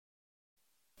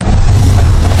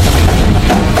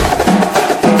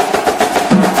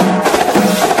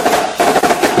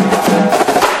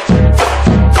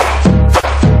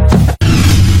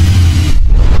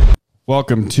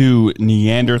Welcome to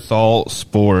Neanderthal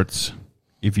Sports.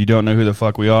 If you don't know who the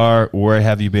fuck we are, where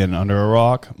have you been? Under a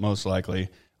rock? Most likely.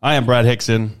 I am Brad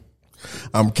Hickson.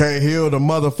 I'm K Hill, the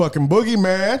motherfucking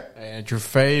boogeyman. And your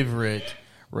favorite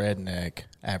redneck,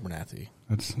 Abernathy.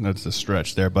 That's a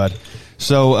stretch there, bud.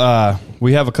 So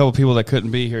we have a couple people that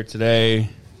couldn't be here today.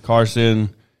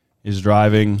 Carson is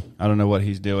driving. I don't know what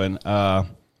he's doing.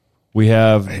 We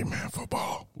have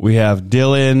football. We have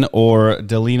Dylan or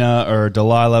Delina or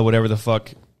Delilah, whatever the fuck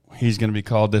he's going to be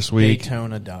called this week.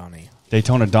 Daytona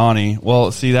Donnie.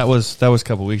 Well, see, that was a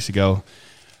couple weeks ago.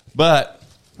 But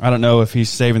I don't know if he's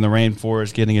saving the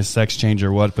rainforest, getting his sex change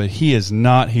or what, but he is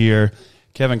not here.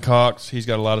 Kevin Cox, he's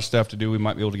got a lot of stuff to do. We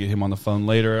might be able to get him on the phone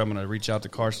later. I'm going to reach out to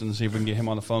Carson and see if we can get him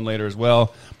on the phone later as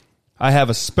well. I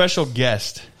have a special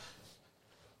guest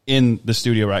in the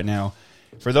studio right now.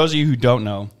 For those of you who don't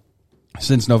know,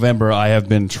 since November, I have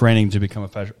been training to become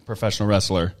a professional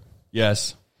wrestler.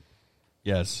 Yes.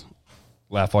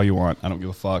 Laugh all you want. I don't give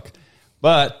a fuck.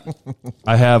 But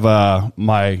I have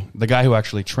the guy who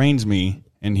actually trains me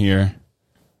in here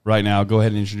right now. Go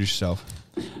ahead and introduce yourself.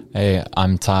 Hey,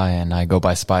 I'm Ty, and I go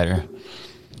by Spider.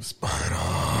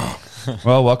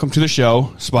 Well, welcome to the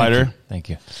show, Spider. Thank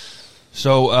you.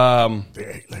 So,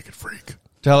 The eight-legged freak.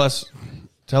 tell us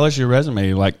your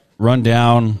resume. Like, run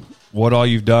down what all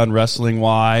you've done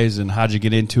wrestling-wise and how'd you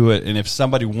get into it. And if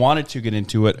somebody wanted to get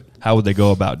into it, how would they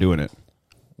go about doing it?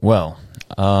 Well,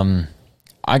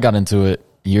 I got into it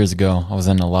years ago. I was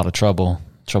in a lot of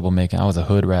troublemaking. I was a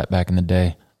hood rat back in the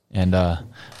day. And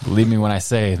believe me when I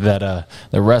say that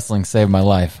the wrestling saved my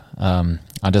life.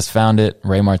 I just found it.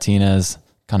 Ray Martinez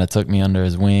kind of took me under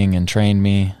his wing and trained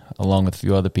me along with a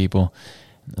few other people.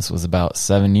 This was about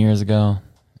 7 years ago.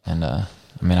 And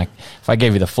if I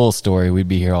gave you the full story, we'd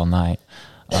be here all night.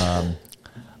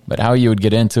 But how you would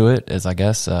get into it is, I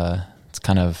guess, it's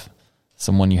kind of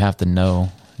someone you have to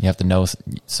know. You have to know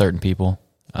certain people.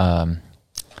 I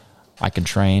can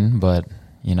train, but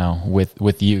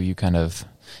with you, you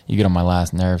get on my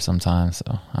last nerve sometimes.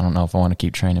 So I don't know if I want to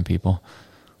keep training people.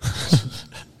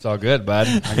 It's all good, bud.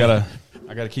 I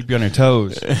gotta keep you on your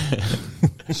toes.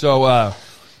 So,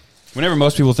 whenever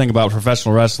most people think about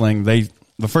professional wrestling,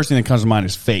 the first thing that comes to mind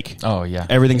is fake. Oh, yeah.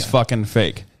 Everything's fucking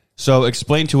fake. So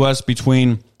explain to us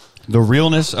between the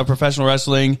realness of professional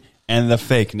wrestling and the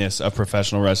fakeness of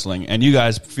professional wrestling. And you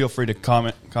guys feel free to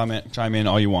comment, chime in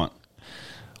all you want.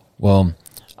 Well,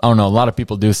 I don't know. A lot of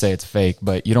people do say it's fake,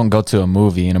 but you don't go to a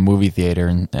movie in a movie theater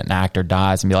and an actor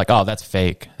dies and be like, oh, that's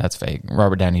fake. That's fake.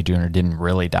 Robert Downey Jr. didn't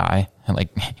really die. And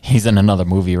he's in another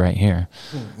movie right here.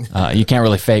 You can't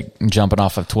really fake jumping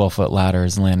off of 12-foot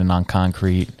ladders, landing on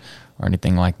concrete, or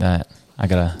anything like that. I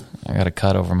got a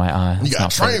cut over my eye. You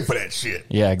got to train for that shit.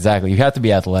 Yeah, exactly. You have to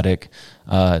be athletic.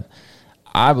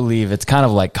 I believe it's kind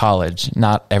of like college.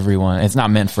 Not everyone. It's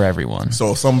not meant for everyone.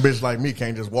 So some bitch like me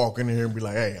can't just walk in here and be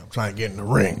like, hey, I'm trying to get in the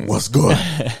ring. What's good?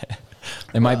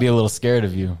 They might be a little scared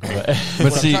of you. But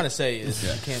what I'm trying to say is you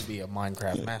can't be a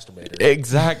Minecraft masturbator.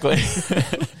 Exactly.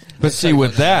 But see,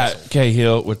 with that,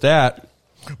 K-Hill, Bro,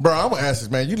 I'm going to ask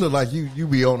this, man. You look like you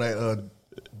be on that,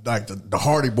 like the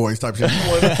Hardy Boys type shit. You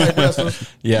one of them type wrestlers?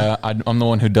 Yeah, I'm the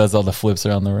one who does all the flips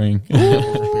around the ring.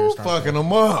 Ooh, fucking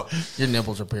them up. Your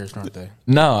nipples are pierced, aren't they?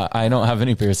 No, I don't have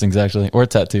any piercings, actually, or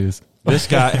tattoos. this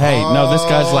guy, this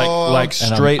guy's like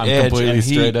straight I'm edge. completely And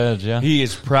straight edge, yeah. He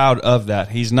is proud of that.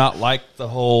 He's not like the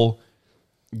whole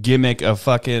gimmick of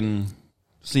fucking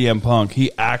CM Punk.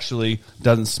 He actually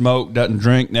doesn't smoke, doesn't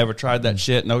drink, never tried that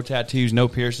shit. No tattoos, no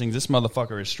piercings. This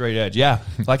motherfucker is straight edge. Yeah,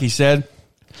 like he said,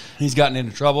 he's gotten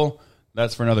into trouble.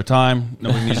 That's for another time.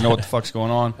 Nobody needs to know what the fuck's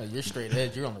going on. Hey, you're straight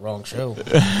edge. You're on the wrong show.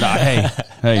 Nah,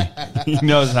 hey, he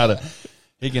knows how to.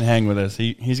 He can hang with us.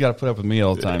 He's got to put up with me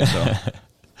all the time. So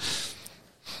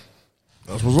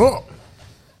That's what's up.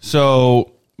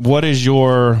 So, what is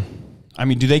your? I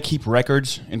mean, do they keep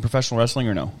records in professional wrestling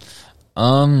or no?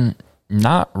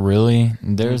 Not really.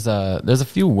 There's a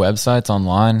few websites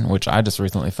online which I just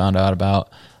recently found out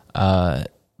about.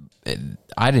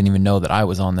 I didn't even know that I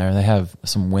was on there. They have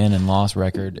some win and loss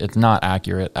record. It's not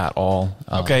accurate at all.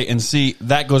 Okay, and see,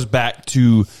 that goes back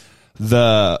to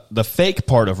the fake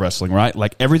part of wrestling, right?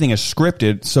 Like, everything is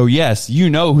scripted. So, yes, you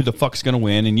know who the fuck's going to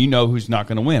win, and you know who's not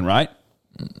going to win, right?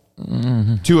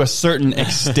 Mm-hmm. To a certain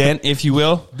extent, if you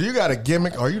will. Do you got a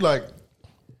gimmick? Are you like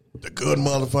the good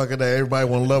motherfucker that everybody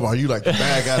want to love? Or are you like the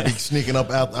bad guy be sneaking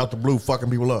up out the blue, fucking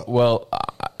people up? Well,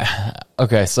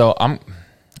 okay, so I'm...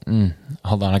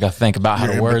 hold on, I got to think about how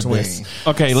to word this.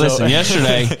 Okay, listen.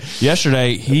 Yesterday,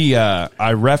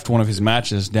 I reffed one of his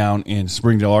matches down in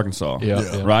Springdale, Arkansas.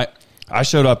 Yeah. Right. I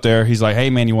showed up there. He's like,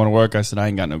 "Hey, man, you want to work?" I said, "I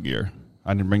ain't got no gear.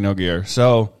 I didn't bring no gear."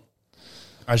 So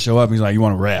I show up. And he's like, "You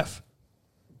want to ref?"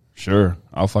 Sure,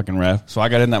 I'll fucking ref. So I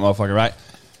got in that motherfucker. Right,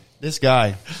 this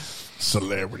guy,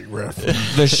 Celebrity ref.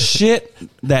 the shit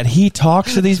that he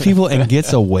talks to these people and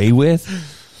gets away with.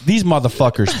 These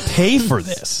motherfuckers pay for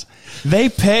this. They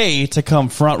pay to come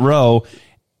front row,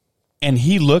 and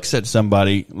he looks at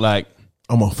somebody like,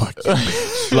 I'm gonna fuck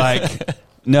you. like,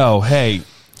 no, hey,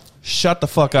 shut the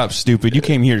fuck up, stupid. You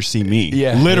came here to see me.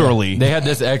 Yeah, Literally. yeah. They had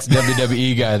this ex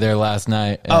WWE guy there last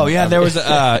night. and- Oh yeah, there was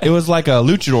it was like a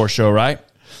luchador show, right?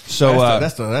 So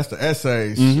That's the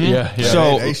essays. yeah,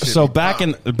 yeah. so back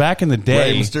in the Rey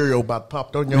day, Mysterio about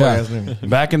popped on your Yeah. ass. Didn't he?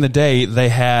 back in the day, they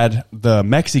had the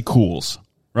Mexicools,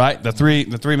 right? The three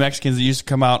Mexicans that used to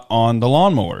come out on the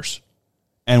lawnmowers,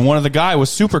 and one of the guy was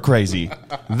super crazy.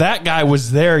 That guy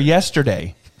was there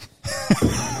yesterday.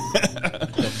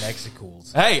 The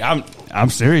Mexicools. Hey, I'm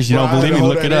serious. You don't Well, I believe had me? to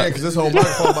Look hold it that up. in 'cause this whole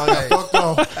microphone about got fucked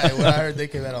off. Hey, when I heard they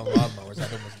came out on lawnmowers, I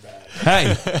almost died.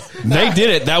 Hey, they did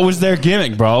it. That was their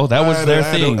gimmick, bro. That was their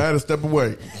thing. I had to step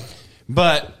away.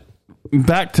 But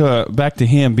back to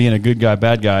him being a good guy,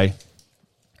 bad guy.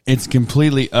 It's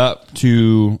completely up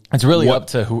to. It's really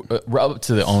what- up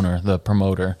to the owner, the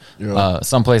promoter. Yeah.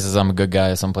 Some places I'm a good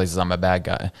guy, some places I'm a bad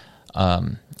guy.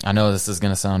 I know this is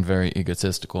going to sound very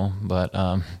egotistical, but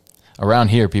around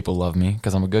here people love me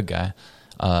because I'm a good guy.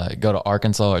 Go to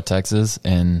Arkansas or Texas,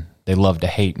 and they love to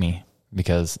hate me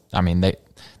because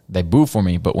they boo for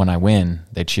me, but when I win,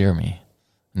 they cheer me,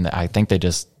 and I think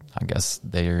I guess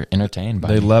they're entertained by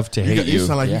They me. love to hate You you.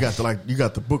 sound like Yeah. you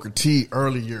got the Booker T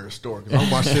early years story. 'Cause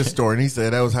I watched his story and he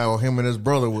said that was how him and his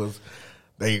brother was.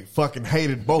 They fucking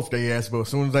hated both their ass, but as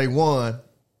soon as they won,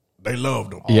 they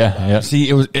loved them. Yeah.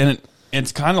 See,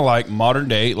 it's kind of like modern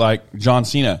day, like John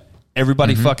Cena.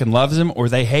 Everybody fucking loves him, or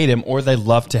they hate him, or they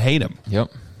love to hate him.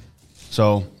 Yep.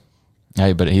 So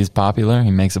Hey, but he's popular.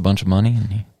 He makes a bunch of money,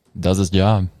 and he does his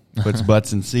job. puts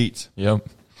butts in seats. Yep.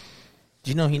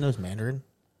 Do you know he knows Mandarin?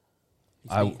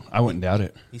 I wouldn't doubt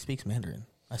it. He speaks Mandarin.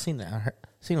 I seen that.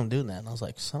 Seen him doing that, and I was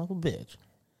like, "Son of a bitch,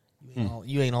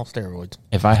 you ain't all steroids."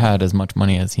 If I had as much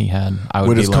money as he had, I would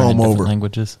With be his learning comb different over.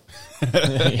 languages.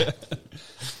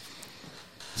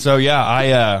 So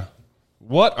yeah,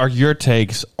 what are your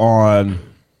takes on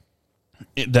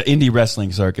the indie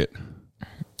wrestling circuit?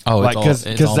 Oh, Like, because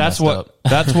that's messed what up.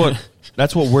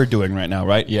 that's what we're doing right now,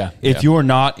 right? Yeah, If yeah. you're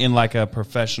not in like a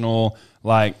professional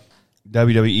like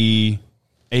WWE,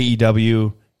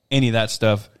 AEW, any of that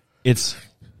stuff, it's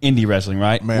indie wrestling,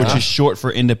 right? Man, Which I- is short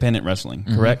for independent wrestling,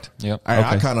 correct? Yep. I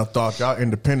Okay. kind of thought y'all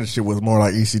independent shit was more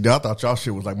like ECW. I thought y'all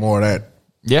shit was like more of that.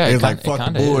 Yeah, It's it like fuck the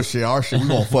kinda is. bullshit. Our shit, we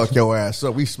gonna fuck your ass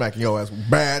up. We smacking your ass with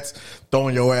bats,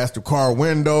 throwing your ass through car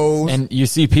windows. And you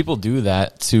see people do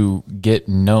that to get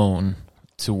known,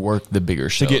 to work the bigger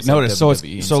shows, get noticed. So it's-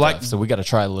 WWE and so like- stuff. So we got to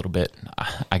try a little bit,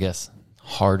 I guess,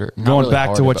 harder. Not Going really back to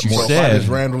harder, what but you more- said. I just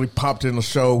randomly popped in the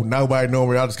show. Nobody know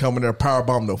me. I just come in there,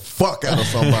 powerbomb the fuck out of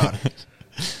somebody.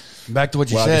 Back to what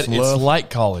you Well, I said, get some it's love. like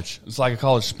college. It's like a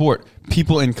college sport.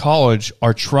 People in college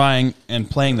are trying and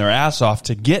playing their ass off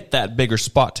to get that bigger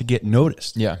spot to get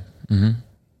noticed. Yeah. Boom.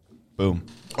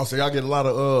 Oh, so y'all get a lot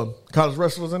of college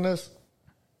wrestlers in this?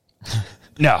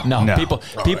 No,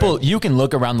 people. You can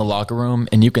look around the locker room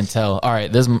and you can tell. All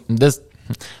right, this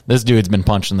dude's been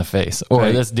punched in the face, or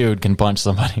Right. this dude can punch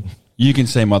somebody. You can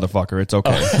say motherfucker. It's okay.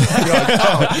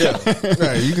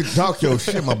 Yeah, you can talk your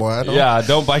shit, my boy. I don't, Yeah,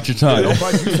 don't bite your tongue. don't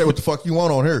fight. You say what the fuck you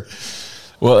want on here.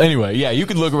 Well, anyway, yeah, you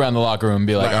could look around the locker room and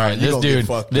be like, Right, all right, you this gonna get dude,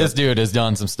 fucked this up. dude has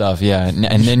done some stuff, yeah,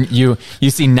 and then you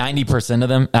see 90% of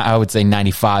them. I would say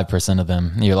 95% of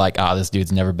them. You're like, this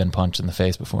dude's never been punched in the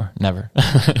face before, never.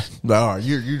 No, all right,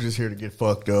 you're just here to get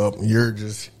fucked up. You're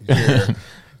just here.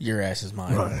 Your ass is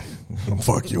mine. Right. I'm gonna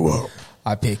fuck you up.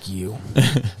 I pick you.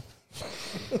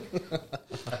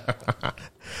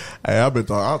 Hey, I've been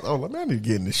thought. I need to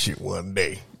get in this shit one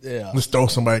day. Yeah. Just throw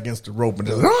somebody against the rope and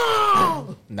just.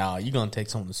 Nah, you gonna take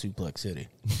someone to Suplex City?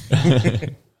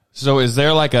 So is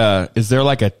there like a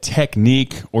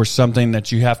technique or something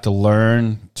that you have to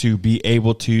learn to be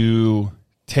able to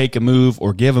take a move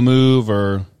or give a move,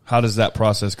 or how does that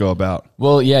process go about?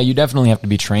 Well, yeah, you definitely have to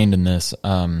be trained in this.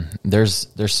 There's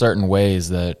certain ways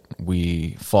that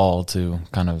we fall to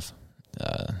kind of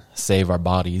save our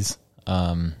bodies.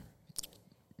 There's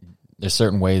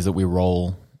certain ways that we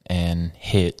roll and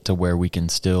hit to where we can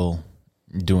still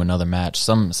do another match.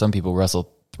 Some people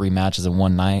wrestle 3 matches in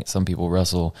one night. Some people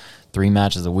wrestle 3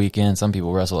 matches a weekend. Some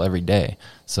people wrestle every day.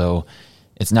 So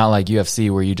it's not like UFC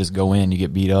where you just go in, you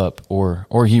get beat up, or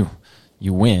you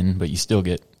win, but you still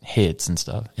get hits and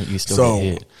stuff. You still So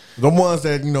get hit. the ones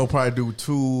that probably do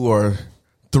 2 or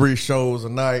 3 shows a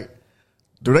night,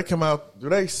 do they come out? Do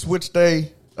they switch their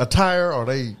attire, or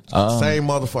they same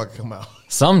motherfucker come out?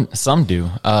 Some do.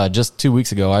 Just 2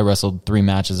 weeks ago, I wrestled 3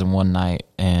 matches in one night,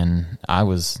 and I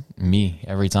was me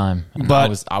every time. And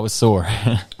But- I was sore.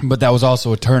 But that was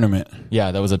also a tournament.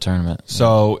 Yeah, that was a tournament.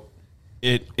 So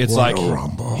it's like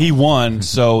Rumble. he won,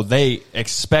 so they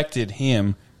expected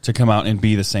him to come out and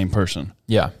be the same person.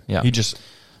 Yeah. He just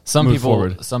Some move people,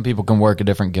 forward. some people can work a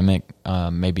different gimmick,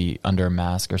 maybe under a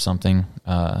mask or something.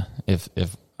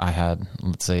 If I had,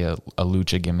 let's say, a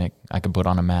lucha gimmick, I could put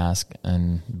on a mask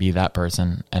and be that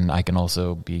person, and I can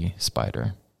also be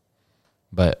Spider.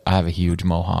 But I have a huge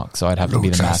mohawk, so I'd have to be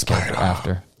the Lucha mask character Spider.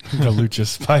 after. the Lucha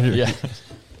Spider. Yeah,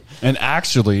 And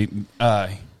actually,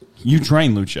 you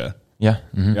train Lucha. yeah,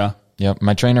 mhm. Yeah. Yeah,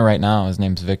 my trainer right now, his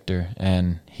name's Victor,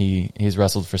 and he's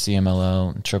wrestled for CMLL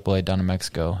and AAA down in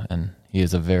Mexico, and he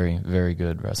is a very, very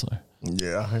good wrestler.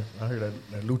 Yeah, I heard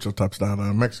that lucha type style down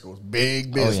in Mexico is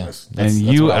big business. That's- And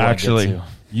that's you what I wanna get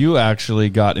to. actually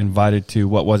got invited to,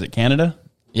 what was it, Canada?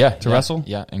 Yeah, To wrestle?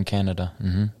 Yeah, in Canada.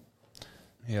 Hmm.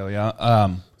 Hell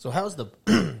yeah. So how's the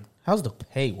how's the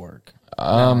pay work?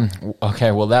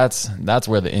 Okay, well that's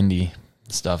where the indie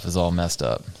stuff is all messed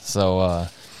up. So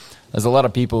there's a lot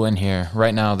of people in here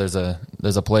right now. There's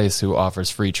a place who offers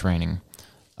free training.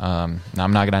 Now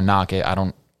I'm not gonna knock it. I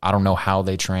don't know how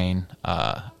they train.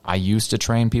 I used to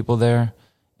train people there,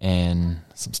 and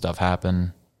some stuff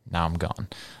happened. Now I'm gone.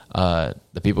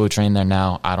 The people who train there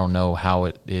now, I don't know how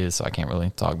it is, so I can't really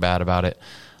talk bad about it.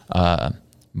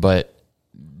 But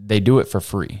they do it for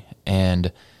free,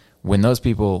 and when those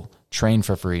people train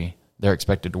for free, they're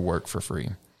expected to work for free.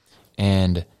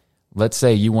 And let's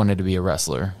say you wanted to be a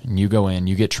wrestler, and you go in,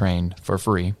 you get trained for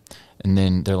free, and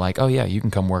then they're like, oh yeah, you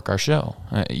can come work our show.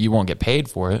 You won't get paid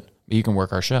for it, but you can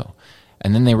work our show.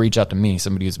 And then they reach out to me,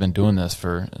 somebody who's been doing this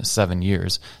for 7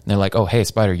 years, and they're like, oh, hey,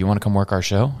 Spider, you want to come work our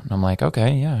show? And I'm like,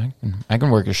 okay, yeah, I can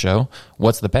work your show.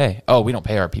 What's the pay? Oh, we don't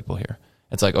pay our people here.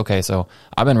 It's like, okay, so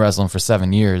I've been wrestling for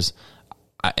 7 years.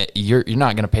 You're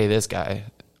not going to pay this guy.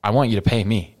 I want you to pay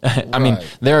me. I mean,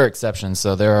 there are exceptions.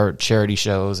 So there are charity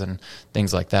shows and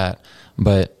things like that.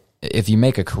 But if you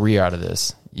make a career out of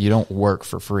this, you don't work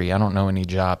for free. I don't know any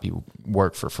job you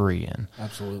work for free in.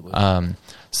 Absolutely.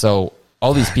 So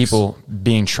all these people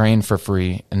being trained for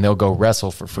free, and they'll go wrestle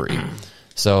for free.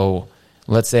 So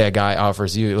let's say a guy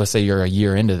offers you, let's say you're a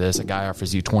year into this, a guy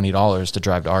offers you $20 to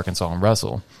drive to Arkansas and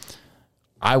wrestle.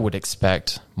 I would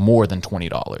expect more than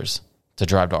 $20 to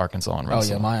drive to Arkansas and Oh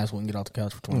wrestle. yeah, my ass wouldn't get off the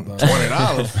couch for $20.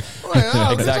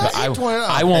 $20. Exactly.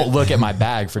 I won't look at my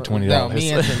bag for $20. No,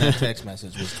 me answering that text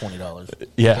message was $20.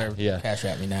 Yeah, Better yeah. Cash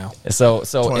at me now. So it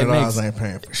makes $20 ain't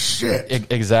paying for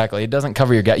shit. exactly. It doesn't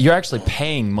cover your gas. You're actually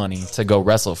paying money to go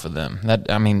wrestle for them.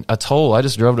 A toll. I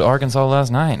just drove to Arkansas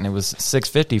last night, and it was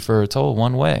 $6.50 for a toll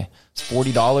one way. It's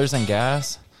 $40 in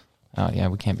gas. Oh yeah,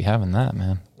 we can't be having that,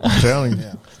 man. I'm telling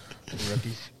you.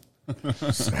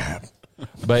 Rookie. Snap.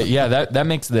 But yeah, that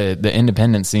makes the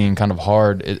independent scene kind of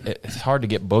hard. It's hard to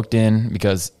get booked in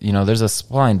because there's a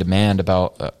supply and demand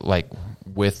about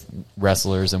with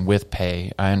wrestlers and with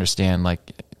pay. I understand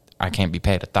I can't be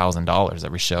paid $1,000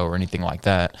 every show or anything like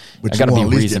that. But I you got to be wanna at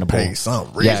least get reasonable. paid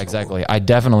something Yeah, reasonable. exactly. I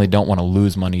definitely don't want to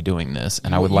lose money doing this,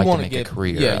 and I would like to make a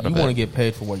career Yeah, out you of want to it. get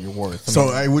paid for what you're worth. I So,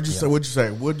 mean, hey, what'd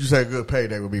you say a good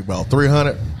payday would be about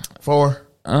 300 for?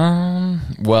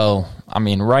 Well, I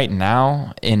mean, right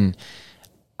now,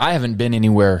 I haven't been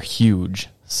anywhere huge,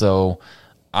 so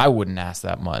I wouldn't ask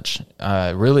that much.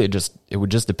 Really, it would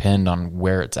just depend on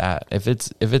where it's at. If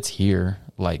it's here,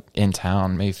 like in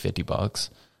town, maybe $50.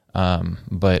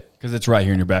 But Because it's right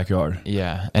here in your backyard.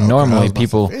 yeah, and I normally was about to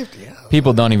people say 50, yeah.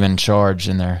 people don't even charge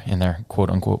in their quote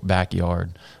unquote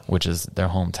backyard, which is their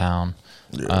hometown.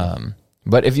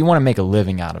 But if you want to make a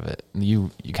living out of it, you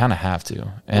kind of have to.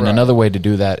 And Right. another way to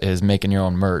do that is making your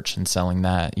own merch and selling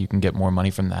that. You can get more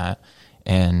money from that,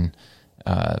 and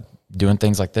doing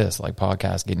things like this, like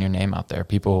podcasts, getting your name out there.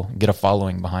 People get a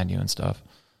following behind you and stuff.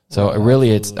 So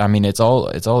it's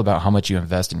all about how much you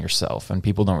invest in yourself, and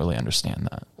people don't really understand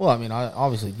that. well, I mean,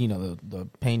 obviously, the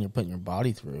pain you're putting your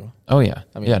body through. Oh yeah,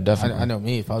 I mean, yeah, definitely. I know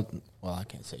me. If I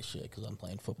can't say shit because I'm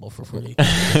playing football for free.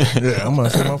 Yeah, I'm gonna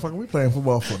say, motherfucker, we playing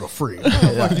football for the free.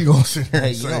 What you gonna sit here Hey,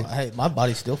 and say? hey, my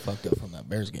body's still fucked up from that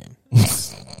Bears game.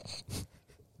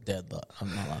 Dead, but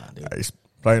I'm not lying, dude. Hey,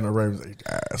 playing the Ravens,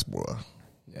 ass boy.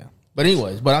 Yeah, but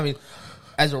anyways, I mean,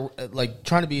 as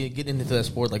trying to get into that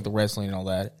sport, like the wrestling and all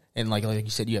that, and like you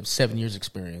said, you have 7 years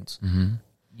experience. Mm-hmm.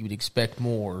 You would expect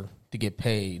more to get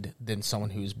paid than someone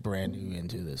who's brand new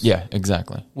into this. Yeah,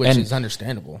 exactly. which And- is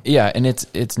understandable. Yeah, and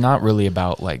it's not really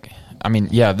about I mean,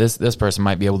 yeah, this person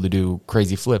might be able to do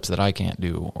crazy flips that I can't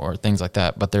do or things like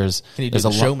that. But there's Can you do there's the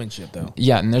a lot, showmanship though?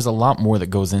 yeah, and there's a lot more that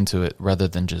goes into it rather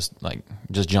than just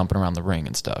jumping around the ring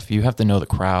and stuff. You have to know the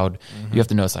crowd. You have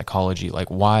to know psychology. Like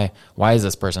why is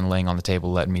this person laying on the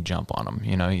table letting me jump on them?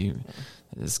 You know,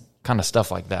 it's kind of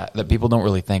stuff like that people don't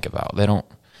really think about. They don't.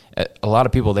 A lot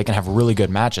of people, they can have really good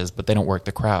matches, but they don't work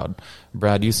the crowd.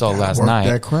 Brad, you saw last work night.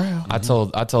 that crowd. I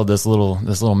told this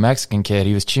little Mexican kid,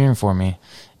 he was cheering for me,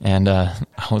 and I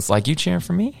was like, "You cheering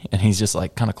for me?" And he's just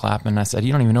like kind of clapping. I said,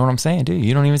 "You don't even know what I'm saying, do you?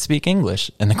 You don't even speak English."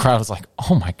 And the crowd was like,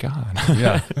 "Oh my god!"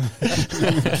 Yeah.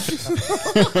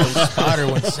 Spider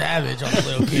went savage on the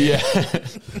little kid. Yeah.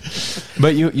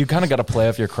 But you kind of got to play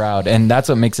off your crowd, and that's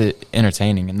what makes it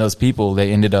entertaining. And those people,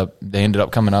 they ended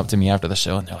up coming up to me after the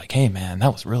show, and they're like, "Hey, man,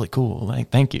 that was really cool. Like,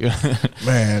 thank you."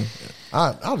 Man,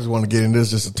 I just want to get in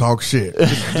this just to talk shit.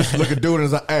 Just look at dude and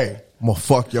say, hey, I'm going to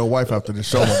fuck your wife after the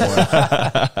show,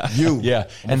 my boy. You. Yeah.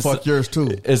 I'm going to fuck yours too.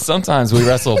 Is sometimes we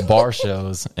wrestle bar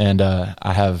shows, and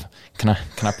I have. Can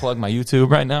I plug my YouTube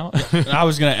right now? I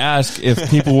was going to ask if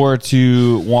people were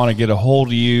to want to get a hold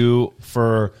of you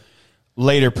for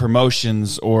later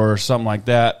promotions or something like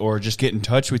that, or just get in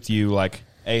touch with you, like,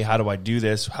 hey, how do I do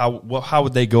this? How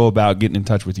would they go about getting in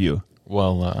touch with you?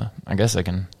 Well, I guess they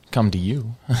can come to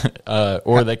you,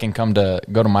 or they can go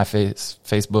to my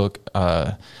Facebook.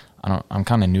 I'm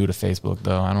kind of new to Facebook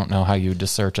though. I don't know how you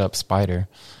just search up Spider.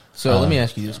 So let me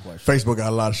ask you this question: Facebook got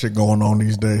a lot of shit going on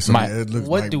these days. So it looks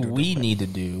what like do we need to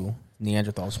do,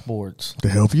 Neanderthal Sports, to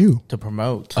help you? to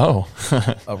promote Oh,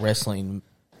 a wrestling?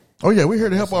 Oh yeah, we're here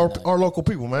to help our local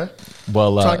people, man.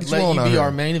 well, Try to get Let on you out be here.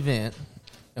 our main event,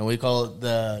 and we call it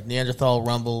the Neanderthal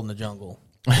Rumble in the Jungle.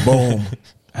 Boom.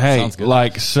 Hey, Sounds good.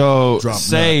 like, so Drop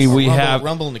say nuts. we Rumble, have,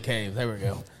 Rumble in the Cave. There we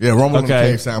go. Yeah, Rumble in the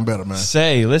Okay. Cave sound better, man.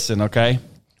 say, listen, okay,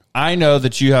 I know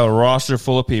that you have a roster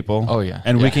full of people. Oh, yeah.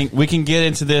 And Yeah. we can get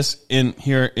into this in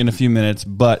a few minutes,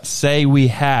 but say we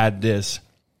had this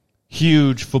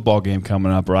huge football game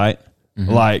coming up, right?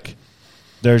 Like,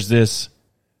 there's this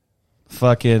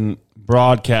fucking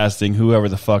broadcasting, whoever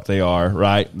the fuck they are,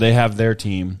 right? They have their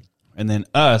team, and then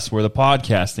us, we're the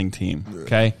podcasting team.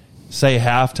 Okay, say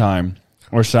halftime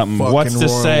or something. Fucking What's to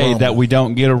Royal say Rumble. that we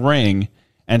don't get a ring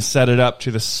and set it up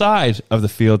to the side of the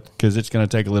field, because it's going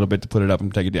to take a little bit to put it up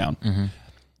and take it down?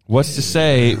 What's to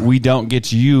say we don't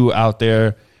get you out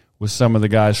there with some of the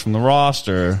guys from the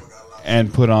roster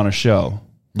and put on a show?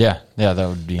 yeah, that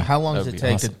would be. How long that does would it be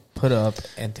take awesome. to put up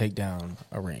and take down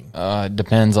a ring? It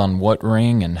depends on what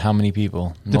ring and how many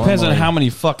people. Depends on Normally- how many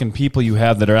fucking people you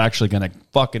have that are actually going to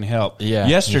fucking help. Yeah.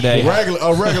 Yesterday,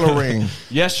 A regular ring.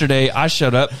 yesterday I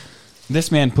showed up.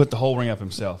 This man put the whole ring up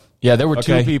himself. Yeah, there were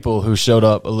Okay. two people who showed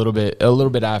up a little bit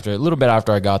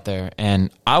after I got there, and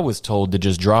I was told to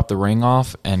just drop the ring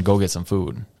off and go get some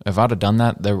food. If I'd have done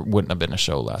that, there wouldn't have been a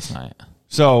show last night.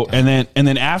 So and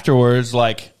then afterwards,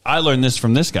 like, I learned this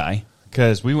from this guy,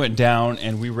 because we went down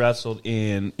and we wrestled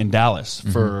in Dallas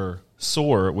for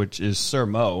Soar, which is Sir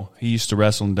Mo. He used to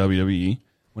wrestle in WWE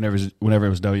whenever it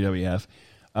was WWF.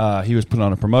 He was put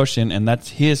on a promotion, and that's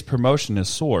his promotion is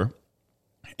Soar.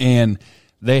 And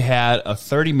they had a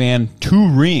 30-man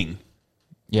 2-ring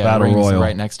Yeah, battle rings royal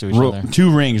right next to each other.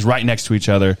 2 rings right next to each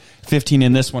other. 15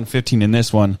 in this one, 15 in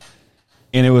this one,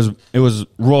 and it was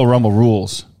Royal Rumble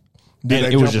rules. Did And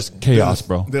they it was jump- just chaos, did-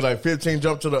 bro. Did like 15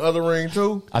 jump to the other ring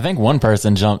too? I think one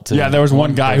person jumped to. Yeah, there was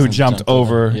one guy who person jumped to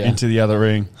over the- yeah. into the other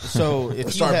ring. So if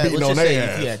you Start had, beating let's on just say their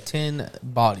if you ass. had 10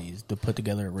 bodies to put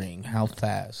together a ring, how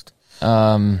fast?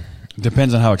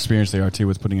 Depends on how experienced they are too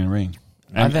with putting in a ring,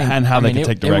 and, and how they can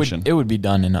take direction. It would be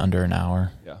done in under an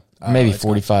hour. Yeah. Maybe it's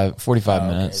 45 Oh,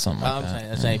 minutes, something like I'm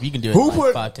that. saying if you can do it Who in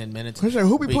put- like 5-10 minutes. Who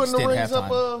be we putting the extend rings up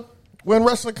halftime. when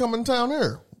wrestling come in town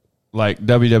here? Like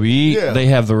WWE, Yeah. they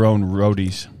have their own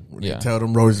roadies. Yeah. Tell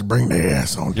them roadies to bring their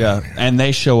ass on. Yeah, and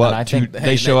they show And I up. think-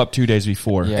 They show up 2 days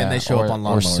before. Yeah, And they show up on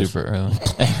or lawnmowers. super early.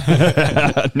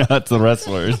 No, that's the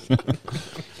wrestlers.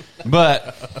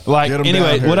 But like, Get 'em anyway,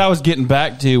 down here. what I was getting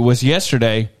back to was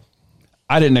yesterday.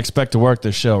 I didn't expect to work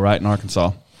this show right in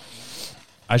Arkansas.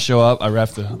 I show up. I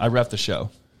ref the show,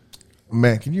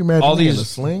 Man, can you imagine All me in these- a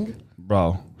sling?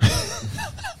 bro.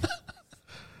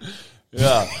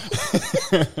 Yeah.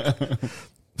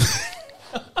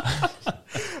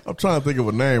 I'm trying to think of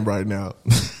a name right now.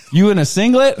 You in a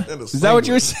singlet? a Is that what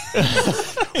you were singlet.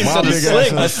 saying? My Instead of big ass sling.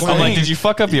 in a sling. I'm like, did you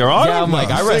fuck up your arm? Yeah, I'm like,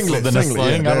 I wrestled in a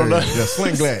sling. I don't know. Yeah,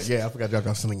 sling glad. Yeah, I forgot y'all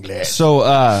got sling glad. So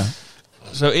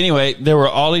anyway, there were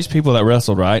all these people that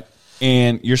wrestled, right?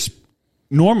 And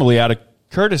normally out of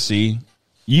courtesy,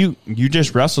 you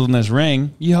just wrestled in this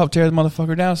ring. You help tear the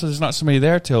motherfucker down, so there's not somebody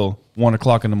there till 1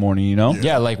 o'clock in the morning. You know?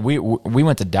 Yeah, like we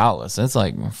went to Dallas. It's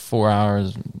like 4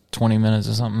 hours, 20 minutes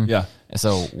or something. Yeah.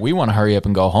 So we want to hurry up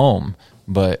and go home,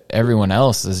 but everyone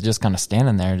else is just kind of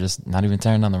standing there, just not even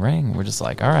tearing down the ring. We're just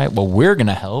like, all right, well, we're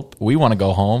gonna help. We want to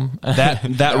go home.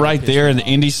 That right there in the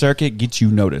indie circuit gets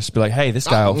you noticed. Be like, hey, this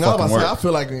guy will fucking work. I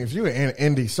feel like if you in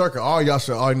indie circuit, all y'all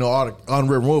should already know all the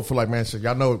unwritten rules for like, man, shit,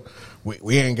 y'all know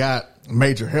we ain't got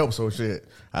major help, so shit.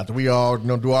 After we all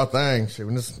do our thing, shit,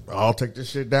 we just all take this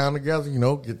shit down together,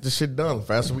 get this shit done. The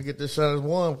faster we get this shit as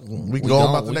one, we go on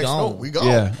about the next door. We go.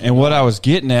 Yeah, and what I was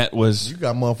getting at was you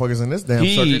got motherfuckers in this damn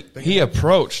circuit. He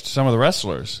approached some of the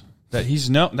wrestlers that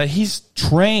he's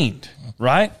trained,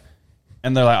 right?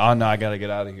 And they're like, oh no, I got to get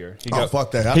out of here.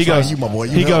 Fuck that. He goes, you, my boy.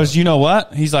 He goes, you know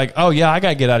what? He's like, oh yeah, I got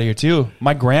to get out of here too.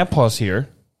 My grandpa's here.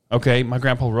 Okay, my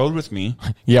grandpa rode with me.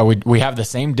 Yeah, we have the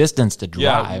same distance to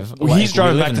drive. Yeah, he's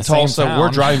driving back to Tulsa. We're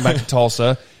driving back to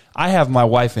Tulsa. I have my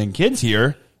wife and kids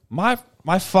here. My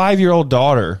 5-year-old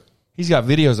daughter, he's got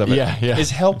videos of it, is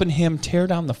helping him tear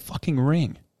down the fucking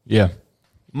ring. Yeah.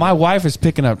 My wife is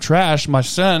picking up trash. My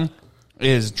son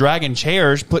is dragging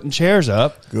chairs, putting chairs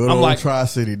up. Good I'm old like,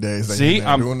 Tri-City days. See,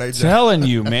 I'm telling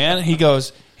you, man. He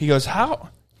goes, how?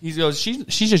 He goes, she's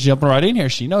just jumping right in here.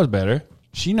 She knows better.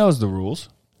 She knows the rules.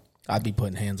 I'd be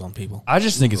putting hands on people. I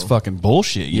just think it's fucking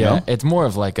bullshit. You know? It's more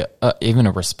of like even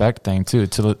a respect thing too,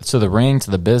 to the ring,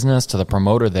 to the business, to the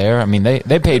promoter there. I mean,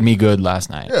 they paid me good last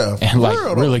night, and like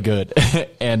really good.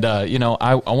 And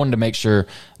I wanted to make sure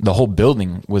the whole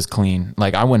building was clean.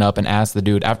 Like I went up and asked the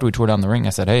dude after we tore down the ring.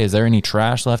 I said, "Hey, is there any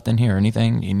trash left in here? Or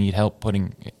anything? You need help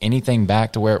putting anything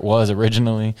back to where it was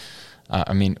originally?"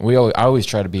 I mean, I always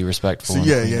try to be respectful. So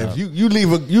if you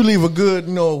leave a good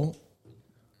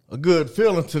a good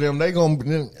feeling to them, they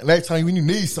gonna next time when you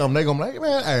need something, they gonna be like,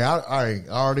 man, hey, I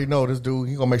already know this dude.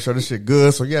 He gonna make sure this shit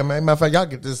good. So yeah, man. Matter of fact, y'all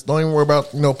get this. Don't even worry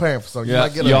about paying for something. Yeah,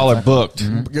 y'all are booked.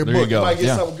 Mm-hmm. You're there booked. you go. You might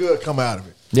get something good come out of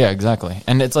it. Yeah, exactly.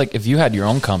 And it's like if you had your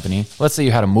own company, let's say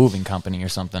you had a moving company or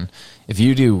something. If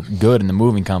you do good in the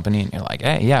moving company and you're like,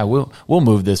 hey, yeah, we'll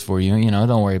move this for you.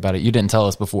 Don't worry about it. You didn't tell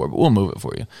us before, but we'll move it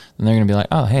for you. Then they're gonna be like,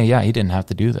 oh, hey, yeah, he didn't have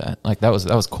to do that. Like that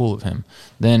was cool of him.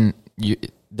 Then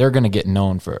they're going to get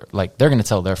known for, like, they're going to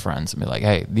tell their friends and be like,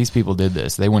 hey, these people did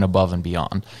this. They went above and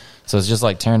beyond. So it's just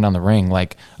like tearing down the ring.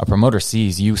 Like a promoter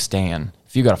sees you staying.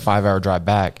 If you got a 5-hour drive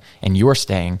back and you're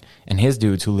staying and his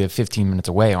dudes who live 15 minutes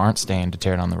away aren't staying to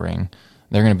tear down the ring,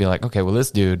 they're going to be like, okay, well,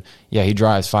 this dude, yeah, he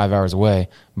drives 5 hours away,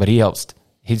 but helps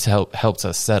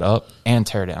us set up and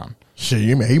tear down. Shit,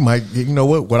 he might, you know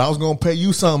what I was going to pay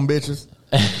you something, bitches.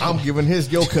 I'm giving his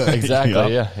your cut.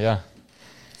 Exactly, yeah.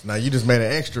 Now you just made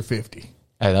an extra 50.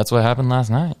 Hey, that's what happened last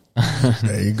night.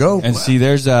 There you go. And see,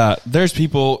 there's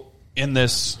people in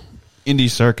this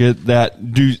indie circuit that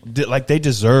like they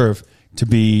deserve to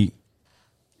be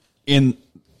in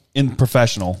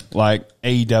professional, like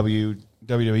AEW,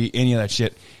 WWE, any of that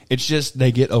shit. It's just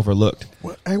they get overlooked.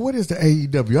 What is the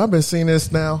AEW? I've been seeing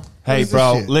this now. Hey,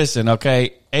 bro, listen,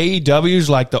 okay.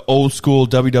 AEW's like the old school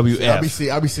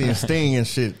WWF. I be seeing Sting and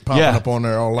shit popping up on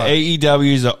there all night.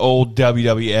 AEW's the old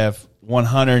WWF.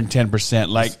 110%.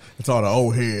 Like it's all the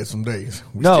old heads some days.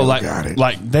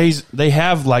 They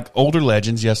have like older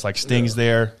legends. Yes, like Sting's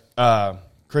there.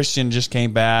 Christian just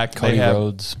came back. Cody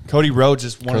Rhodes. Cody Rhodes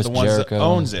is one Chris of the ones Jericho. that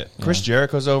owns it. Yeah. Chris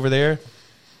Jericho's over there,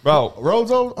 bro.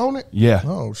 Rhodes own it. Yeah.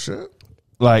 Oh shit.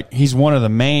 Like he's one of the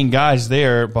main guys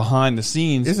there behind the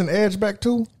scenes. Isn't Edge back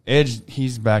too? Edge,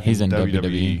 he's back. He's in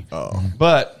WWE. Oh,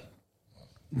 but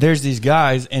there's these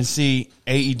guys, and see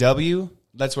AEW.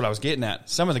 That's what I was getting at.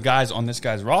 Some of the guys on this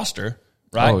guy's roster,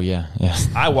 right? Oh yeah.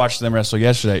 I watched them wrestle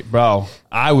yesterday, bro.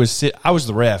 I was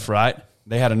the ref, right?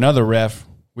 They had another ref.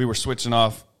 We were switching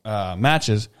off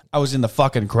matches. I was in the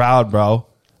fucking crowd, bro.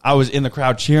 I was in the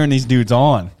crowd cheering these dudes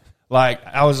on. Like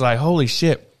I was like, holy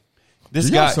shit, this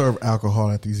do guy y'all serve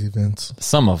alcohol at these events.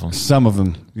 Some of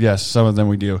them, yes, some of them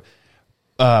we do.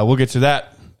 We'll get to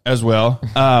that as well.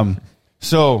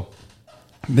 So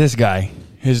this guy.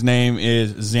 His name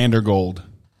is Xander Gold.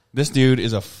 This dude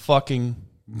is a fucking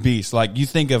beast. Like, you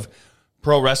think of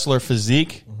pro wrestler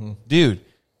physique, dude,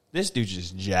 this dude's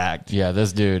just jacked. Yeah,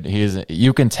 this dude,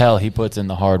 you can tell he puts in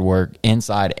the hard work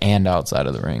inside and outside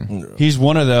of the ring. Yeah. He's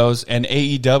one of those, and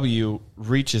AEW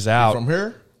reaches out. From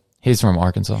here? He's from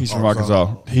Arkansas. He's from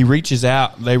Arkansas. He reaches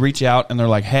out. They reach out, and they're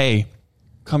like, hey,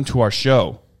 come to our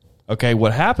show. Okay,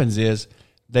 what happens is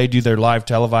they do their live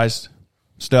televised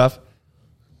stuff.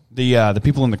 The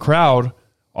people in the crowd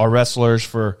are wrestlers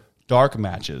for dark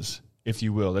matches, if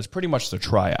you will. That's pretty much the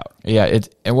tryout. Yeah, it's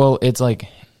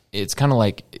kind of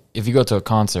like if you go to a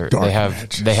concert, Dark they have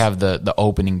matches. the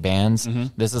opening bands. Mm-hmm.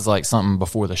 This is like something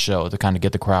before the show to kind of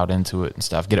get the crowd into it and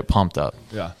stuff, get it pumped up.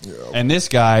 Yeah. And this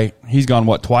guy, he's gone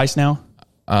what, twice now?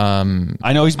 I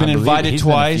know he's been I believe invited he's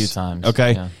been a twice. few times,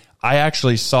 Okay. yeah. I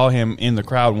actually saw him in the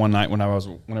crowd one night whenever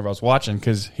I was watching,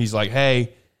 because he's like,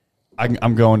 "Hey,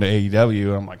 I'm going to AEW."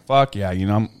 And I'm like, "Fuck yeah!" You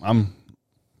know, I'm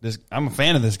a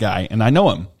fan of this guy, and I know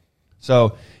him.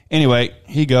 So anyway,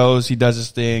 he goes, he does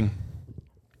his thing,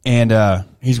 and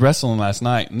he's wrestling last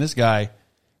night. And this guy,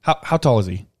 how tall is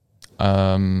he?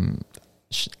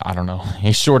 I don't know.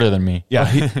 He's shorter than me. Yeah,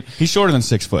 he's shorter than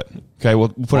 6 foot. Okay, we'll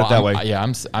put it that way.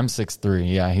 I'm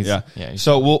 6'3". Yeah, he's Yeah. he's-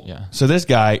 So this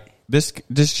guy, this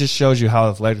just shows you how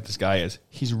athletic this guy is.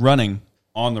 He's running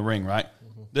on the ring, right?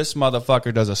 This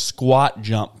motherfucker does a squat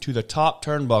jump to the top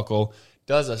turnbuckle,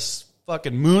 does a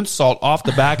fucking moonsault off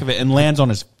the back of it, and lands on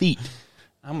his feet.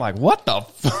 I'm like, what the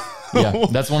fuck? yeah.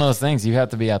 That's one of those things. You have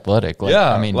to be athletic. Like,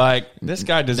 Yeah, I mean, like this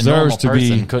guy the deserves normal to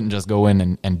person be. couldn't just go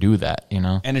in and do that. You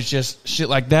know. And it's just shit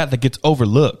like that gets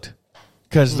overlooked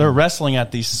because they're wrestling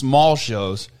at these small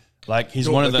shows. Like he's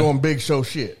one of the doing big show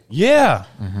shit. Yeah.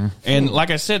 And like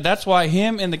I said, that's why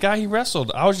him and the guy he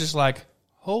wrestled, I was just like,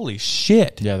 holy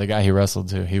shit. Yeah, the guy he wrestled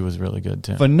to, he was really good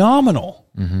too. Phenomenal.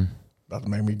 That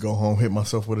made me go home, hit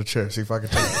myself with a chair, see if I can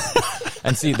take it.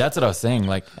 And see, that's what I was saying.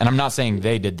 Like, and I'm not saying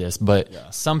they did this, but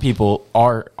some people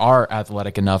are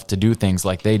athletic enough to do things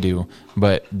like they do,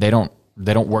 but they don't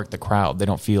work the crowd. They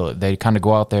don't feel it. They kind of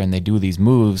go out there and they do these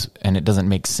moves, and it doesn't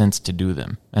make sense to do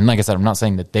them. And like I said, I'm not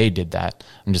saying that they did that.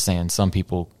 I'm just saying some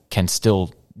people can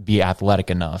still be athletic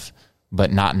enough,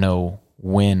 but not know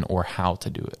when or how to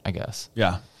do it, I guess.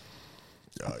 Yeah.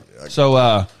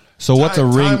 So what's a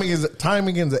ring?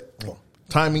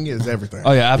 Timing is everything.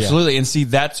 Oh yeah, absolutely. And see,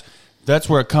 that's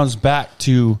where it comes back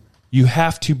to. You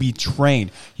have to be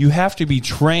trained. You have to be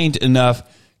trained enough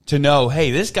to know,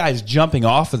 hey, this guy's jumping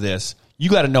off of this. You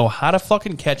got to know how to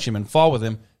fucking catch him and fall with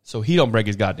him so he don't break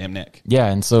his goddamn neck. Yeah,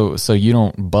 and so you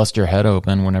don't bust your head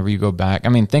open whenever you go back. I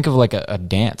mean, think of like a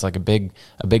dance, like a big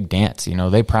dance. You know,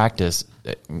 they practice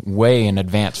way in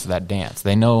advance for that dance.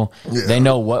 They know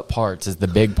what parts is the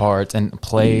big parts and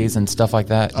plays and stuff like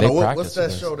that. I They know, practice. what's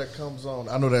that show that comes on?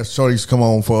 I know that show used to come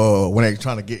on for when they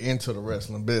trying to get into the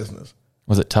wrestling business.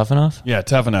 Was it Tough Enough? Yeah,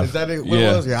 Tough Enough. Is that it? What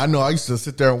it was? Yeah, I know. I used to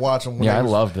sit there and watch them. When Yeah, they I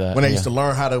was- loved that. When they used Yeah. to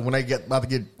learn how to, when they get about to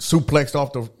get suplexed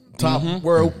off the top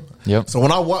world. Yep. So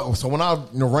when I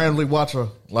randomly watch a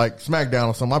like SmackDown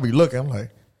or something, I be looking. I'm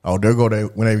like, oh, there go they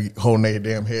when they holding their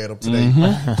damn head up to they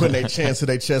putting their chest to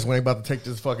their chest when they about to take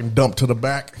this fucking dump to the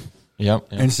back. Yep.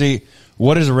 And see,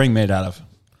 what is a ring made out of?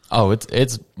 Oh,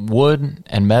 it's wood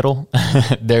and metal.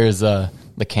 There's the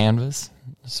canvas,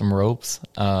 some ropes.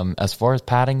 As far as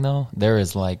padding though, there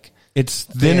is like It's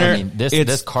thinner. I mean,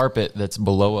 this carpet that's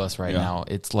below us right now,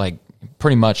 it's like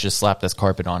pretty much just slap this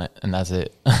carpet on it and that's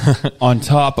it. on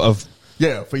top of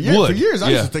Yeah, for years, Wood. I Yeah.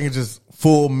 used to think it's just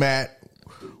full mat,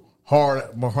 hard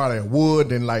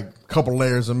wood, and like a couple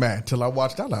layers of mat. Till I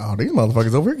watched out, like, oh, these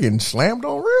motherfuckers over here getting slammed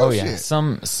on real Oh yeah, shit.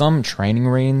 some training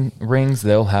rings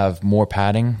they'll have more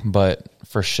padding, but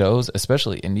for shows,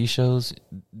 especially indie shows,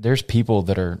 there's people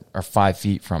that are 5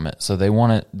 feet from it, so they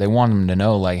want them to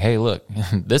know like, hey, look,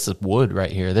 this is wood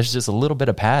right here. There's just a little bit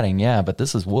of padding, yeah, but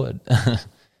this is wood.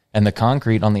 And the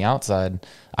concrete on the outside,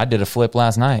 I did a flip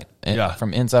last night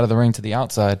from inside of the ring to the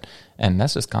outside, and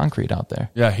that's just concrete out there.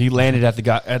 Yeah, he landed at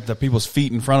the people's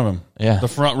feet in front of him. Yeah. The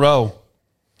front row.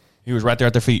 He was right there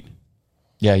at their feet.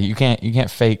 Yeah, you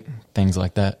can't fake things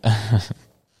like that.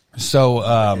 So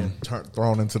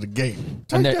Thrown into the gate. And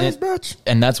Take there- that, bitch.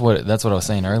 And that's what I was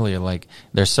saying earlier. Like,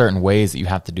 there's certain ways that you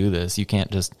have to do this. You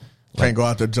can't just Can't go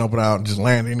out there jumping out and just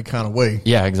land any kind of way.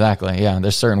 yeah, exactly. Yeah,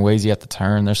 there's certain ways you have to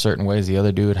turn. There's certain ways the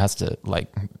other dude has to like.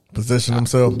 Position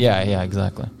himself. Yeah,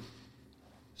 exactly.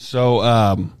 So,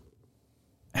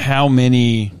 how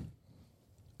many,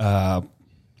 how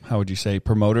would you say,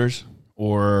 promoters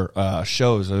or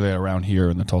shows are there around here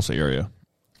in the Tulsa area?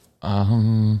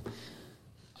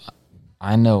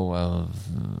 I know of,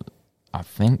 I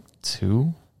think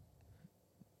 2.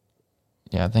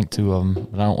 Yeah, I think 2 of them,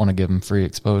 but I don't want to give them free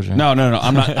exposure. No.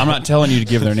 I'm not telling you to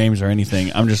give their names or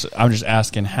anything. I'm just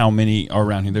asking how many are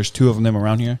around here. There's 2 of them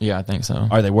around here. Yeah, I think so.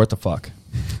 Are they worth the fuck,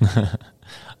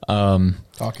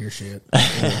 Talk your shit.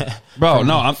 bro?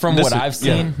 No, I'm From what I've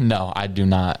seen, no, I do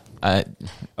not.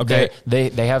 Okay.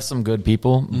 They have some good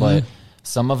people, but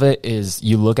some of it is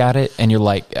you look at it and you're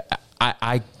like,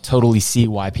 I totally see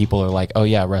why people are like, oh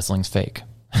yeah, wrestling's fake.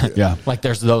 Yeah. Like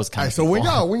there's those kind Hey, of so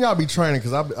people. when y'all be training,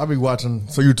 because I be watching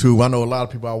YouTube. I know a lot of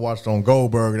people I watched on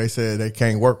Goldberg. They said they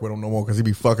can't work with him no more because he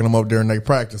be fucking them up during their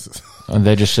practices.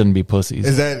 They just shouldn't be pussies.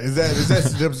 Is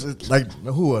that like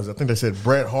who was it? I think they said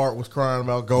Bret Hart was crying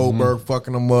about Goldberg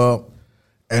fucking him up,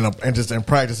 and just in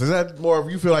practice. Is that more of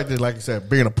you feel like that? Like you said,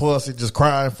 being a pussy, just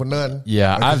crying for nothing.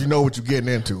 Yeah, like, 'cause you know what you're getting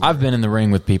into. I've been in the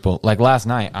ring with people. Like last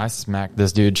night, I smacked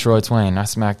this dude, Troy Twain. I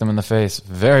smacked him in the face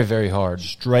very, very hard.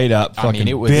 Straight up I fucking mean,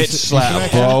 it was- bitch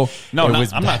slap, bro. No, It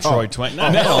was I'm not bad. Troy Twain. No,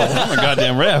 I'm a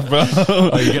goddamn ref, bro.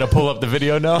 Oh, you gonna pull up the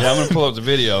video now? Yeah, I'm going to pull up the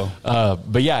video.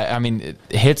 But yeah, I mean,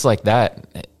 hits like that.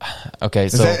 Okay,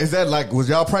 so Is that like, was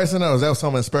y'all pricing that, or was that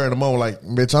something inspiring the moment? Like,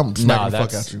 bitch, I'm smacking the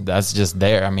fuck out you. that's just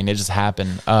there. I mean, it just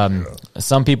happened.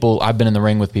 Some people, I've been in the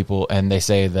ring with people, and they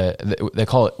say that they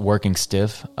call it working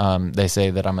stiff. They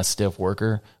say that I'm a stiff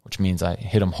worker, which means I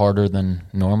hit them harder than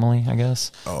normally, I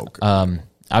guess. Oh, okay.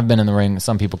 I've been in the ring.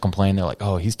 Some people complain. They're like,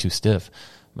 "Oh, he's too stiff,"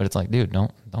 but it's like, dude,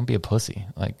 don't be a pussy.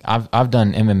 Like I've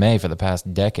done MMA for the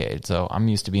past decade, so I'm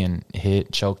used to being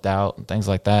hit, choked out, and things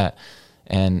like that.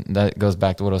 And that goes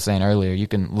back to what I was saying earlier. You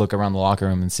can look around the locker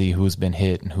room and see who's been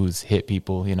hit and who's hit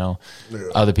people. You know,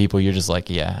 other people. You're just like,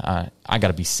 yeah, I got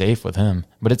to be safe with him.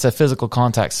 But it's a physical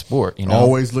contact sport. You know,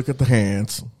 Always look at the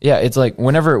hands. yeah, it's like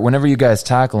whenever you guys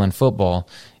tackle in football,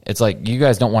 it's like you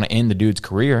guys don't want to end the dude's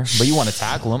career, but you want to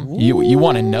tackle him. You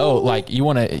want to know, like you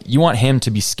want him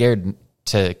to be scared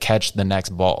to catch the next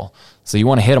ball. So you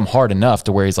want to hit him hard enough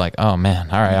to where he's like, oh man,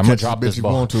 all right, I'm gonna Catch drop this this bitch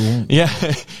ball. you want to.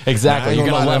 Yeah, exactly. You're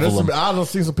gonna level him. I don't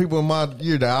see some people in my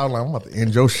year that I was like, I'm about to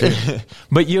end your shit.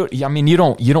 But you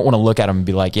don't want to look at him and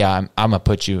be like, yeah, I'm gonna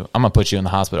put you in the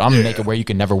hospital. I'm gonna make it where you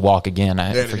can never walk again.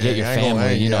 Forget your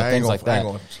family, things like that.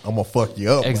 I'm gonna fuck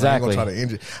you up. Exactly. I ain't gonna try to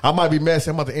end you. I might be messy.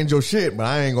 I'm about to end your shit, but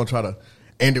I ain't gonna try to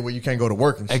end it where you can't go to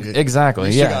work and shit. Exactly.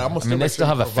 You still Yeah. gotta- I mean, they still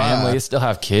have a family, they still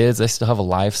have kids, they still have a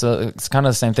life. So it's kind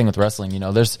of the same thing with wrestling. You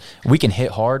know, we can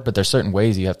hit hard, but there's certain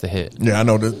ways you have to hit. Yeah, I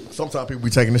know that sometimes people be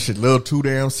taking this shit a little too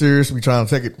damn serious. We trying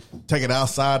to take it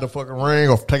outside the fucking ring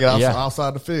or take it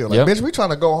outside the field. Like, Yep. bitch, we trying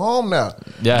to go home now.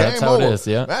 Yeah, Game that's how it over. is,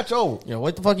 yeah. Match over. Yeah,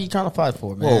 what the fuck are you trying to fight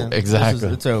for, man? exactly.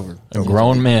 It's over. A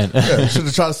grown man. Yeah, you should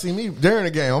have tried to see me during the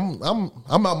game.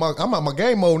 I'm out my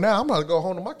game mode now. I'm about to go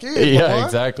home to my kids. Yeah, boy.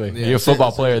 exactly. Yeah, You're a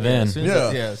football player then.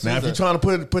 Yeah. Now, if you're trying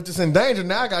to put this in danger,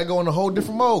 now I got to go in a whole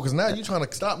different mode because now you're trying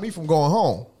to stop me from going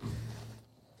home.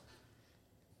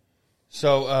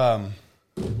 So, I'm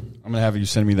going to have you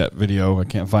send me that video. I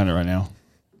can't find it right now.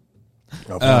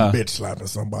 Bitch slapping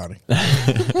somebody.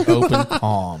 Open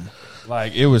palm.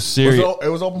 Like, it was serious. It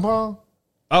was open palm?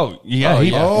 Oh, yeah. Oh,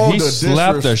 he yeah. Oh, he the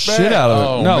slapped the disrespect. shit out of it.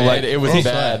 Oh, No, man, like, it was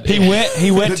bad. He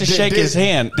went to Did- shake his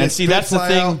hand. did And see, spit that's the fly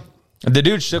thing. out? The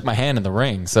dude shook my hand in the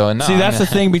ring. So no, See, that's the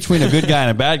thing between a good guy and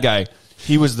a bad guy.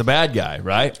 He was the bad guy,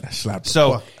 right? Slapped the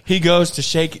So fuck. he goes to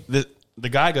shake the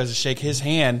guy goes to shake his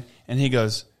hand, and he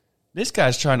goes, "This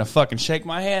guy's trying to fucking shake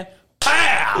my hand."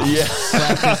 Pow! Yeah.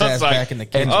 Slapped his ass like, back in the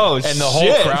kitchen. Oh, And the whole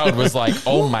shit. crowd was like,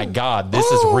 "Oh my god, this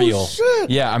is Oh, real." shit.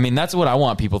 Yeah, I mean that's what I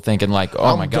want people thinking. Like, "Oh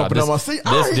I'm my god, jumping this, on my seat.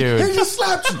 this He dude." just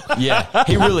slapped you. Yeah,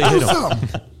 he really hit Do him.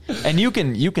 something. And you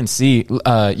can see.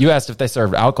 You asked if they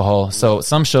served alcohol. So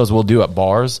some shows we'll do at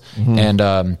bars.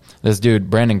 And this dude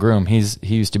Brandon Groom, he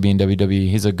used to be in WWE.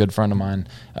 He's a good friend of mine.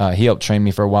 He helped train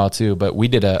me for a while too. But we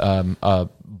did a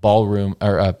ballroom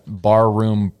or a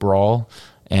barroom brawl,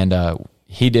 and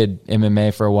he did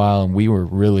MMA for a while, and we were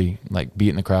really like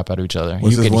beating the crap out of each other.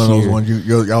 Was this could one of those hear- ones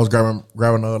y'all was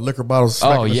grabbing liquor bottles? Oh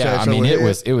smacking the yeah, shit I out mean your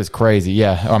it head? was crazy.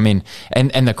 Yeah, I mean,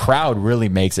 and the crowd really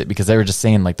makes it because they were just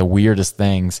saying like the weirdest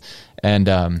things. And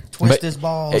Twist but- his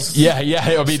balls. Yeah.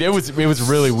 I mean, it was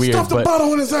really weird. Stuff the but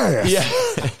bottle in his ass.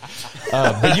 yeah.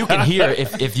 But you can hear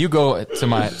if you go to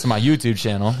my YouTube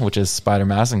channel, which is Spider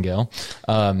Massengale,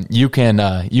 you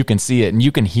can see it and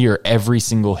you can hear every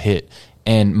single hit.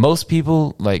 And most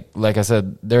people, like I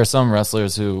said, there are some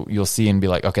wrestlers who you'll see and be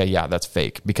like, okay, yeah, that's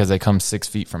fake because they come 6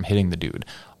 feet from hitting the dude.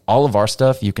 All of our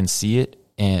stuff, you can see it,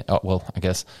 and I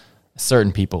guess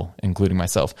certain people, including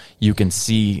myself, you can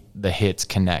see the hits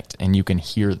connect and you can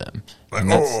hear them. And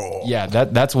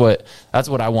that's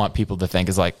what I want people to think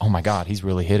is like, oh my god, he's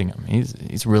really hitting him.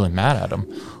 He's really mad at him.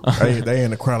 They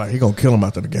in the crowd like he gonna kill him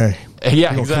after the game. Yeah, He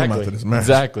gonna kill him exactly. after this match.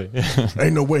 Exactly.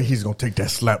 Ain't no way he's gonna take that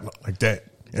slap like that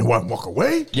and walk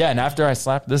away. Yeah, and after I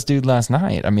slapped this dude last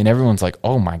night, I mean, everyone's like,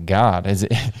 "Oh my god, is he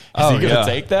gonna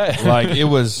take that?" Like it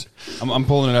was. I'm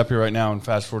pulling it up here right now and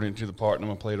fast forwarding to the part, and I'm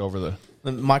gonna play it over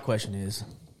the My question is,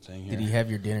 thing did here. he have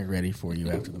your dinner ready for you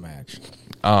after the match?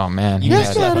 Oh man, he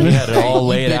Yes, had Daddy. it all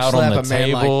laid You bitch out on slap the a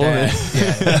man like table. that.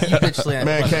 Yeah, you bitch slap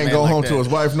Man a can't man go like home that. to his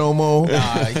wife no more.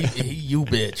 Nah, you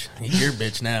bitch. He's your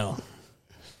bitch now.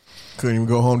 Couldn't even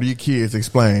go home to your kids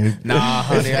explain. Nah,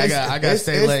 honey, I got to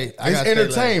stay late. It's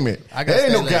entertainment. There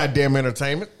ain't no goddamn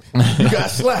entertainment. You got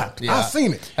slapped. Yeah. I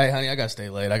seen it. Hey, honey, I got to stay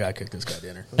late. I got to cook this guy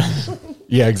dinner.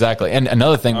 Yeah, exactly. And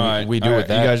another thing All right, we do all with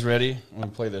right, that. You guys ready? I'm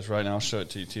gonna play this right now. I'll show it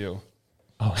to you too.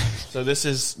 Oh, So this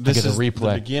is get the the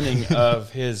replay. beginning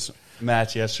of his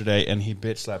match yesterday, and he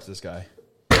bitch slaps this guy.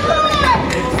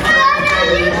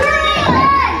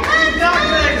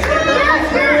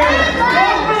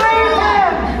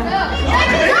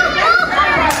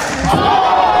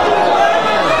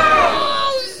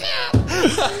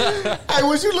 Hey,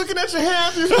 was you looking at your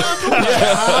hands?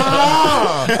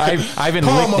 I've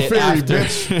Palmer licked it Fury, after.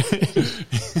 bitch.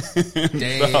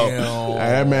 Damn. Hey,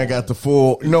 that man got the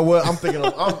full. You know what? I'm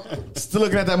still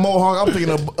looking at that mohawk. I'm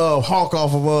thinking of Hawk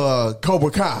off of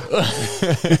Cobra Kai.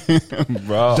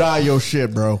 Bro. Dye your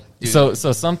shit, bro. So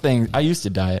some things I used to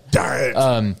dye it. Dye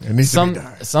it. It needs to be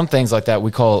dyed. Some things like that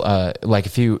we call like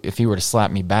if you were to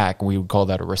slap me back, we would call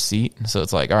that a receipt. So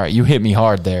it's like, all right, you hit me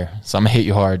hard there, so I'm gonna hit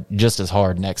you hard just as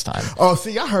hard next time. Oh,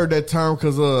 see, I heard that term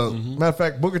because, matter of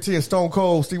fact, Booker T and Stone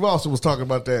Cold Steve Austin was talking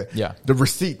about that. Yeah. The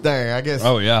receipt thing. I guess.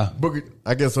 Oh yeah.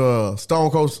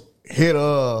 Stone Cold hit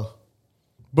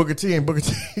Booker T and Booker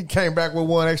T came back with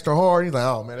one extra hard. He's like,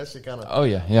 oh man, that shit kind of Oh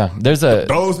yeah.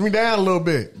 blows me down a little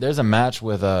bit. There's a match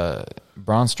with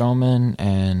Braun Strowman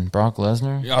and Brock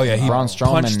Lesnar. Oh, yeah, he Braun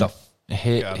punched the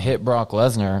hit Brock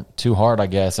Lesnar too hard, I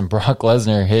guess, and Brock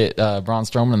Lesnar hit Braun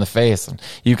Strowman in the face, and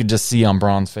you could just see on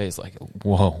Braun's face like,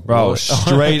 whoa, Bro, whoa.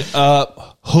 straight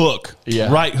up hook. Yeah.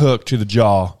 Right hook to the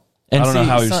jaw. And I don't know see,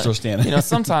 how he's still standing. You know,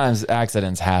 sometimes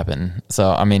accidents happen.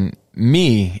 So I mean,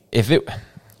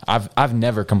 I've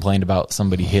never complained about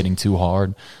somebody hitting too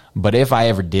hard, but if I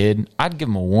ever did, I'd give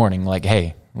them a warning, like,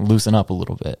 hey, loosen up a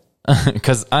little bit,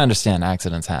 because I understand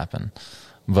accidents happen.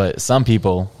 But some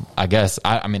people, I guess,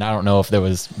 I mean, I don't know if there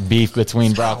was beef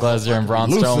between Brock Lesnar and Braun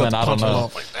Loosen up Strowman. to I don't punch him know.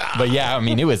 off like that. But yeah, I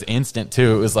mean, it was instant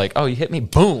too. It was like, oh, you hit me,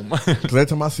 boom. Because every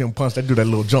time I see him punch, they do that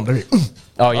little jump. They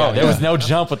Oh yeah, there was no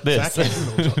jump with I this.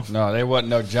 can't do no jump. No, there wasn't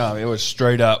no jump. It was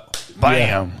straight up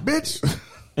bam. Bitch.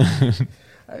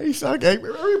 Hey,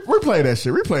 replay that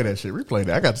shit. Replay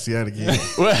that. I got to see that again.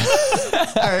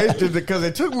 Hey, it's just because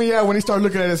it took me out when he started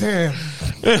looking at his hand.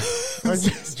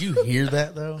 Did you hear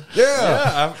that, though?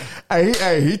 Yeah.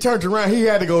 He turned around. He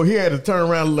had to turn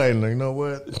around later. You know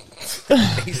what?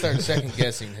 He started second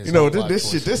guessing his You know, own life this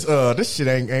choices. shit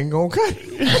ain't gonna cut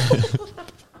it.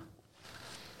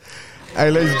 Hey,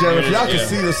 ladies and gentlemen, if y'all can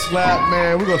see the slap,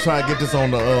 man, we're gonna try to get this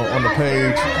on the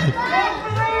page.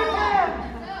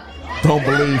 Don't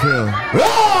believe him.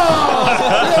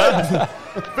 Ah!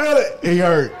 Feel it. He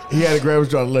hurt. He had to grab his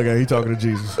jaw to look at it. He talking to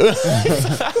Jesus.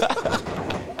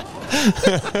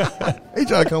 He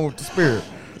trying to come with the spirit.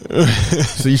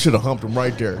 So you should have humped him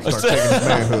right there. Start taking his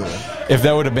manhood. If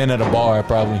that would have been at a bar, I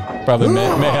probably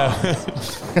may have.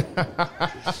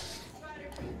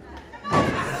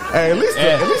 Hey, at least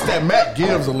that Matt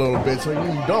gives a little bit, so you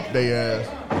dump their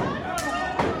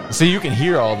ass. So you can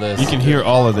hear all this. You can hear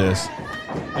all of this.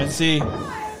 And see,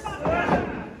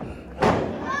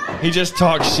 he just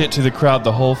talks shit to the crowd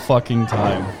the whole fucking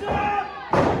time.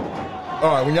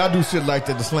 All right, when y'all do shit like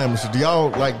that, the slammer shit, do y'all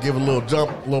like give a little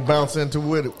jump, a little bounce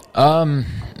into it?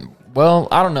 Well,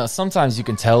 I don't know. Sometimes you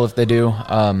can tell if they do.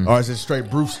 Or is it straight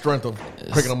brute strength of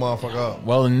picking a motherfucker up?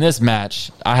 Well, in this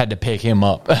match, I had to pick him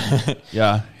up.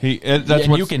 Yeah, that's and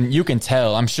what you can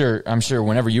tell. I'm sure.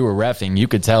 Whenever you were reffing, you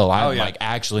could tell. I yeah. like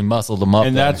actually muscled him up.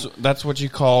 and there. that's what you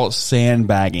call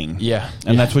sandbagging. Yeah.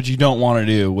 and Yeah. that's what you don't want to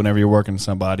do whenever you're working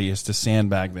somebody is to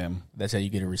sandbag them. That's how you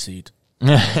get a receipt.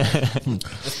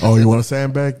 Oh, you want a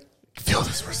sandbag? Feel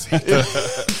this receipt.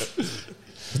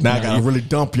 Now I gotta really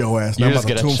dump your ass. Now you I'm just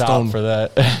about get to a chop tombstone for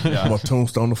that. I'm gonna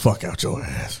tombstone the fuck out your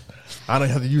ass. I don't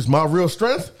have to use my real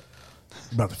strength.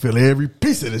 I'm about to feel every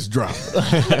piece of this drop.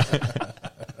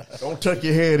 Don't tuck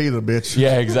your head either, bitch.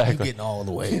 Yeah, You're exactly. getting all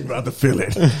the You way. about to feel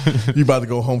it. You about to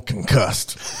go home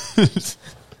concussed.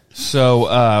 So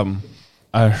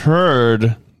I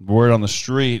heard word on the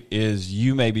street is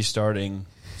you may be starting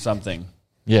something.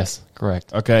 Yes,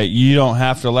 correct. Okay, you don't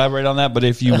have to elaborate on that, but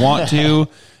if you want to,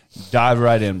 dive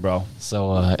right in, bro.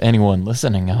 So anyone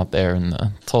listening out there in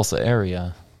the Tulsa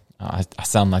area, I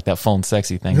sound like that phone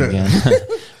sexy thing again.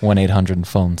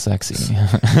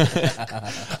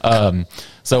 1-800-PHONE-SEXY.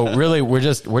 So really, we're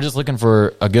just looking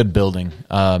for a good building.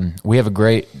 We have a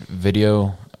great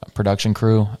video production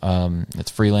crew. It's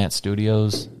Freelance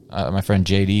Studios. My friend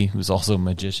JD, who's also a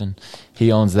magician,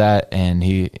 he owns that, and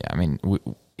he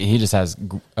just has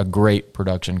a great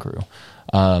production crew.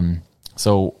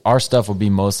 So our stuff will be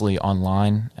mostly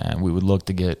online, and we would look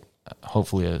to get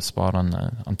hopefully a spot on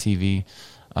TV.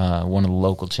 one of the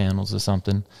local channels or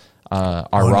something. Our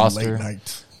On the roster, late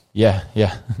nights. yeah,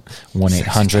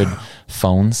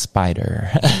 1-800-PHONE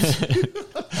SPIDER.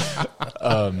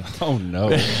 Oh no.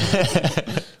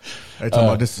 They talking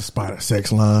about this is Spider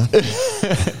Sex line.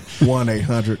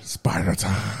 1-800 Spider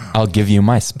I'll give you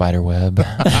my spider web.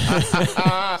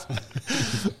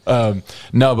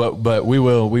 No, but we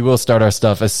will start our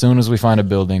stuff as soon as we find a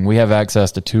building. We have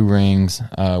access to 2 rings.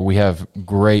 We have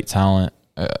great talent.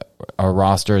 Our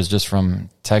roster is just from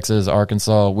Texas,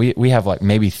 Arkansas. We have like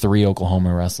maybe 3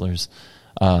 Oklahoma wrestlers.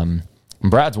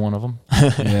 Brad's one of them.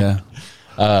 Yeah.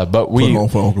 Put But we on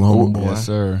for Oklahoma, boy. Yes,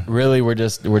 sir. really we're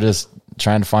just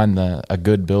trying to find a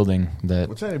good building that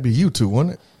Well, that'd be you two,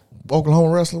 wouldn't it?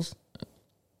 Oklahoma wrestlers.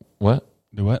 what?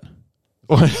 Do what?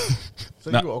 So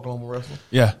No. you Oklahoma wrestler?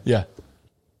 Yeah. Yeah.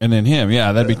 And then him.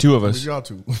 Yeah, that'd be 2 of us. Y'all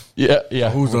two. Yeah.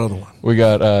 Who's the other one? We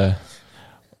got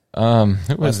who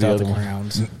was Bust the out other the one?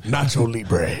 crowns. Nacho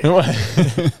Libre.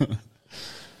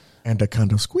 And the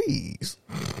kind of squeeze.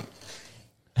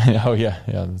 Oh yeah.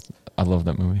 I love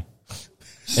that movie.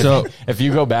 So If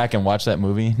you go back and watch that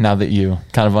movie, now that you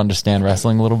kind of understand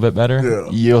wrestling a little bit better, Yeah.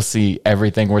 you'll see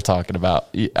everything we're talking about.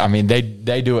 I mean, they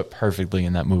do it perfectly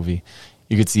in that movie.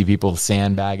 You could see people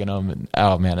sandbagging them, and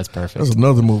oh man, it's perfect. There's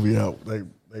another movie out.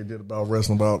 They did about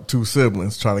wrestling, about 2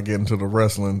 siblings trying to get into the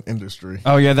wrestling industry.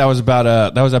 oh yeah, that was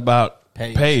about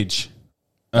Paige. Paige.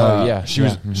 Oh, yeah, She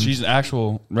was yeah. she's an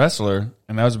actual wrestler,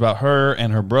 and that was about her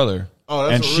and her brother. Oh,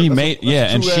 that's and a she real- made that's a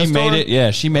and true-ass she made story? it.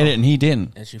 Yeah, she made it, and he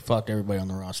didn't. And she fucked everybody on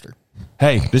the roster.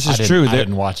 Hey, this is I didn't- true. I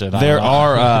didn't watch it. I There don't know.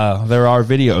 are there are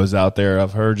videos out there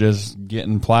of her just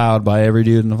getting plowed by every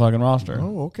dude in the fucking roster.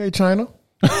 Oh, okay, China.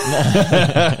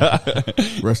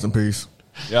 Rest in peace.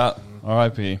 Yeah,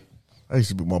 R.I.P. I used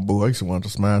to be my boo. I used to want to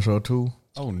smash her too.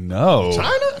 Oh no.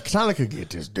 China could get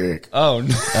this dick. Oh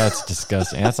no. That's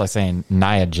disgusting. That's like saying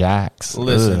Nia Jax.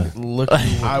 Listen, Ugh. look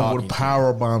who we're I talking would to.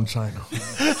 powerbomb China.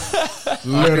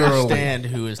 Literally. Understand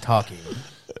who is talking.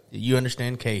 You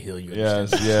understand Cahill. You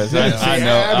understand. Yes, yes. I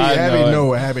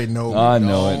know. Abby know. I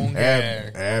know it. Don't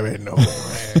care. Abby know.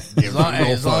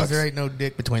 As long as there ain't no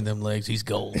dick between them legs, he's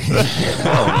gold.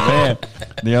 Oh man.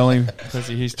 The only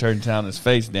pussy he's turned down is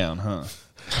face down, huh?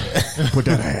 Put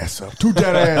that ass up. Toot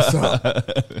that ass up.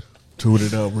 Toot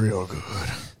it up real good.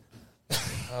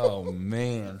 Oh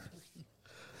man.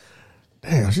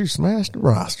 Damn, she smashed the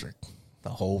roster The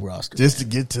whole roster. just to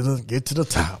get to the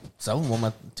top. Some of them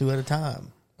went 2 at a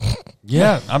time.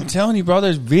 Yeah, I'm telling you, bro.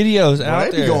 There's videos Well,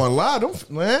 out they there. be going live. Them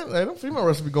female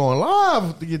wrestlers be going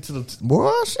live to get to the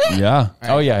boy. Shit. Yeah.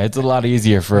 Oh yeah, it's a lot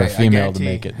easier for a Hey, I female to guarantee-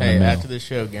 make it than Hey, a male. after this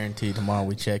show, guarantee tomorrow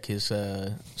we check his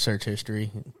search history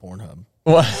in Pornhub.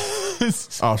 What?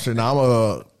 Oh shit! Now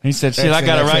I'm He said, "Shit, I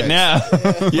got it right now."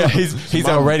 Yeah, he's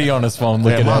already on his phone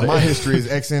looking my, at my it. history is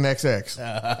XNXX,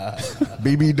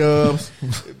 BB dubs,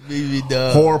 BB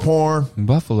Dub. horror porn.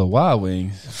 Buffalo Wild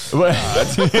Wings.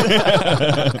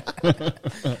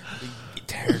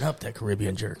 Tearing up that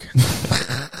Caribbean jerk.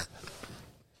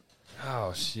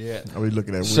 Oh shit. I be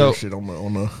looking at weird So- shit on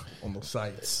the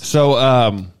sites.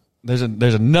 So there's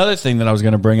another thing that I was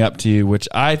going to bring up to you, which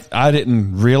I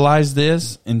didn't realize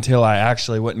this until I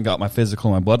actually went and got my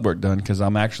physical and my blood work done, because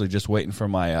I'm actually just waiting for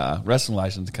my wrestling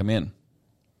license to come in.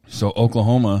 So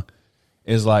Oklahoma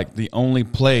is like the only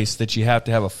place that you have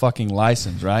to have a fucking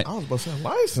license, right? I was about to say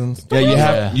license.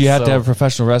 Yeah, you have so- to have a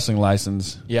professional wrestling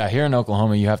license. Yeah, here in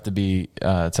Oklahoma, you have to be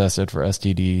tested for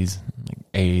STDs, like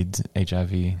AIDS,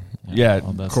 HIV. Yeah,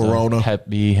 all that Corona. stuff. Hep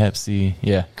B, Hep C.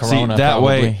 Yeah, Corona. See, that probably.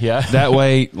 way, yeah, that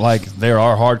way, like there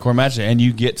are hardcore matches, and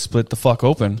you get split the fuck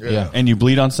open, Yeah. and you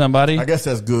bleed on somebody. I guess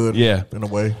that's good. Yeah. in a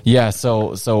way. yeah.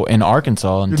 So in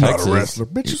Arkansas and You're Texas, not a wrestler,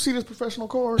 bitch. You see this professional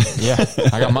card? yeah,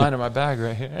 I got mine in my bag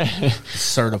right here.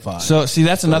 Certified. So see,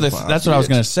 that's another. Certified That's what I was bitch.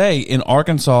 going to say. In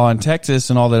Arkansas and Texas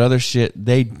and all that other shit,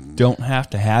 they don't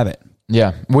have to have it.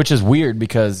 Yeah, which is weird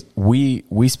because we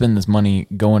spend this money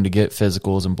going to get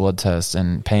physicals and blood tests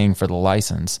and paying for the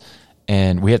license,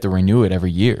 and we have to renew it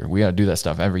every year. We got to do that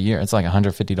stuff every year. It's like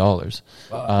 $150.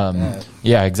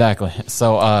 Yeah, exactly.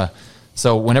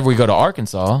 So whenever we go to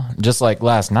Arkansas, just like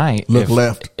last night, Look if,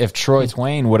 left. if Troy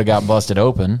Twain would have got busted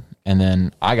open and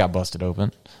then I got busted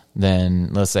open, then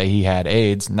let's say he had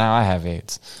AIDS, now I have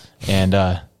AIDS, and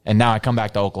now I come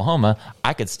back to Oklahoma,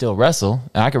 I could still wrestle,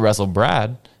 and I could wrestle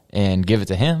Brad and give it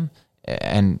to him,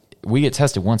 and we get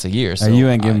tested once a year. So you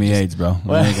ain't giving I me just- AIDS, bro.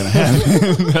 That ain't gonna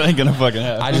happen. That ain't gonna fucking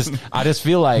happen. I just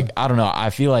feel like, I don't know. I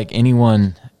feel like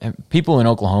people in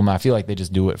Oklahoma, I feel like they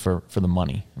just do it for the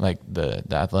money, like the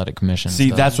athletic commission. See,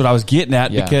 stuff. that's what I was getting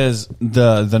at, Yeah. because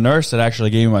the nurse that actually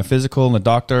gave me my physical and the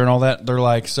doctor and all that, they're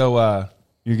like, so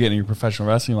you're getting your professional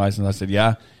wrestling license? I said,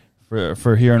 yeah.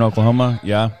 for here in Oklahoma.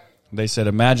 Yeah, they said,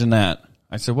 imagine that.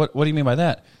 I said, what do you mean by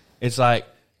that? It's like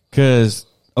because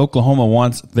Oklahoma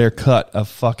wants their cut of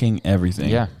fucking everything.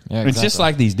 Yeah, It's just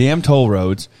like these damn toll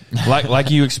roads. Like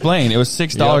you explained, it was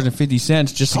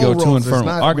 $6.50 just to go to and from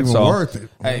Arkansas. Worth it.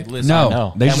 Hey, listen.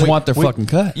 No, they just want their fucking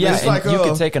cut. Yeah, It's and like, you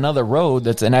could take another road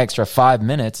that's an extra 5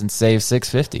 minutes and save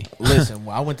 $6.50. Listen,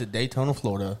 when I went to Daytona,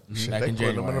 Florida back they in put them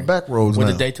January. in the back roads Went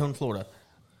now. to Daytona, Florida.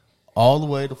 All the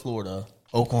way to Florida,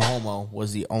 Oklahoma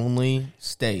was the only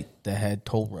state that had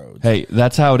toll roads. Hey,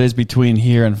 that's how it is between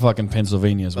here and fucking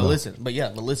Pennsylvania as But well.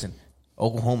 listen.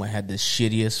 Oklahoma had the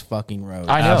shittiest fucking road.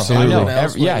 I know, Absolutely. I know.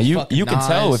 Elsewhere was You fucking can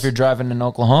tell nice. if you're driving in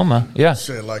Oklahoma. Yeah,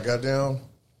 Shit, like goddamn,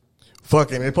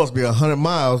 fucking, it's supposed to be 100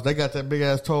 miles. They got that big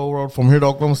ass toll road from here to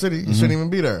Oklahoma City. You shouldn't even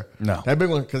be there. No. That big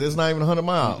one, because it's not even 100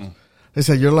 miles. They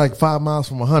said you're like 5 miles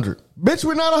from 100. Bitch,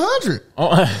 we're not 100.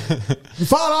 You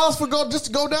 $5 for just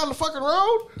to go down the fucking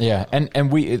road? yeah,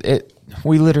 and we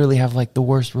literally have like the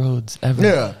worst roads ever.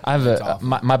 Yeah. I have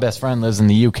my best friend lives in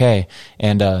the UK,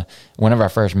 and whenever I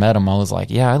first met him, I was like,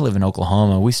 "Yeah, I live in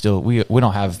Oklahoma. We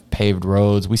don't have paved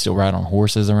roads. We still ride on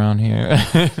horses around here."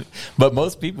 But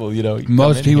most people, you know,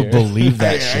 Most people believe believe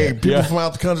that Hey, shit. people from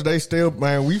out the country, they still,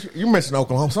 man, you mentioned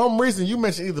Oklahoma. For some reason, you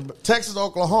mentioned either Texas or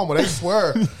Oklahoma. They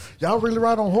swear, y'all really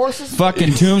ride on horses?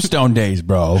 Fucking Tombstone days,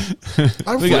 bro.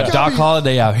 We got Doc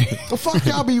Holiday out here. The fuck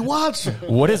y'all be watching?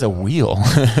 What is a wheel?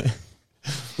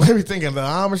 They be thinking the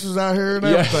Amish is out here and Yeah.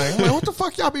 everything. I'm like, what the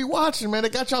fuck y'all be watching, man? They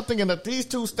got y'all thinking that these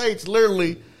two states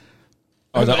literally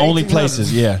Are the only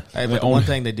places, yeah. Hey, The but the only- one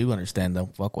thing they do understand, though,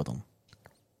 fuck with them.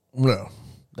 No.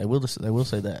 They will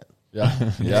say that. Yeah.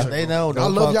 Yeah. They know. I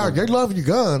Don't love fuck y'all. with They them. love your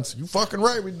guns. You fucking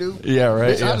right, we do. Yeah,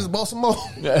 right, Bitch, I yeah. just bought some more.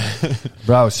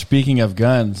 Bro, speaking of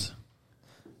guns,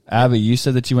 Abby, you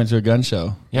said that you went to a gun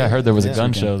show. Yeah, I heard there was a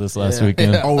gun show this last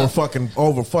weekend.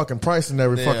 over fucking pricing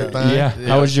every fucking thing. Yeah.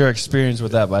 How was your experience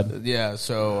with that, bud? Yeah,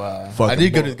 so I Fucking did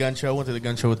go bull. to the gun show. Went to the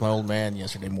gun show with my old man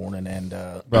yesterday morning, and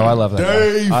Bro, I love that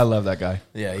Dave. guy. I love that guy.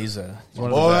 yeah, he's One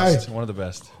of Boy. the best. One of the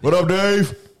best. What up,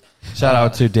 Dave? Shout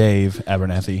out to Dave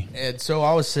Abernathy. And so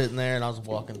I was sitting there and I was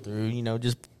walking through,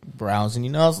 just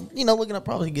browsing. I was, looking up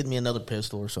probably getting me another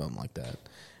pistol or something like that.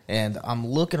 And I'm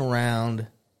looking around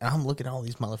and I'm looking at all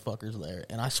these motherfuckers there.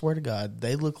 And I swear to God,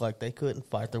 they look like they couldn't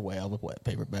fight their way out of a wet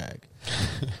paper bag.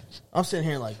 I'm sitting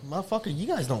here like, motherfucker, you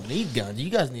guys don't need guns.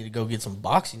 You guys need to go get some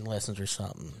boxing lessons or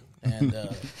something. And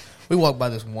we walked by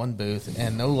this one booth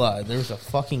and no lie, there was a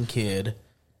fucking kid,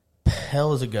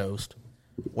 pale as a ghost,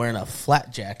 wearing a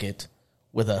flat jacket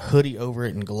with a hoodie over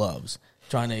it and gloves,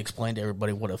 trying to explain to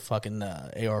everybody what a fucking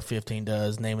AR-15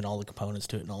 does, naming all the components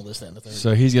to it and all this, that, and the third.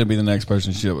 So he's going to be the next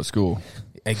person to shoot up at school.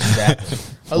 Exactly.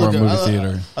 Or a movie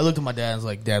theater. I looked at my dad and was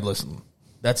like, Dad, listen,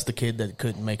 that's the kid that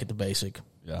couldn't make it to basic.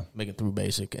 Yeah. Make it through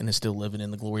basic and is still living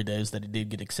in the glory days that he did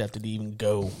get accepted to even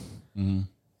go. Mm-hmm.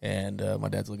 And my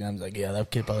dad's looking at him, he's like, yeah, that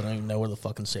kid probably don't even know where the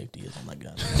fucking safety is on that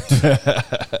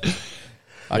gun.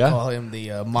 I call him the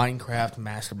Minecraft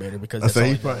masturbator because I that's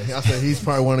all said he's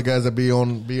probably one of the guys that be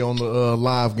on the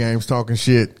live games talking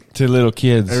shit. To little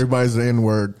kids. Everybody's the N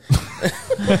word.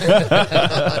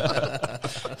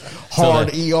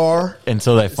 Hard ER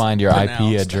Until they find your IP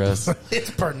pronounced. address. It's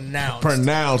pronounced.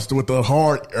 pronounced with the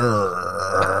hard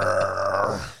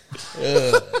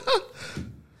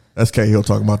That's Cahill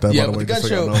talking about that, Yeah, by the but way. the gun just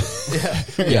so y'all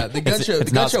show, know. yeah, the gun show,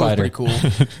 it's the gun not show was Spider. pretty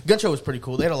cool. Gun show was pretty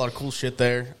cool. They had a lot of cool shit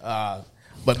there.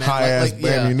 But man, High ass yeah,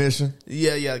 ammunition.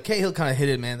 yeah. Cahill kind of hit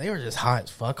it, man. They were just high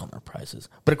as fuck on their prices.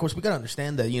 But of course, we got to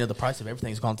understand that the price of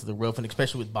everything's gone through the roof, and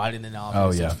especially with Biden in office,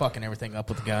 Oh, yeah. it's fucking everything up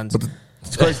with the guns.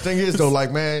 The crazy thing is though,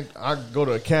 like man, I go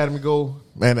to Academy,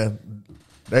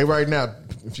 they right now,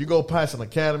 if you go past an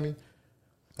Academy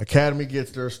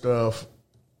gets their stuff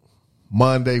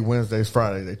Monday, Wednesdays,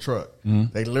 Friday. They truck.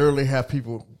 They literally have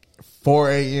people 4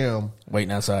 a.m.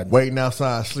 Waiting outside. waiting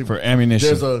outside sleeping For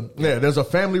ammunition. There's a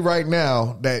family right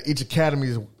now that each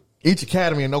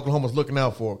academy in Oklahoma is looking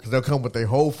out for because they'll come with their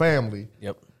whole family.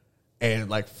 Yep. And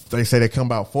like they say, they come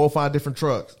about 4 or 5 different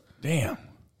trucks, Damn.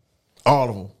 all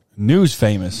of them. News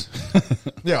famous.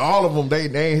 Yeah, all of them. They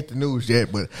ain't hit the news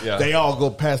yet, but Yeah. they all go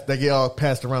past. They get all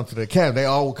passed around to the academy. They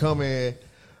all will come in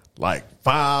like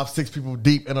 5, 6 people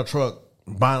deep in a truck,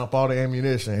 buying up all the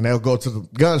ammunition, and they'll go to the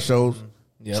gun shows,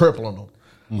 Yep. tripling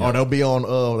them. Or they'll be on.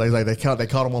 They caught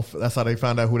them on. That's how they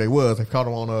found out who they was. They caught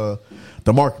them on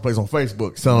the marketplace on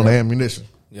Facebook selling the ammunition.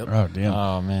 Yep. Oh, damn.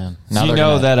 Oh man! So you they're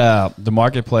know gonna- that the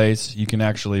marketplace, you can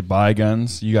actually buy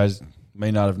guns. You guys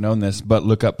may not have known this, but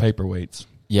look up paperweights.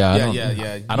 Yeah,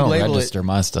 yeah. You I don't label register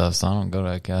my stuff, so I don't go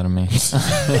to Academy.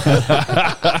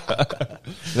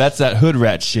 That's that hood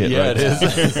rat shit. Yeah, right it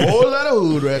there. is. Whole lot of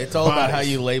hood rat. It's all about bodies. how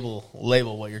you label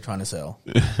what you're trying to sell.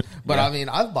 But I mean,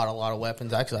 I've bought a lot of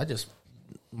weapons. Actually,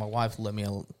 my wife let me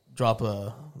drop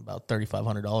about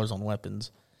 $3,500 on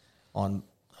weapons on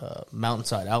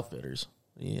Mountainside Outfitters.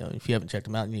 You know, if you haven't checked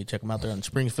them out, you need to check them out. They're in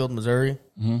Springfield, Missouri.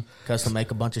 Mm-hmm. Custom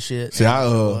make a bunch of shit. See, I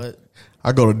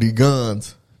go to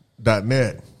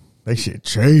dguns.net. They shit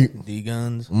cheap.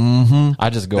 D-guns. I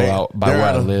just go out by where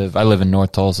I live. I live in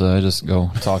North Tulsa. I just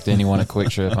go talk to anyone at Quick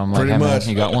Trip. I'm like, Pretty hey, man, much.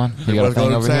 you got one? You got a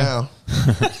thing over here?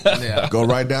 Yeah. Go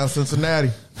right down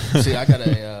Cincinnati. See, I got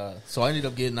so I ended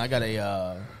up getting,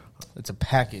 it's a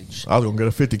package. I was gonna get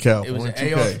a 50 cal. It was an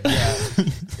 2K. AR, yeah.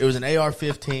 It was an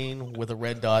AR-15 with a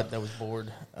red dot that was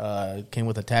bored. It came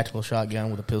with a tactical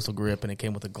shotgun with a pistol grip, and it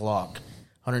came with a Glock.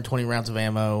 120 rounds of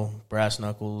ammo, brass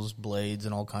knuckles, blades,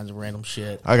 and all kinds of random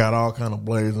shit. I got all kind of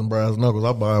blades and brass knuckles.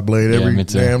 I buy a blade every me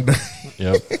too. damn day.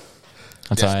 Yep.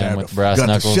 That's how I am with brass got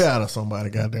knuckles. the shit out of somebody,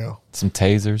 goddamn. Some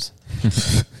tasers.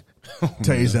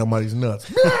 Tase somebody's nuts.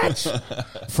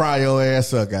 Bitch! Fry your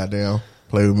ass up, goddamn.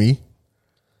 Play with me.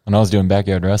 When I was doing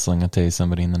backyard wrestling, I tased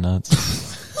somebody in the nuts.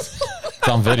 It's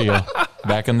on video.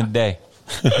 Back in the day.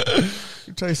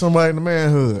 You tase somebody in the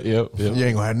manhood. Yep. You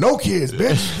ain't gonna have no kids,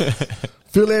 bitch.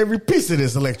 Feel every piece of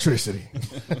this electricity.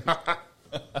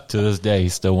 To this day,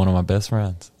 he's still one of my best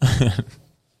friends.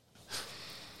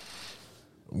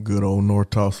 Good old North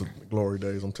Tulsa glory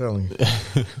days, I'm telling you.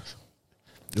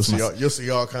 You'll see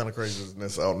all kind of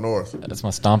craziness out north. That's my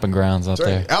stomping grounds out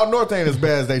there. Out north ain't as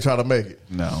bad as they try to make it.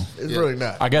 No. It's really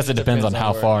not. I guess it depends on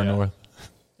how far north.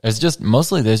 It's just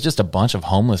there's just a bunch of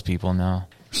homeless people now.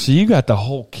 So you got the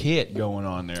whole kit going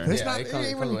on there. It's Yeah, not it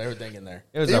comes even, with everything in there.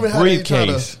 It was a even how they try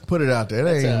briefcase. to put it out there. It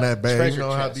ain't It's a that bad. You treasure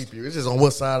know how chest. deep you. It's just on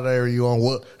what side of the area you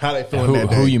on. How they feeling that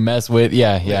day. Who you mess with?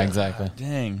 Yeah, exactly.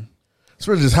 Dang. It's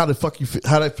really just how the fuck you feel,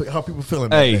 how people feeling.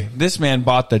 That Hey, day. this man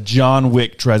bought the John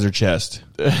Wick treasure chest.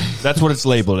 That's what it's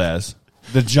labeled as.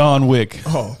 The John Wick.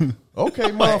 Oh,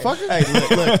 okay, motherfucker.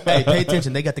 Hey, look, hey, pay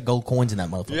attention. They got the gold coins in that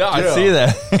motherfucker. Yeah, I Yeah. see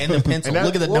that. And the pencil. And that-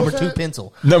 Look at the what number was 2 that?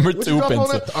 pencil. Number What 2 you drop on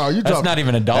pencil. that? Oh, you That's dropped- not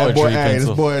even a Dollar That boy, Tree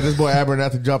pencil. This boy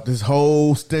Abernathy dropped his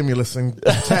whole stimulus and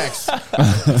tax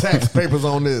papers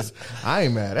on this. I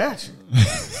ain't mad at you.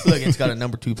 Look, it's got a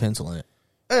number 2 pencil in it.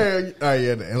 Hey,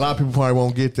 yeah, and a lot of people probably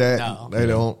won't get that. No. They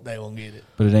don't. They won't get it.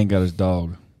 But it ain't got his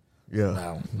dog. Yeah,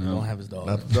 No, they don't have his dog.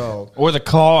 not the dog. Or the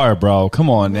car, bro. Come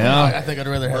on now. I think I'd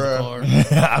rather have the car.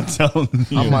 I'm telling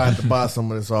you. I might have to buy some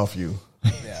of this off you.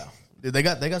 Yeah. Dude, they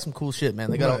got some cool shit, man.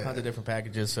 They got all kinds of different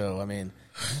packages. So, I mean,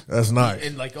 That's nice.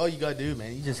 and like all you got to do,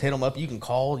 man, you just hit them up. You can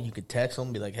call, you can text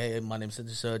them, be like, hey, my name's such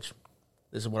and such.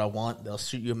 This is what I want. They'll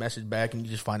shoot you a message back, and you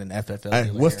just find an FFL. Hey,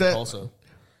 dealer what's here in that? Tulsa.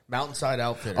 Mountainside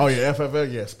Outfitters. Oh yeah,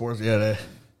 FFL, yeah, sports, yeah. That.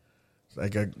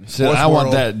 Like a So sports I want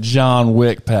world. that John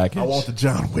Wick package. I want the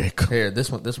John Wick. Here,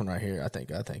 this one right here. I think.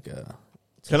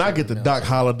 Can I get the Doc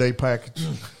Holliday package?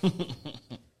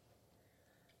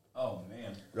 Oh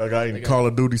man, I got any Call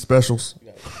of Duty specials?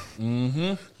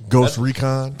 Ghost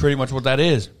Recon. pretty much what that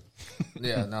is.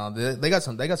 Yeah, no, they got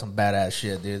some badass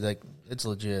shit, dude. Like it's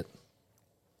legit.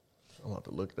 I'm about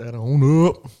to look that on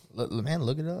up. Man,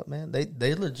 look it up, man.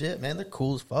 They legit, man. They're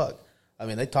cool as fuck. I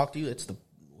mean, they talk to you. It's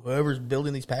whoever's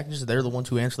building these packages. They're the ones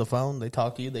who answer the phone. They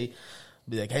talk to you. They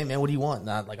be like, hey man, what do you want?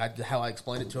 And how I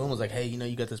explained it to them was like, hey,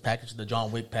 you got this package, the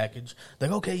John Wick package. They're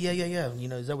like, okay, yeah.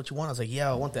 Is that what you want? I was like, yeah,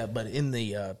 I want that. But in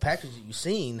the package that you've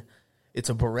seen,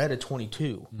 it's a Beretta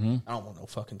 22. I don't want no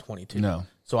fucking 22. No.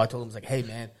 So I told him, I was like, hey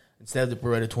man, instead of the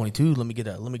Beretta 22, let me get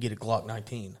a Glock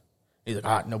 19. He's like,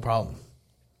 all right, no problem.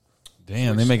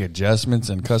 Damn, they make adjustments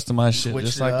and customize shit Switched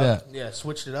just it like up. that. Yeah,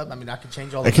 switched it up. I mean, I could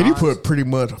change all. Hey, the can you knobs. put pretty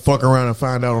much fuck around and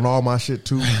find out on all my shit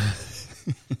too?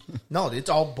 No, it's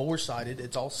all bore sighted.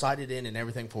 It's all sighted in and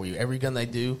everything for you. Every gun they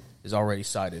do is already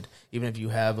sighted. Even if you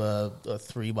have a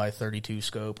 3x32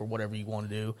 scope or whatever you want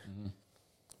to do,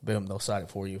 boom, they'll sight it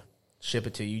for you. Ship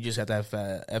it to you. You just have to have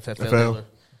FFL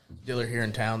dealer here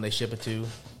in town. They ship it to,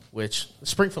 which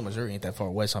Springfield, Missouri ain't that far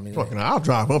away. So I mean, Fucking, I'll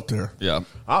drive up there. Yeah.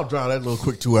 I'll drive that little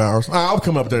quick 2 hours. I'll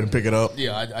come up there and pick it up.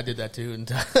 yeah, I did that too,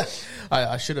 and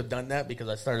I should have done that because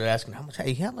I started asking how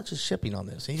much is shipping on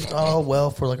this? He's well,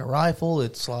 for like a rifle,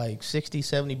 it's like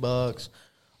 $60-$70.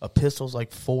 A pistol's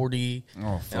like $40. Oh,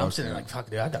 and fuck I'm sitting there yeah. like, fuck,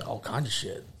 dude, I got all kinds of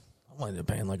shit. I might end up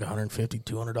paying like $150,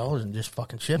 $200 and just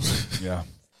fucking shipping. Yeah.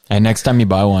 Hey, next time you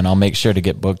buy one, I'll make sure to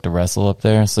get booked to wrestle up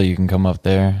there so you can come up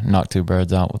there, knock 2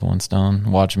 birds out with 1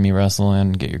 stone, watch me wrestle,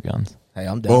 and get your guns. Hey,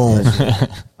 I'm down for Boom. that shit.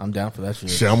 I'm down for that shit.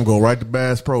 Shit, I'm gonna go right to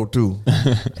Bass Pro too.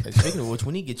 Hey, speaking of which,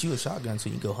 we need to get you a shotgun so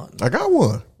you can go hunting. I got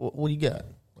one. What do you got?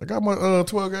 I got my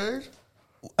 12 gauge.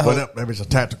 But that bitch a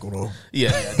tactical though.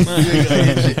 Yeah.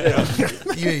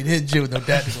 You ain't hitting shit with no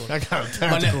tactical. I got a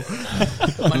tactical.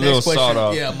 My little next question,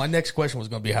 sawed-off. yeah, my next question was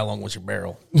going to be how long was your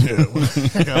barrel? Yeah,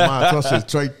 I got mine. Plus it's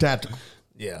straight tactical.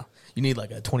 Yeah, you need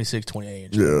like a 26, 28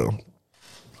 inch. Yeah.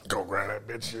 Go grab that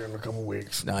bitch here in a couple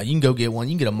weeks. Nah, you can go get one.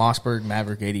 You can get a Mossberg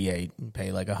Maverick 88 and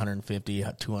pay like $150,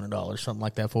 $200, something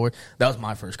like that for it. That was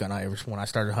my first gun when I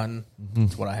started hunting.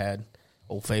 That's what I had.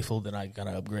 Old Faithful. Then I kind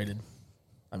of upgraded.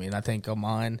 I mean, I think on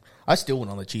mine, I still went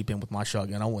on the cheap end with my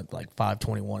shotgun. I went like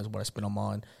 521 is what I spent on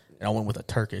mine, and I went with a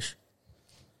Turkish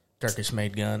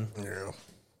made gun. Yeah.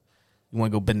 You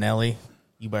want to go Benelli?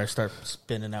 You better start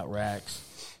spinning out racks.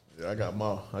 Yeah, I got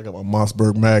my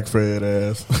Mossberg mag fed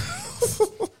ass.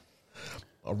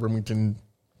 A Remington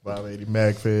 580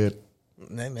 mag fed.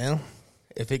 Hey man,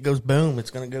 if it goes boom, it's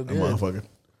gonna go That good. motherfucker.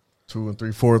 2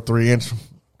 3/4 inch.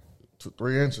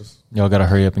 3 inches. Y'all got to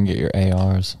hurry up and get your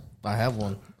ARs. I have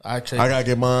one. I gotta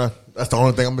get mine. That's the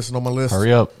only thing I'm missing on my list.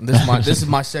 Hurry up. This is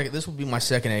my second. This would be my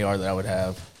second AR that I would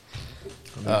have.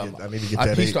 I need to get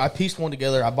that. I pieced one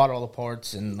together. I bought all the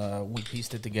parts and we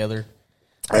pieced it together.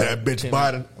 That bitch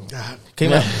Biden. God.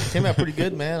 Came out pretty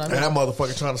good, man. I mean, And that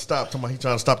motherfucker trying to stop. He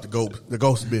trying to stop the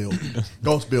ghost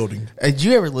building. hey, did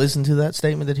you ever listen to that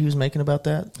statement that he was making about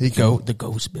that? The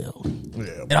ghost build.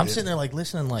 Yeah. And I'm sitting there like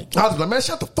listening, like, I was like, man,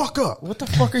 shut the fuck up. what the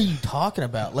fuck are you talking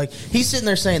about? Like, he's sitting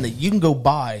there saying that you can go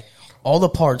buy all the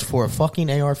parts for a fucking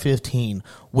AR-15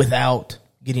 without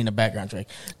getting a background check.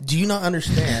 Do you not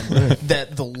understand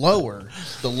that the lower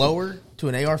to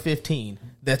an AR-15,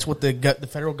 that's what the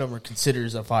federal government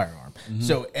considers a firearm. Mm-hmm.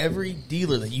 So every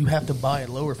dealer that you have to buy a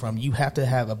lower from, you have to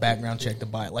have a background check to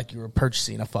buy it, like you were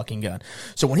purchasing a fucking gun.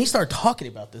 So when he started talking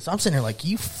about this, I'm sitting there like,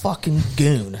 you fucking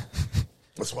goon.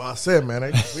 That's why I said, man.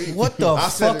 What the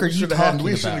fuck are you talking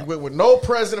We should about? have went with no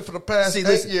president for the past 8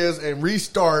 listen- years and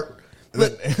restart. In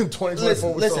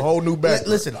 2024 with a whole new back.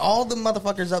 Listen, all the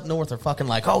motherfuckers up north are fucking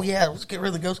like, oh yeah, let's get rid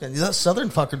of the ghost gun. These southern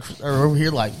fuckers are over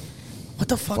here like, what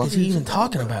the fuck is he even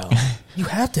talking about? You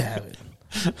have to have it.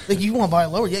 Like, you want to buy a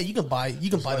lower? Yeah, you can buy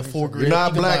the 4 grip. You're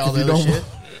not you can black buy all if the you other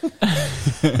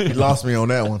don't. shit. He lost me on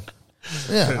that one.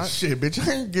 Yeah, Shit, bitch,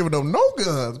 I ain't giving them no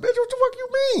guns. Bitch, what the fuck you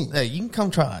mean? hey, you can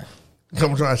come try.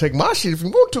 Come try to take my shit if you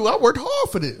want to. I worked hard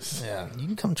for this. Yeah, you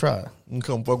can come try. You can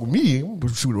come fuck with me. I'm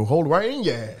gonna shoot a hole right in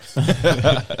your ass.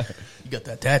 You got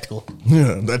that tactical.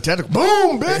 Yeah, that tactical.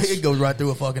 Boom, It bitch. goes right through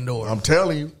a fucking door. I'm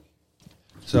telling you.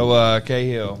 So,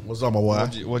 Cahill, What's up, my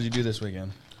wife? what'd you do this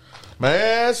weekend?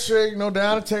 Man, shit,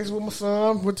 down in Texas with my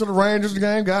son. Went to the Rangers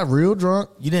game, got real drunk.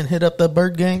 You didn't hit up that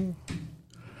bird gang?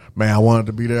 Man, I wanted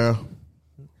to be there.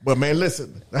 But man,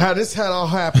 listen, how this had all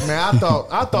happened, man. I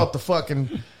thought the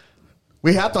fucking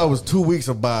I thought it was 2 weeks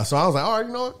of bye. So I was like, all right,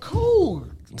 you know what? Cool.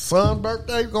 Son's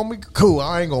birthday gonna be cool.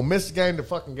 I ain't gonna miss the game. The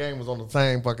fucking game was on the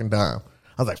same fucking dime.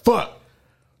 I was like, fuck.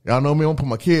 Y'all know me, I'm gonna put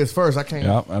my kids first. I can't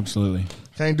Absolutely.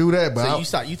 can't do that, but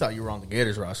So you thought you were on the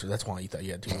Gators roster. That's why you thought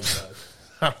you had 2 weeks.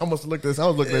 I must have looked at this. I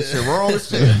was looking at shit wrong as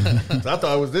shit. So I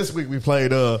thought it was this week we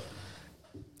played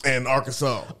in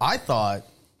Arkansas. I thought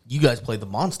you guys played the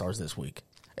Monstars this week.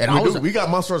 And We got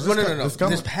Monsters no, this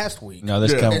coming. this past week. No,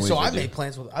 this Yeah. coming And week. so I they made do.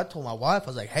 plans I told my wife, I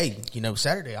was like, hey,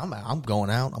 Saturday I'm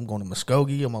going out. I'm going to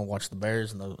Muskogee. I'm going to watch the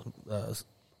Bears and the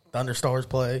Thunder Stars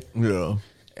play. Yeah.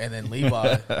 And then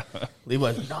Levi's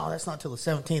no, that's not till the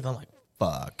 17th. I'm like,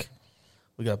 fuck.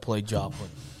 We got to play Joplin.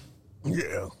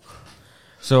 Yeah.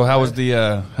 So how was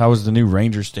the new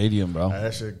Ranger Stadium, bro?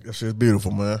 That shit's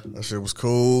beautiful, man. That shit was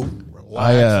cool.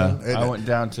 I Relaxing. went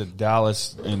down to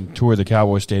Dallas and toured the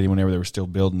Cowboy Stadium whenever they were still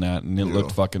building that, and it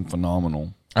looked fucking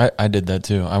phenomenal. I did that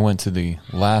too. I went to the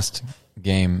last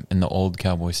game in the old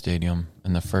Cowboy Stadium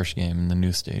and the first game in the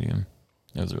new stadium.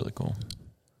 It was really cool.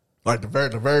 Like the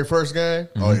very first game.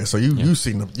 Mm-hmm. Oh yeah. So you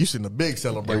seen the big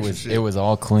celebration. shit. It was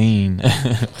all clean.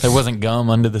 There wasn't gum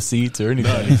under the seats or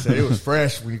anything. He said it was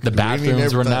fresh. The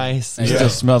bathrooms were nice. You still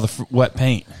smell the wet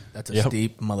paint. That's a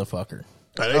steep motherfucker.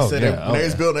 They said yeah. when they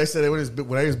was building. They said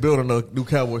when they was building the new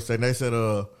Cowboy Stadium. They said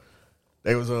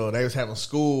they was having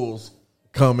schools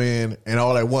come in and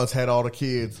all at once had all the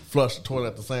kids flush the toilet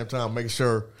at the same time, make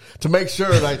sure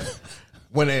like.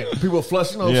 When people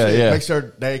flush, make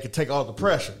sure they could take all the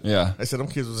pressure. Yeah. They said them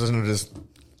kids was in there just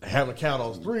having to count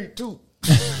on 3, 2.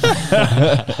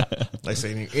 They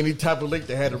say any type of leak,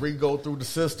 they had to re-go through the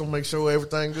system, make sure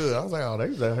everything good. I was like, oh, they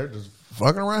was out here just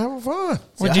fucking around having fun.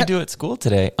 What'd you do at school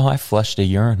today? Oh, I flushed a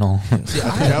urinal. At the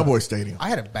Cowboy Stadium. I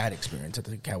had a bad experience at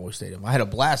the Cowboy Stadium. I had a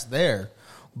blast there,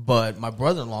 but my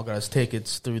brother-in-law got us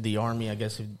tickets through the Army. I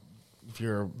guess if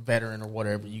you're a veteran or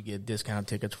whatever, you get discount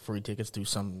tickets, free tickets through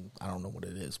some, I don't know what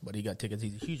it is, but he got tickets.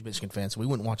 He's a huge Michigan fan, so we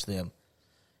wouldn't watch them.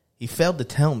 he failed to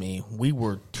tell me we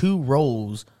were 2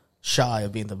 rows shy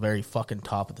of being the very fucking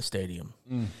top of the stadium.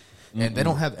 And they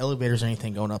don't have elevators or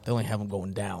anything going up. They only have them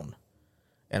going down.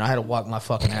 And I had to walk my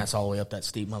fucking ass all the way up that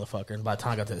steep motherfucker. And by the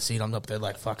time I got to the seat, I'm up there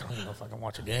like, fuck, I don't even know if I can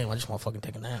watch a game. I just want to fucking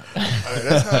take a nap.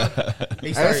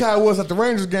 That's how it was at the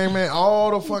Rangers game, man.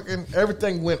 All the fucking,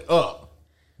 everything went up.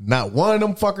 Not one of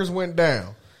them fuckers went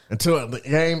down until the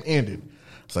game ended.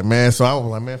 It's like, man, so I was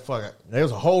like, man, fuck it. There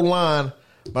was a whole line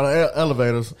by the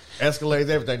elevators, escalates,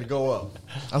 everything to go up.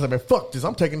 I was like, man, fuck this.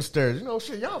 I'm taking the stairs. You know,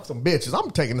 shit, y'all some bitches.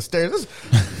 I'm taking the stairs. This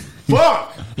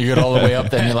fuck. You get all the way up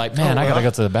there and you're like, man, I gotta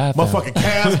go to the bathroom. My fucking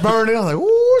calves burning. I'm like,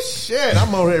 ooh, shit.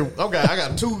 I'm over here. Okay, I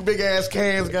got 2 big ass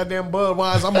cans, goddamn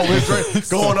Budweiser. I'm over here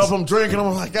going up. I'm drinking.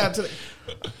 I'm like, God,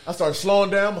 I started slowing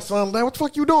down. My son, like, what the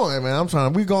fuck you doing, man? I'm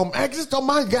trying. We going. Hey, just don't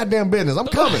mind your goddamn business. I'm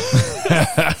coming.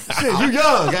 Shit, you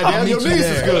young, goddamn. Your niece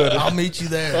is good. I'll meet you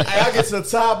there. Hey, I get to the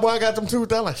top, boy. I got them 2.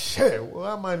 I'm like, shit. Well,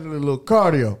 I might do a little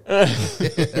cardio.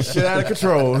 Shit out of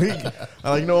control. I'm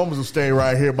like, you know, I'm just gonna stay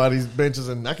right here by these benches,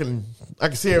 and I can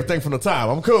see everything from the top.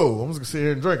 I'm cool. I'm just gonna sit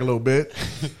here and drink a little bit.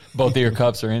 Both of your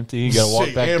cups are empty. You gotta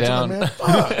walk back empty, down. Man,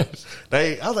 fuck.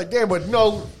 I was like, damn, but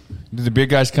no. Did the beer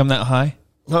guys come that high?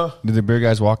 Huh? Did the beer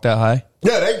guys walk that high?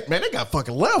 Yeah, they got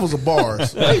fucking levels of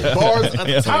bars. They bars at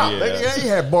the top. Yeah. They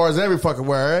had bars every fucking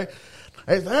where.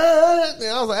 Hey,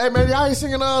 I was like, hey man, y'all ain't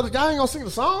singing y'all ain't gonna sing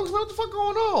the songs? What the fuck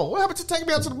going on? What happened to taking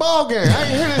me out to the ball game? I ain't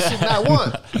hear this shit not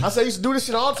one. I said I used to do this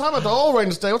shit all the time at the old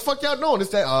Rangers Stadium. What the fuck y'all doing? This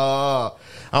that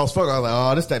I was like,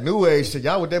 oh, this that new age shit.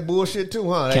 Y'all with that bullshit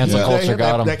too, huh? Cancel culture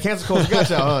got them. That cancel culture got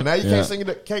y'all, huh? Now you can't sing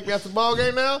take me out to the ball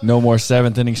game now? No more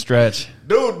 7th inning stretch.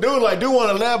 Dude want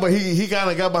to laugh, but he kind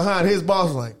of got behind his boss.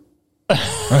 Was like, I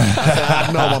said,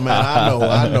 I know, my man.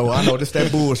 I know. This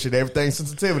that bullshit. Everything's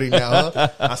sensitivity now, huh?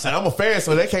 I said, I'm a fan,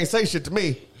 so they can't say shit to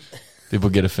me. People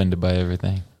get offended by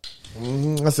everything.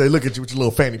 I said, look at you with your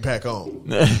little fanny pack on.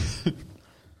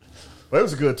 But it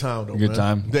was a good time, though. Good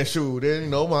time. That shoe, then, you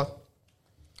know,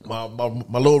 my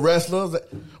little wrestlers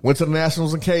went to the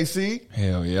Nationals in KC.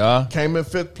 Hell yeah. Came in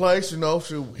 5th place. You know,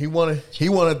 he wanted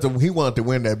to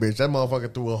win that bitch. That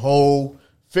motherfucker threw a whole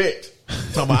fit.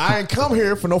 Talking about, I ain't come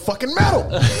here for no fucking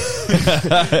medal. He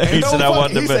said, I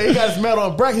want the He said he got his medal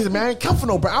on bracket. He said, man, I ain't come for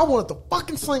no bracket. I wanted the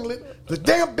fucking singlet, the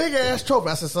damn big ass trophy.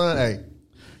 I said, son, hey,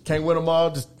 can't win them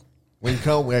all. Just when you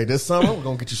come, hey, this summer we're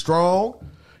gonna get you strong,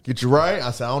 get you right.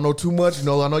 I said, I don't know too much. You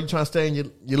know, I know you're trying to stay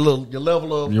in your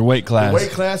level of your weight class.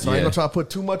 So I ain't gonna try to put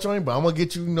too much on you, but I'm gonna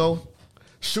get you, you know,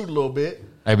 shoot a little bit.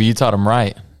 Hey, but you taught him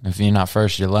right. If you're not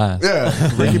first, you're last.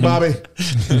 Yeah, Ricky Bobby.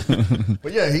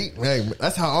 But yeah,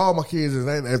 that's how all my kids is.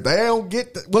 If they don't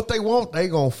get what they want, they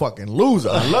gonna fucking lose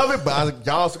it. I love it, but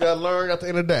y'all also gotta learn at the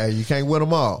end of the day, you can't win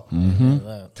them all.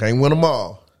 Mm-hmm. Can't win them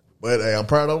all. But hey, I'm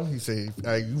proud of him. He said,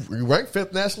 hey, you ranked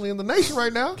 5th nationally in the nation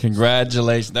right now.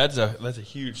 Congratulations. That's a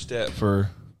huge step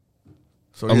for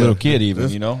So, a little kid, even,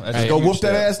 you know. That's Let's a go huge whoop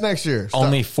step. that ass next year. Stop.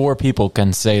 Only 4 people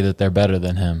can say that they're better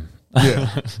than him.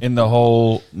 Yeah, in the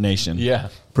whole nation. Yeah.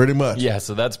 pretty much. Yeah,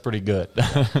 so that's pretty good.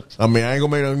 I mean, I ain't gonna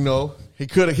make him, you know, he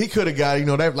could have got, you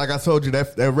know, that, like I told you,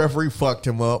 that referee fucked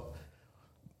him up.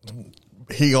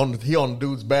 He on the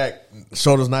dude's back,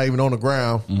 shoulders not even on the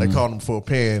ground. They called him for a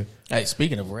pin. Hey,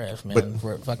 speaking of refs, man,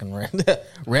 fucking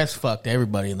refs fucked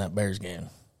everybody in that Bears game.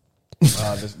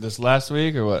 This last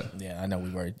week or what? Yeah, I know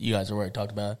you guys have already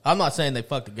talked about it. I'm not saying they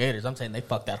fucked the Gators. I'm saying they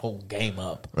fucked that whole game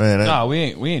up. Man, No, we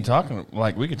ain't talking.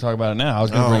 Like, we can talk about it now. I was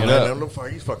going to bring it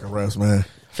up. He's fucking refs, man.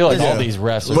 I feel like Listen, all these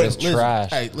refs are just Listen, trash.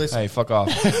 Hey, listen. Hey, fuck off.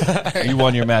 You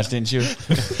won your match, didn't you?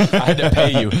 I had to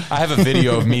pay you. I have a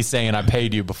video of me saying I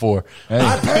paid you before.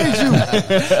 I paid you.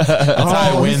 That's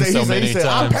how I win so many he said,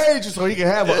 times. I paid you so he can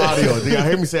have an audio. Did y'all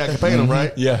hear me say I can pay him,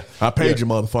 right? Yeah. I paid you,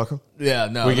 motherfucker. Yeah,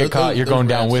 no. We get caught. You're going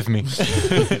down with me.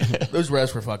 Those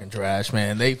refs were fucking trash,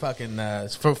 man. They fucking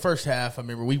for first half. I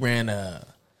remember we ran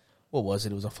what was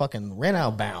it? It was a fucking ran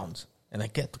out of bounds, and they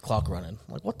kept the clock running.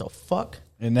 Like, what the fuck?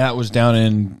 And that was down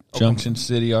in Junction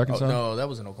City, Arkansas? No, that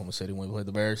was in Oklahoma City when we played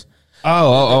the Bears.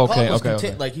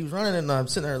 Okay. Like, he was running, and I'm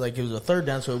sitting there like it was a 3rd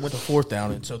down, so it went to 4th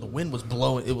down, and so the wind was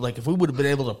blowing. It was like if we would have been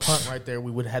able to punt right there,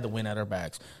 we would have had the wind at our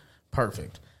backs.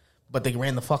 Perfect. But they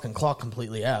ran the fucking clock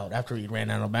completely out after he ran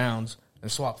out of bounds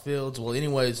and swapped fields. Well,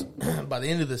 anyways, by the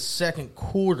end of the 2nd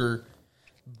quarter,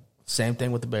 same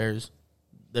thing with the Bears.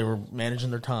 They were managing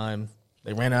their time.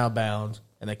 They ran out of bounds,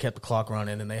 and they kept the clock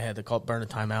running, and they had to burn a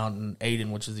timeout, and Aiden,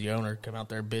 which is the owner, come out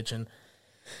there bitching.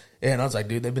 And I was like,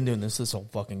 dude, they've been doing this whole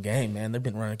fucking game, man. They've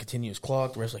been running a continuous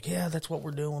clock. The ref's like, yeah, that's what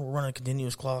we're doing. We're running a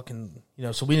continuous clock. And, you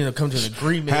know, so we ended up coming to an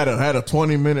agreement. Had a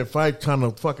 20-minute fight trying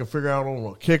to fucking figure out on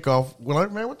a kickoff. We're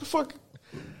like, man, what the fuck?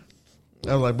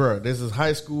 I was like, bro, this is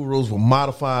high school rules with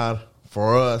modified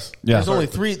for us. Yeah.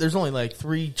 There's only like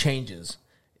 3 changes.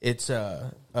 It's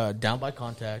down by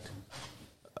contact,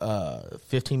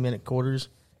 15-minute quarters,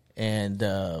 and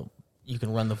you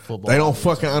can run the football. They don't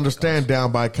fucking understand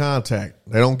down by contact.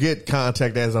 They don't get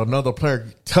contact as another player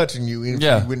touching you. And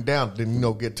if you went down, then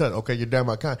get touched. Okay, you're down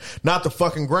by contact. Not the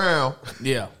fucking ground.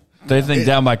 Yeah. They think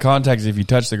down by contact is if you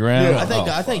touch the ground.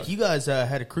 Yeah. I think you guys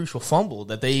had a crucial fumble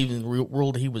that they even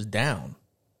ruled he was down.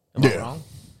 Am I wrong?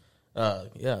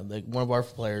 One of our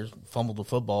players fumbled the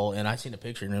football, and I seen a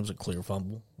picture, and it was a clear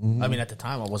fumble. I mean, at the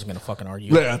time, I wasn't going to fucking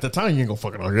argue. Yeah, at the time, you ain't gonna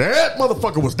fucking argue. That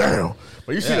motherfucker was down.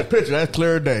 But you see the picture, that's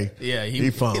clear day. Yeah, he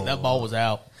fumbled. That ball was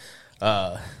out.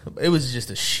 It was just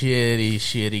a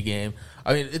shitty game.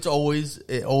 I mean, it always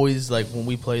like when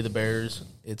we play the Bears,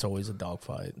 it's always a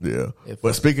dogfight. Yeah.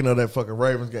 But speaking of that fucking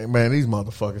Ravens game, man, these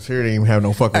motherfuckers here, they even have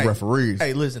no fucking referees.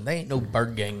 Hey, listen, they ain't no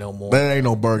bird gang no more. That ain't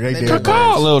no bird. They dead Oh,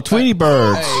 birds. little Tweety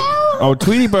birds. Oh,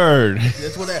 Tweety bird.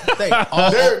 That's what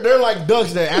They're like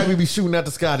ducks that Abby be shooting at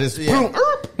the sky. Just boom,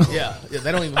 yeah,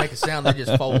 they don't even make a sound. They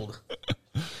just fold.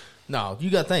 No,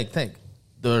 you got to think.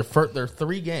 There are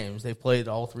 3 games they've played.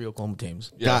 All 3 Oklahoma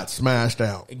teams got smashed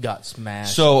out. It got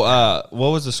smashed. So, what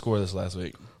was the score this last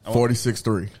week?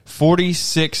 46-3.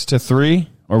 46-3,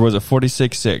 or was it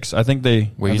 46-6? I think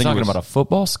they. Were you talking about a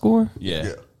football score?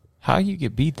 Yeah. How you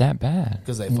get beat that bad?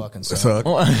 because they fucking suck. Suck.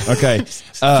 Okay.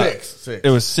 Six. It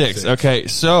was 6. Okay.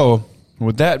 So,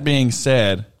 with that being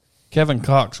said, Kevin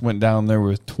Cox went down there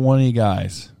with 20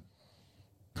 guys.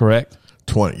 Correct?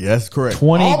 20. Yes, correct.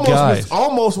 20 guys.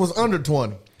 Almost was under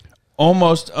 20.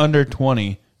 Almost under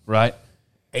 20, right?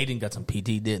 Aiden got some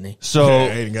PT, didn't he? So,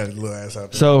 Aiden got his little ass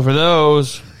out there. so for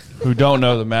those who don't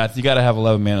know the math, you got to have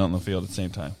 11 men on the field at the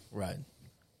same time. Right.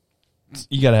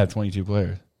 You got to have 22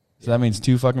 players. So that means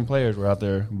 2 fucking players were out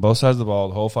there, both sides of the ball,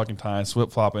 the whole fucking time,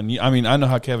 flip flopping. I mean, I know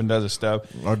how Kevin does his stuff.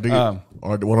 What RD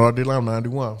Lamb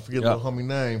 91. Forget the little homie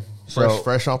name.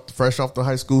 Fresh off the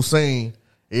high school scene.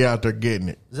 He out there getting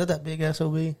it. Is that big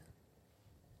SOB?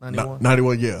 91?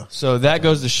 91, yeah. So that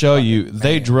goes to show you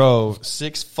they drove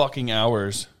 6 fucking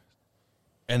hours,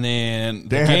 and then the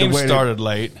They had to game wait started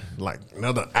late Like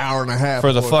another hour and a half.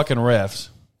 for the before- fucking refs.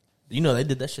 You know, they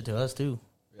did that shit to us, too.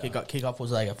 Kickoff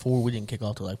was like at 4. We didn't kick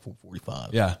off till like 4:45.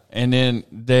 Yeah, and then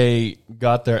they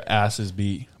got their asses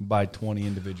beat by 20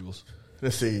 individuals.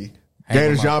 Let's see. Hang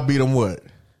Gators, them y'all beat them what?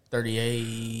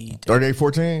 38.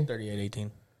 38-14?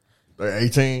 38-18.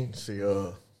 18. See,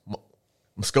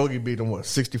 Muskogee beat them what?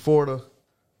 64-6.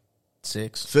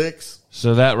 6.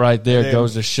 So that right there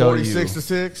goes to show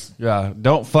 46-6. Yeah,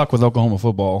 don't fuck with Oklahoma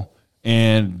football,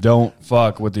 and don't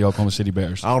fuck with the Oklahoma City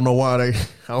Bears. I don't know why the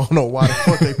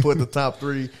fuck they put the top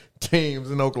 3 teams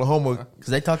in Oklahoma.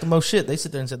 Because they talk the most shit. They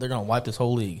sit there and said they're going to wipe this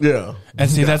whole league. Yeah. And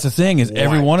see, that's the thing is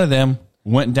every one of them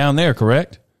went down there,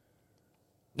 correct?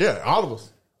 Yeah, all of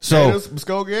us. So- Gators,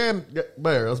 Muskogee, and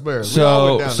Bears. Bears. We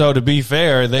all went down So to be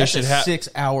fair, they That's should a have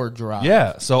 6-hour drive.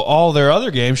 Yeah, so all their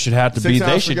other games should have to 6 be. They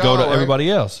hours should for go to y'all, right?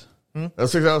 everybody else.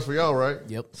 That's 6 hours for y'all, right?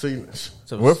 Yep. See,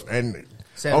 So and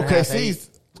 7 and a half, OKC's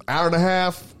hour and a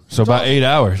half. So about 8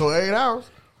 hours. So 8 hours.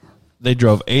 They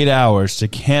drove 8 hours to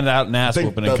can out an ass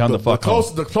whooping and come the fuck home.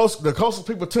 The closest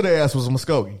people to their ass was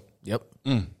Muskogee. Yep.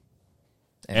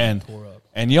 And tore up.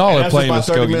 y'all And are that's playing just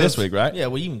about 30 Muskogee minutes. this week, right? Yeah,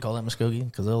 well, you can call that Muskogee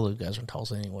because all those guys are in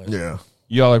Tulsa anyway. Yeah.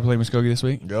 Y'all are playing Muskogee this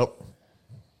week? Yep.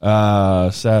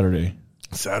 Saturday,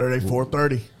 Saturday,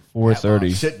 4:30.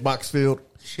 4:30. Shit box field.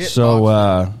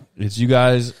 So it's you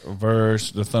guys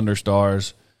versus the Thunder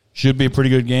Stars. Should be a pretty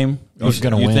good game. Who's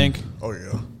gonna you win? think? Oh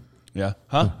yeah. Yeah.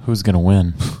 Huh? Who's gonna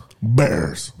win?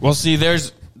 Bears. Well, see,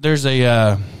 there's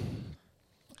a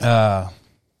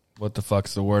what the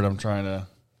fuck's the word I'm trying to?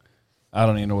 I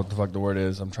don't even know what the fuck the word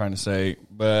is. I'm trying to say,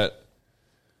 but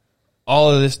all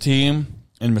of this team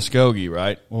in Muskogee,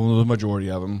 right? Well, the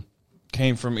majority of them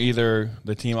came from either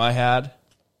the team I had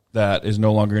that is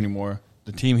no longer anymore,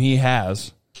 the team he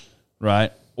has,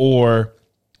 right, or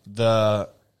the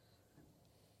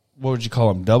what would you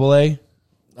call them? Double A,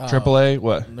 Triple A,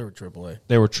 what? They were AAA.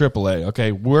 They were AAA.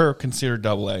 Okay, we're considered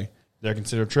AA. They're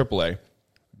considered AAA.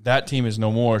 That team is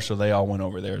no more, so they all went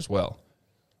over there as well.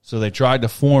 So they tried to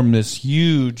form this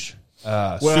huge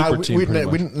super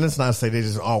team. Let's not say they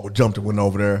just all jumped and went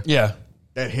over there. Yeah.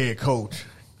 That head coach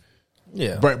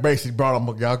Yeah. basically brought him.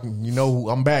 Y'all, you know who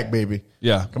I'm back, baby.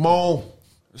 Yeah. Come on.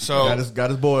 So Got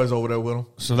his boys over there with him.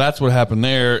 so that's what happened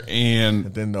there, and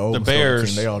And then the Bears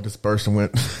team, they all dispersed and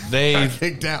went they've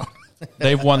kicked out.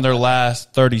 they've won their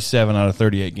last 37 out of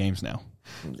 38 games now.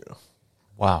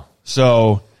 Wow.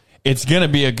 So it's gonna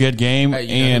be a good game, Hey, you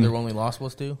know who and their only loss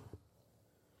was to?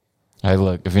 Hey,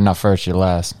 look, if you're not first, you're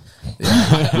last.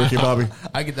 Ricky Bobby.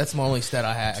 That's my only stat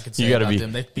I could say. You gotta about be-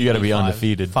 them. They you gotta beat be me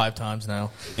undefeated. 5 times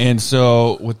now. And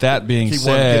so, with that being Keep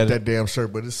wanting to get said, that damn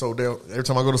shirt, but it's so damn. Every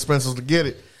time I go to Spencer's to get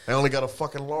it, they only got a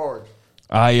fucking large.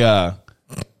 I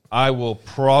will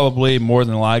probably more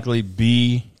than likely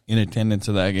be in attendance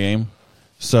of that game.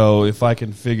 So if I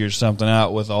can figure something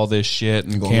out with all this shit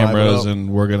and Gonna live it cameras, up. and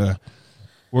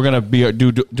we're gonna be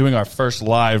doing our first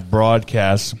live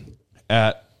broadcast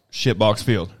at Shitbox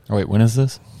Field Oh, wait, when is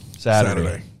this?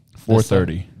 Saturday.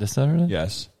 4:30. This Saturday?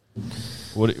 Yes.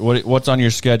 What's on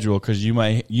your schedule? Because you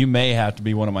may have to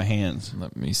be one of my hands.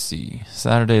 Let me see.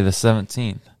 Saturday the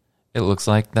 17th. It looks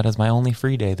like that is my only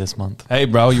free day this month. Hey,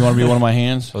 bro, you want to be one of my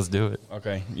hands? Let's do it.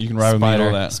 Okay, you can ride with me and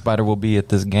all that. Spider will be at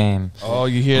this game. Oh,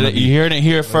 you hear that? You hearing it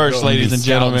here first, ladies and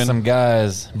Scouting gentlemen. some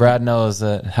guys. Brad knows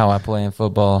that how I play in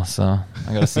football, so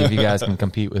I got to see if you guys can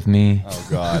compete with me. Oh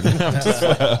God.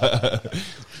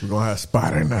 We're gonna have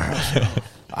Spider in the house.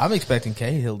 I'm expecting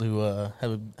Cahill to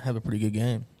have a pretty good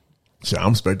game. Shit,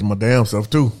 I'm expecting my damn self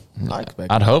too. I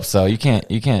expect. I'd hope so. You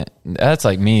can't. That's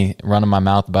like me running my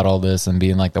mouth about all this and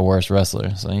being like the worst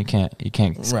wrestler. So you can't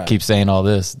Right. keep saying all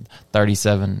this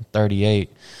 37, 38,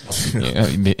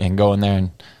 and go in there and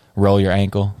roll your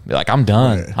ankle. Be like, I'm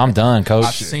done. Right. I'm done, I've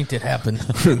coach. seen it happen.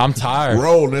 I'm tired.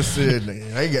 Roll, that's it.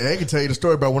 They can tell you the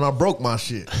story about when I broke my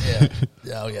shit. Yeah.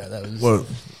 Oh yeah, that was What,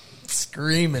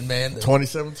 screaming, man.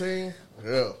 2017?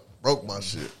 Yeah, broke my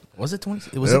shit. Was it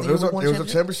 20? It Was it the was year a we won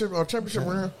championship. Our championship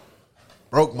round.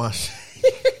 Broke my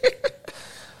shit.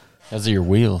 Those are your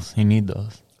wheels. You need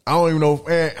those. I don't even know.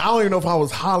 Man, I don't even know if I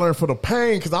was hollering for the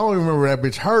pain because I don't even remember that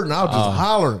bitch hurting. I was just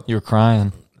hollering. You were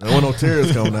crying. There wasn't no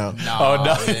tears coming out. Oh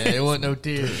no, man, it wasn't no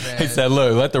tears, man. He said,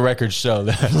 "Look, let the record show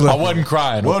that I wasn't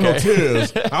crying." Wasn't Okay? no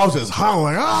tears. I was just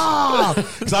hollering.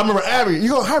 Because I remember Abby, you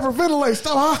gonna hyperventilate?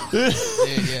 Stop hollering.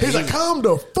 He's like, calm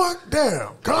the fuck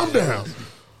down. Calm down.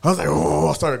 I was like, oh,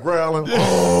 I started growling.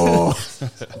 Oh,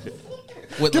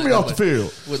 get me off the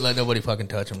field. Wouldn't let nobody fucking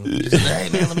touch him. Just, hey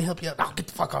man, let me help you out. Oh, get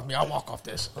the fuck off me. I'll walk off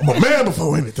this. I'm a man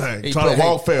before anything. He Trying put- to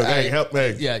walk hey, fast. Hey, hey, help me.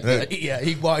 Yeah.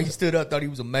 He stood up, thought he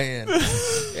was a man,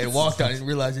 and walked on and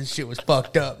realized his shit was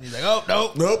fucked up. And he's like, oh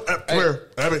nope, Nope. Come here.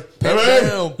 Abby. Pimp Abby.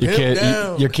 down, Your pimp kid,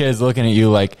 down. your kid's looking at you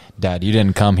like, "Dad, you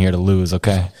didn't come here to lose,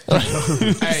 okay?"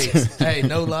 hey,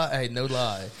 no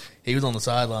lie. He was on the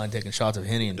sideline taking shots of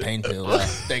Henny and pain pills,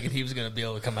 thinking he was going to be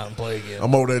able to come out and play again.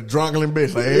 I'm over there drunken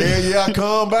bitch. Like, yeah, I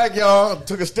come back, y'all.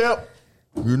 Took a step.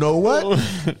 You know what?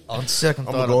 On second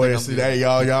I'm thought, gonna go I ahead and think see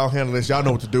that. Y'all handle this. Y'all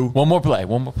know what to do. One more play.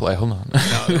 Hold on.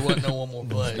 No, there wasn't no one more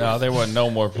play. No, there wasn't no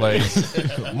more plays.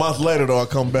 A month later, though, I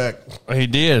come back. He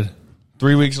did.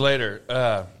 3 weeks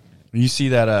later, you see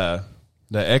that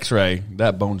the X-ray,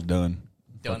 that bone's done.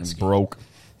 Done Fucking ski. broke.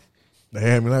 They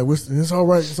had me like, it's all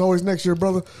right. It's always next year,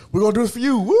 brother. We're going to do this for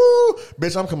you. Woo!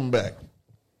 Bitch, I'm coming back.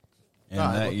 And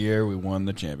that year, we won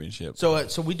the championship.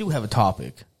 So we do have a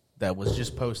topic that was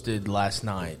just posted last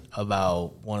night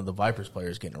about one of the Vipers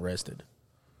players getting arrested.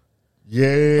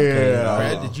 Yeah.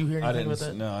 Brad, did you hear anything about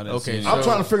that? No, I didn't Okay, see so I'm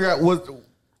trying to figure out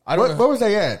I don't know. where was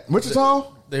they at?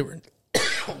 Wichita? They were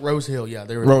Rose Hill. Yeah,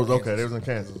 they were. Rose, in okay. Kansas. They was in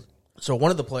Kansas. So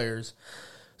one of the players.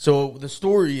 So the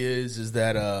story is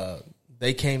that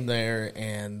they came there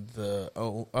and the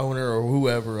owner or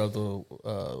whoever of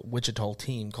the Wichita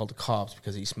team called the cops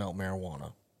because he smelled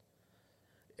marijuana.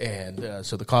 And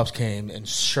so the cops came and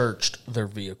searched their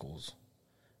vehicles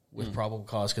with probable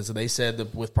cause because they said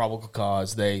that with probable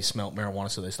cause they smelled marijuana,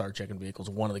 so they started checking vehicles.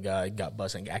 One of the guys got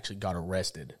busted and actually got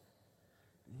arrested.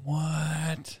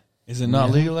 What? Is it not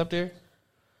legal up there?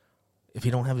 If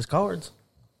you don't have his cards,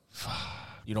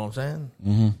 you know what I'm saying?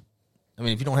 Mm-hmm. I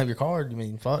mean, if you don't have your card,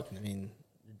 fuck.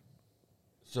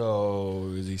 So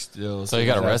is he still? So you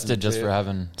got arrested just for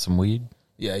having some weed?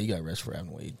 Yeah, you got arrested for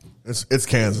having weed. It's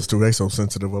Kansas, too. They so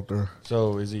sensitive up there.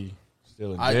 So is he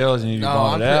still in jail? Is he need to No,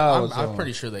 bond it out? What's I'm on?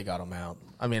 pretty sure they got him out.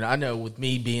 I mean, I know with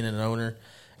me being an owner,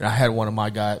 and I had one of my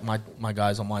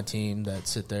guys on my team that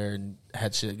sit there and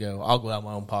had shit go. I'll go out of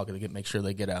my own pocket to make sure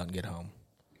they get out and get home.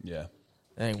 Yeah.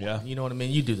 Anyway, Yeah. you know what I mean.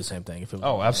 You do the same thing if it.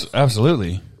 Oh,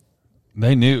 absolutely.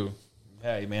 They knew.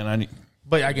 Hey, man, I need.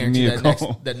 But I guarantee Give me a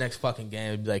call. that next fucking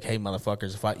game would be like, hey,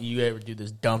 motherfuckers, if you ever do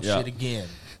this dumb Yeah. shit again,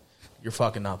 you're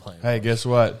fucking not playing. Hey, guess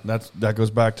what? That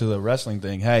goes back to the wrestling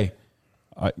thing. Hey,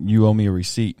 you owe me a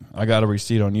receipt. I got a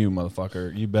receipt on you,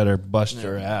 motherfucker. You better bust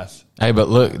your ass. Hey, but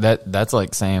look, that's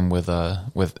like saying with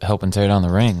helping tear down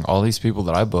the ring. All these people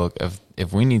that I book,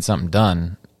 if we need something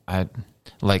done, I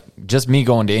like just me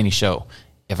going to any show.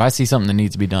 If I see something that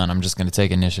needs to be done, I'm just going to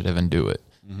take initiative and do it.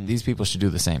 Mm-hmm. These people should do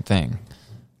the same thing.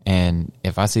 And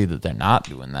if I see that they're not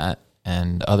doing that,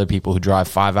 and other people who drive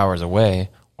 5 hours away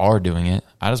are doing it.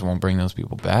 I just won't bring those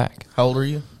people back. How old are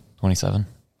you? 27.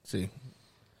 See,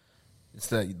 it's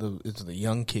the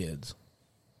young kids.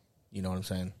 You know what I'm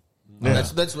saying? Yeah.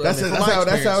 That's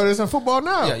how it is in football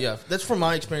now. Yeah. That's from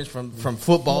my experience from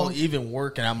football, even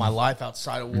working out my life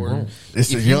outside of work.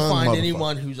 It's if a you young find motherfucker.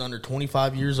 anyone who's under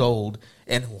 25 years old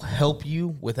and will help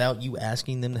you without you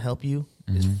asking them to help you,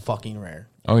 is fucking rare.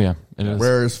 Oh, yeah. It is.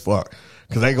 Rare as fuck.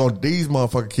 Because these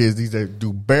motherfucking kids, they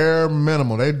do bare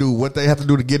minimum. They do what they have to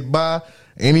do to get by.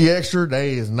 Any extra,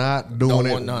 they is not doing Don't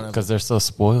it. want none of them. Because they're so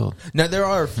spoiled. Now there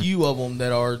are a few of them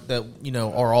that are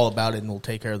all about it and will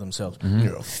take care of themselves.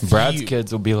 Yeah. Brad's Few.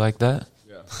 kids will be like that.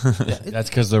 That's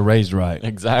because they're raised right.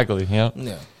 Exactly. Yeah.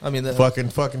 Yeah, I mean, Fucking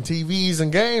TVs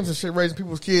and games and shit raising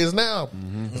people's kids now.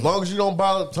 As long as you don't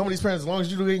bother some of these parents, as long as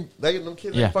them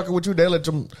kids Yeah. ain't fucking with you, they let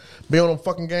them be on them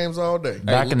fucking games all day.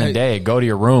 Back in the day, go to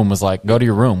your room was like, go to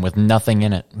your room with nothing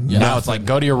in it. Now it's like,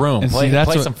 go to your room, And see, play that's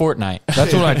what- some Fortnite.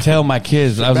 That's what I tell my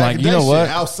kids. I was Back like, in you that know shit, what?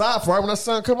 outside, right when the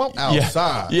sun come up,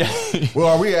 outside. Yeah. Well,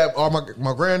 are we at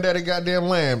my granddaddy goddamn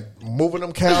land, moving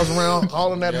them cows around,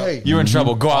 hauling that hay. You're in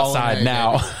trouble. Go outside hay,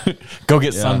 now. Go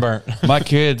get Yeah. sunburnt. My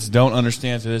kids don't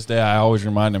understand to this day. I always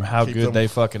remind them how Keep good them- they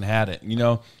fucking had it. You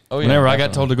know, Oh, yeah, whenever I got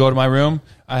definitely. told to go to my room,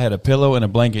 I had a pillow and a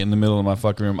blanket in the middle of my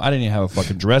fucking room. I didn't even have a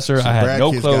fucking dresser. I had Brad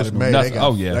no kids clothes. got it made. Nothing. They got,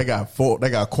 Oh yeah, they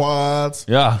got quads.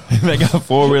 yeah. They got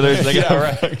 4-wheelers. They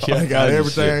got They got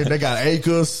everything. They got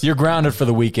acres. You're grounded for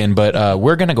the weekend, but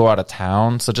we're going to go out of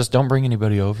town, so just don't bring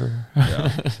anybody over.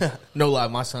 no lie,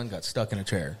 my son got stuck in a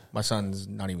chair. My son's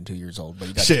not even 2 years old, but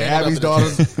he got Shit, tangled up in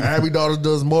a chair. Abby's daughter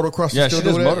does motocross. Yeah, still she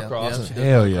does do that? motocross. she does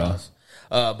Hell motocross.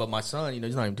 But my son,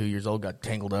 he's not even 2 years old, got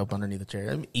tangled up underneath the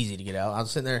chair. I mean, easy to get out. I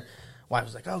was sitting there. Wife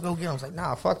was like, "Oh, go get him." I was like,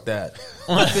 "Nah, fuck that."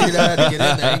 I figured out how to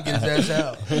get in there and get his ass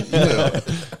out.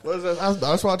 What is that?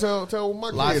 That's why I tell my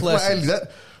Life kids. lessons.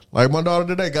 Like my daughter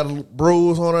today got a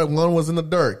bruise on her. One was in the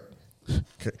dirt.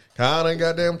 Kind of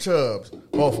goddamn Chubbs.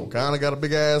 Both of them kind of got a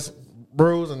big ass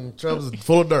bruise, and Chubbs is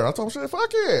full of dirt. I told him, "Shit,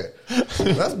 fuck yeah,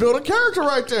 that's building character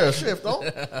right there." Shit, don't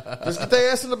just get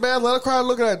their ass in the bath, let her cry.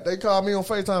 Look at that. They called me on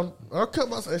FaceTime. I cut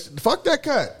my fuck that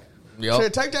cut. Yep.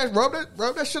 Shit, take that, rub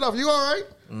that shit off. You all right?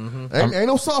 Ain't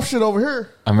no soft shit over here.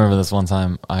 I remember this one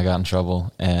time I got in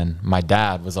trouble, and my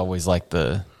dad was always like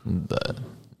the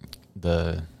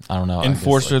I don't know, I guess,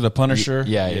 Enforcer, like- the Punisher.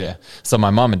 Yeah. So my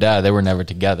mom and dad, they were never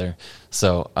together.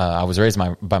 So I was raised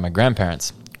by my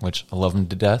grandparents, which I love them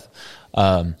to death.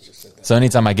 So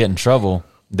anytime I get in trouble,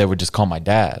 they would just call my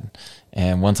dad.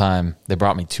 And one time they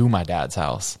brought me to my dad's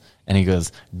house, and he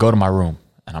goes, "Go to my room,"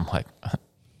 and I'm like,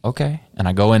 okay. And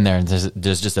I go in there, and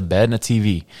there's just a bed and a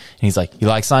TV. And he's like, "You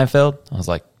like Seinfeld?" I was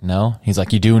like, "No." He's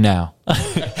like, "You do now." And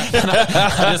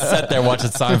I just sat there watching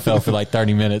Seinfeld for like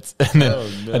 30 minutes. And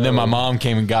then my mom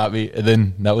came and got me. And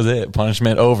then that was it.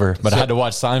 Punishment over. But I had to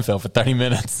watch Seinfeld for 30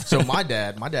 minutes. So my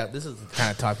dad, this is the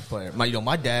kind of type of player.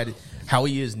 My dad, how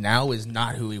he is now is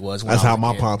not who he was when That's I was how a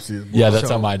my kid. pops is. Yeah, that's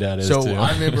how my dad is so too.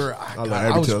 I remember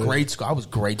I was tell you. grade school. I was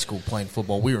grade school playing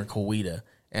football. We were in Coweta,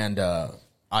 and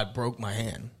I broke my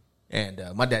hand. And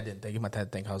my dad didn't think it. My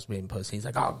dad think I was being pussy. He's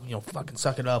like, "Oh, fucking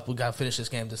suck it up. We got to finish this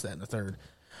game, this, that, and the third."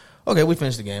 Okay, we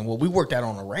finished the game. Well, we worked out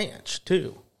on a ranch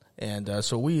too. And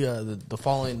so we the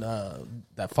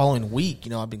following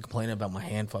week, I've been complaining about my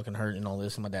hand fucking hurting and all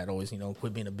this, and my dad always,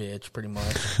 quit being a bitch, pretty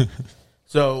much.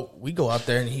 So we go out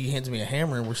there, and he hands me a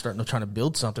hammer, and we're starting to try to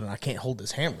build something, and I can't hold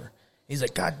this hammer. He's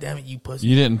like, "God damn it, you pussy!"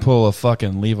 You didn't pull a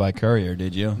fucking Levi Courier,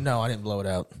 did you? No, I didn't blow it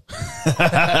out.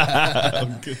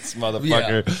 Good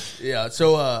motherfucker. Yeah.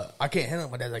 So I can't handle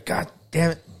it. My dad's like, "God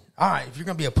damn it! All right, if you're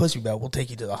gonna be a pussy about, we'll take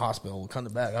you to the hospital. We'll come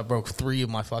back." I broke three of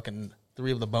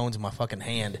the bones in my fucking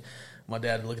hand. My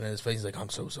dad looking at his face, he's like, "I'm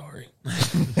so sorry."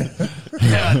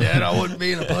 Yeah, Dad, I wasn't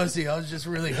being a pussy. I was just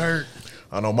really hurt.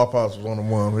 I know my pops was one of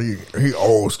the ones. He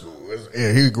old school.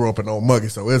 He grew up in Old Muggy,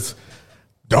 so it's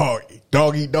dog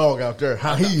eat dog out there.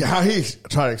 How he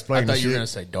try to explain I thought this you were shit. gonna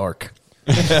say dark.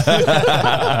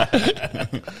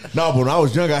 No, but when I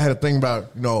was younger, I had a thing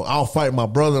about, I'll fight my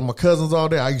brother and my cousins all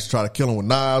day. I used to try to kill them with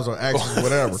knives or axes or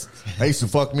whatever. They used to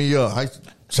fuck me up.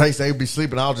 Chase, they'd be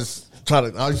sleeping. I was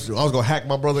gonna hack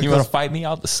my brother. And You want to cousin. fight me?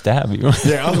 I'll just stab you.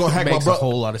 Yeah, I was gonna hack my Makes a brother.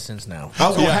 whole lot of sense now. I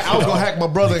was gonna hack my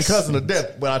brother and cousin to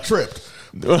death, but I tripped.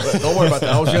 But don't worry about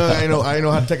that. I was young. I ain't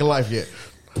know how to take a life yet.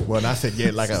 Well, and I said, yeah,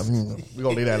 we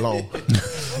gonna leave that alone.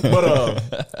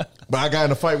 But I got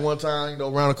in a fight one time,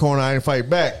 around the corner. I didn't fight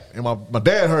back, and my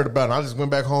dad heard about it. I just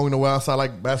went back home, went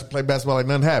outside play basketball like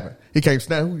nothing happened. He came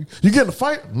snap. You get in a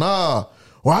fight? Nah.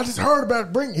 Well, I just heard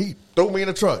about it. He threw me in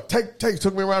the truck.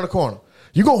 Took me around the corner.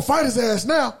 You gonna fight his ass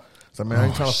now? I said, man, I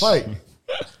ain't trying to fight.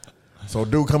 So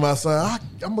dude come outside.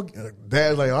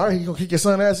 Dad's like, all right, he gonna kick your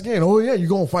son's ass again. Oh yeah, you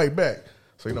gonna fight back?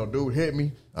 So, dude hit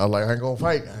me. I was like, I ain't gonna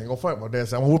fight. My dad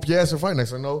said, I'm gonna whoop your ass and fight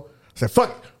next. I know. I said, fuck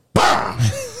it. Bah!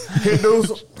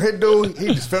 Hit dude.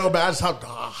 He just fell back. I just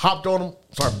hopped on him,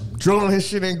 started drilling his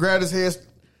shit in, grabbed his head,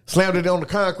 slammed it on the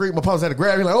concrete. My pops had to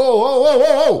grab him like,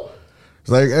 whoa. He's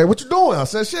like, hey, what you doing? I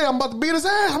said, shit, I'm about to beat his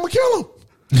ass. I'm gonna kill him.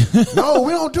 No,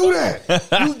 we don't do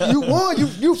that. You won.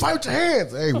 You fight with your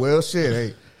hands. Hey, well, shit.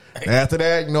 Hey. And after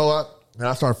that,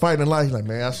 I started fighting in life. He's like,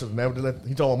 man, I should have never let.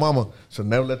 He told my mama, should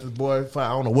never let this boy fight. I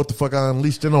don't know what the fuck I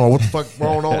unleashed in on, or what the fuck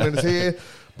going on in his head.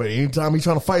 But anytime he's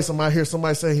trying to fight somebody, I hear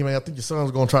somebody say, "Hey man, I think your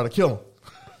son's going to try to kill him."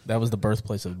 That was the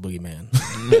birthplace of the boogeyman.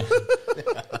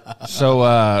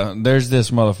 So there's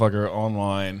this motherfucker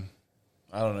online.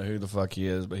 I don't know who the fuck he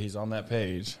is, but he's on that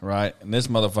page, right? And this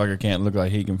motherfucker can't look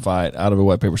like he can fight out of a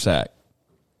wet paper sack.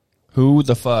 Who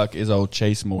the fuck is old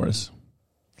Chase Morris?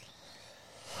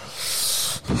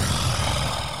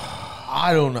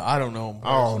 I don't know. I don't know.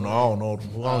 I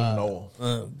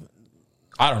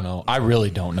don't know. I really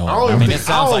don't know. I It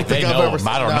sounds like they know him.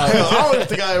 I don't know. I don't even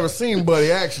think I ever seen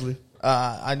Buddy actually.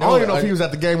 I know. I don't even know if he was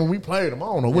at the game when we played him. I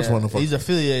don't know which one the fuck. He's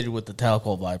affiliated with the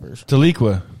Talco Vipers.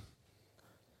 Tahlequah.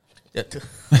 Yeah,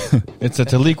 It's a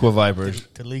Tahlequah Vipers.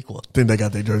 Tahlequah. Think they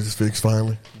got their jerseys fixed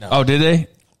finally. No. Oh, did they?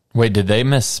 Wait, did they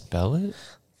misspell it?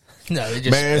 No, they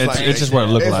just. Man, It's just what it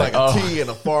looked it's like. like a T and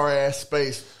a far ass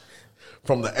space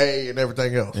from the A and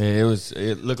everything else.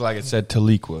 It looked like it said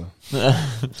Tahlequah.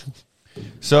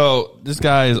 So this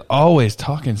guy is always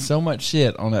talking so much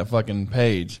shit on that fucking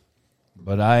page,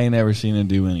 but I ain't ever seen him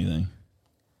do anything.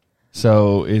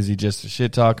 So is he just a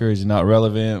shit talker? Is he not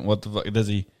relevant? What the fuck does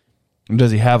he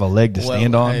have a leg to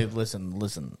stand on? Hey,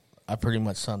 listen. I pretty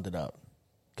much summed it up.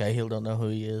 Cahill don't know who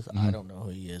he is. I don't know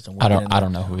who he is. And I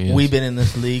don't know who he is. We've been in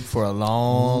this league for a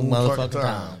long motherfucking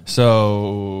time.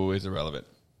 So it's irrelevant.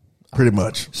 Pretty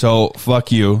much. So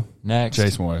fuck you, Next.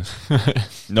 Chase Morris.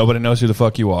 Nobody knows who the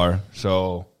fuck you are.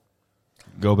 So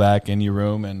go back in your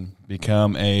room and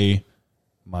become a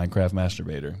Minecraft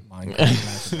masturbator.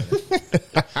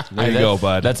 There you go,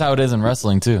 bud. That's how it is in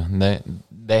wrestling too.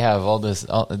 They have all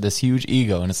this huge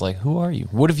ego, and it's like, who are you?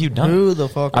 What have you done? Who the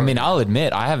fuck? I mean, I'll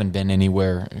admit I haven't been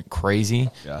anywhere crazy.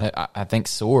 Yeah. I think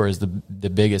SOAR is the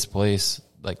biggest place,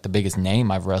 like the biggest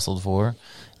name I've wrestled for,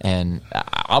 and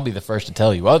I'll be the first to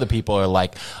tell you. Other people are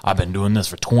like, I've been doing this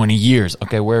for 20 years.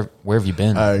 Okay, where have you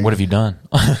been? What have you done?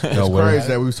 It's crazy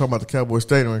that we was talking about the Cowboy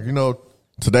Stadium.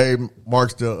 Today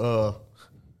marks the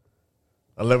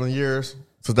 11 years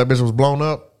since that bitch was blown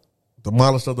up.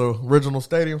 Demolished of the original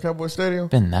stadium, Cowboy Stadium.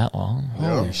 Been that long?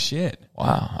 Holy shit.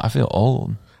 Wow, I feel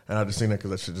old. And I just seen that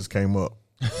because that shit just came up.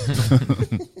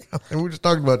 And we just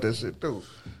talked about that shit too.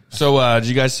 So did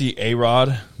you guys see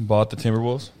A-Rod bought the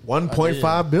Timberwolves?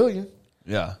 $1.5 billion.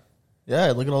 Yeah.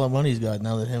 Yeah, look at all the money he's got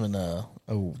now that him and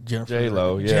Jennifer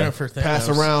J-Lo, yeah. Jennifer Thanos. Pass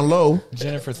around low.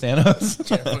 Jennifer Thanos.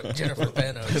 Jennifer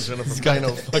Thanos. Jennifer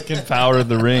Thanos. Fucking power of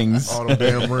the rings. All them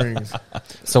damn rings.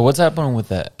 So what's happening with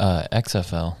that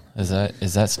XFL? Is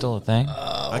that still a thing?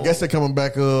 I guess they're coming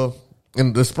back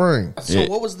in the spring. So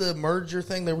what was the merger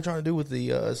thing they were trying to do with the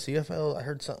CFL? I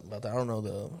heard something about that. I don't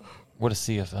know What is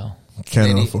CFL?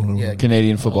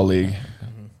 Canadian Football League.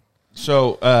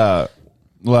 So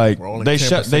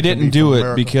they didn't do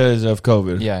it because of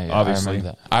COVID. Yeah, obviously. I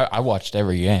remember that. I watched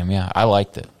every game. Yeah, I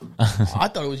liked it. I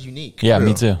thought it was unique. Yeah,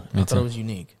 me too. I thought it was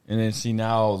unique. And then see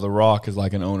now The Rock is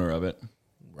like an owner of it.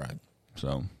 Right.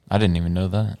 So I didn't even know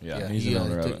that. yeah, he's an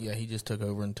owner of it. Yeah, he just took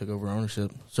over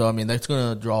ownership. So I mean, that's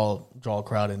going to draw a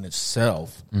crowd in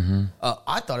itself. Mm-hmm.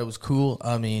 I thought it was cool.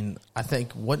 I mean, I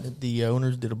think the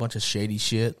owners did a bunch of shady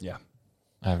shit. Yeah.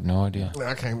 I have no idea.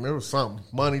 I can't remember something.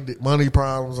 Money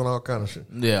problems and all kind of shit.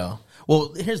 Yeah.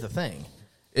 Well, here's the thing: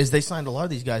 is they signed a lot of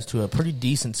these guys to a pretty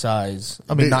decent size.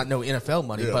 I mean, not no NFL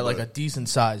money, but like a decent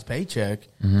size paycheck.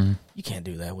 Mm-hmm. You can't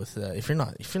do that with if you're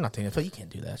not the NFL. You can't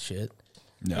do that shit.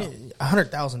 No.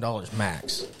 $100,000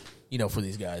 max, for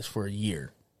these guys for a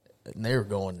year, and they were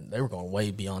going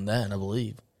way beyond that, I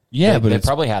believe. Yeah, but they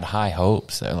probably had high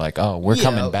hopes. They're like, "Oh, we're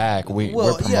coming back. We're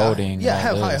promoting." Yeah, all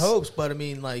have high this. hopes, but I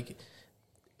mean, like,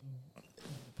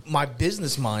 my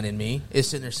business mind in me is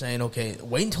sitting there saying, "Okay,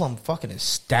 wait until I'm fucking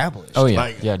established." Oh yeah,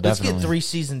 Like, yeah, Let's definitely. get 3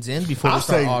 seasons in before we I'll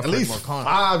start say at offering least more content.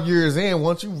 5 years in,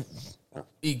 once you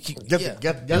Get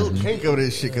get the kink of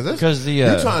this shit, Because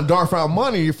you're trying to darf out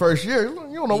money your first year.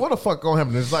 You don't know what the fuck gonna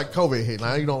happen. It's like COVID hit.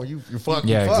 Now you fuck.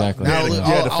 Yeah, you fuck. exactly. Now All- you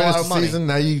had to all finish out the of money. season.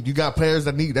 Now you got players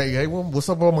that need. Hey, what's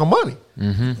up with my money?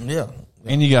 Yeah.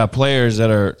 And you got players that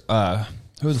are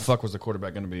who the fuck was the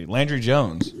quarterback going to be? Landry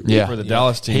Jones. Yeah, for the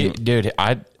Dallas team. Dude,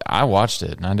 I watched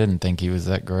it and I didn't think he was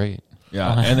that great.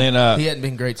 Yeah, and then He hadn't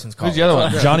been great since college. who's the other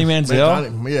one? Johnny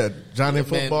Manziel. Johnny Man,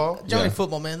 Football. Johnny Yeah.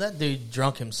 Football, man, that dude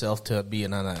drunk himself to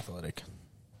being unathletic.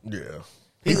 Yeah,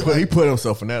 he put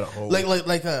himself in that hole. Like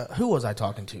who was I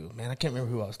talking to? Man, I can't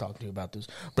remember who I was talking to about this.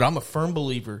 But I'm a firm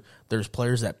believer there's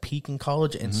players that peak in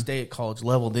college and stay at college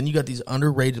level. Then you got these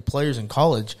underrated players in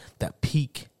college that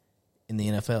peak in the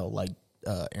NFL, like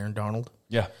Aaron Donald.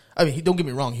 Yeah, I mean, don't get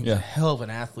me wrong, he was Yeah. a hell of an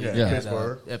athlete Yeah.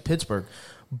 at Pittsburgh,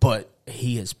 but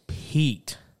he has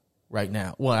peaked right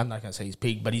now. Well, I'm not going to say he's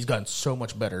peaked, but he's gotten so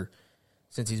much better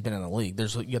since he's been in the league.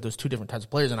 You got those two different types of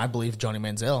players, and I believe Johnny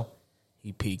Manziel,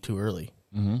 he peaked too early.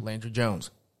 Landry Jones,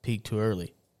 peaked too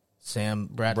early. Sam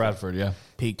Bradford, yeah.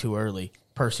 peaked too early.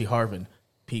 Percy Harvin,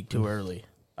 peaked too early.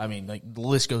 I mean, like the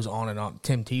list goes on and on.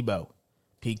 Tim Tebow,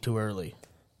 peaked too early.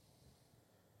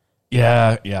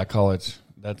 Yeah, college.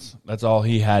 That's all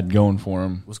he had going for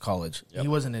him. Was college. He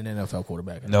wasn't an NFL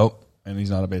quarterback. Nope, and he's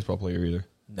not a baseball player either.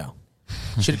 No.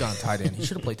 Should have gone tight end. He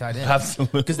should have played tight end.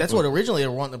 Absolutely. Because that's what originally they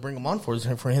were wanting to bring him on for, is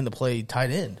for him to play tight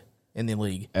end in the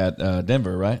league. At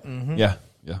Denver, right? Mm-hmm. Yeah.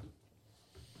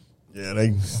 Yeah,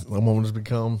 some of them just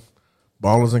become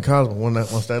ballers in college. But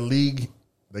once that league,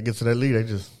 they get to that league, they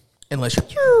just Unless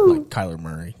you're like Kyler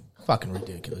Murray. Fucking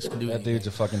ridiculous. Can do That anything. dude's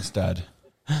a fucking stud.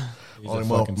 He's only a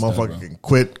fucking stud, motherfucker bro. can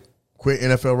quit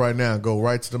NFL right now and go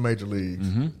right to the major leagues,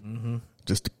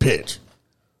 just to pitch.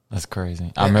 That's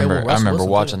crazy. well, I remember Russell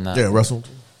watching that. Yeah, Russell.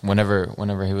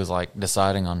 Whenever he was like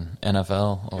deciding on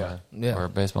NFL or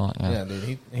baseball. Yeah. Yeah,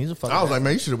 dude. He's a fucking. I was like,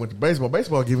 man, you should have went to baseball.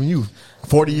 Baseball giving you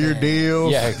 40-year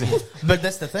deals. Yeah. But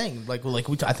that's the thing. Like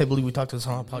I believe we talked to this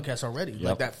on our podcast already.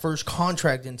 Like that first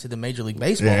contract into the Major League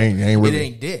Baseball, ain't really- it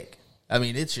ain't dick. I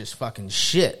mean, it's just fucking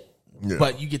shit. Yeah.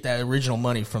 But you get that original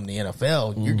money from the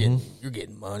NFL. You're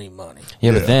getting money.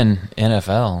 Yeah, but then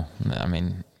NFL, I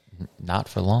mean, not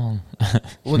for long.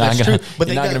 Well, not that's gonna, true. But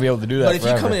you're not going to be able to do that But if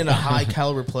forever. you come in a high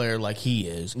caliber player like he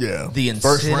is, Yeah. the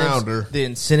incentives, First rounder. the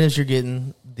incentives you're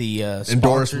getting, the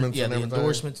Endorsements the and everything.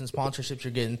 endorsements and sponsorships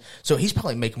you're getting. So he's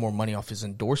probably making more money off his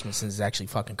endorsements than his actually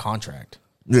fucking contract.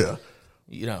 Yeah.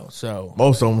 You know, so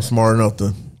Most of them are smart enough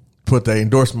to put their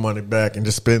endorsement money back and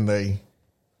just spend their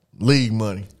league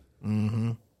money.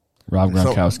 Rob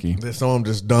Gronkowski. Some of them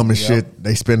just dumb as shit.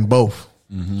 They spend both.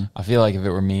 I feel like if it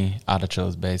were me, I'd have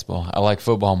chose baseball. I like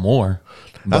football more.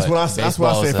 That's but what I say. That's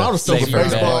what I baseball say. is If I a was still for safer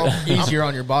baseball, bet. easier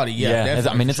on your body. Yeah, Yeah, definitely,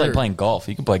 I mean, for it's like sure. playing golf.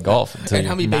 You can play golf until And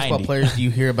how many you're baseball 90. players do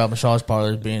you hear about massage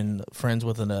parlors being friends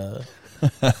with a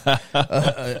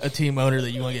team owner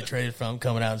that you want to get traded from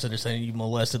coming out and so they're saying you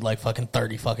molested like fucking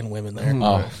 30 fucking women there?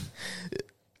 Oh,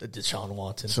 Deshaun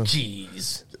Watson.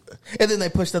 Jeez. And then they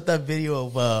pushed up that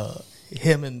video of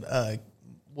him and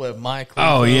Mike.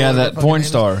 Oh, yeah, that fucking porn name is.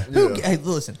 star. Hey,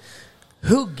 listen.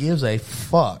 Who gives a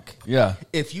fuck Yeah.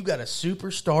 if you got a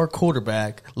superstar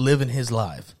quarterback living his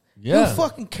life? Yeah. Who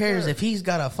fucking cares if he's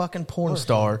got a fucking porn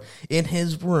star in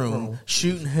his room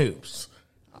shooting hoops?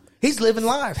 He's living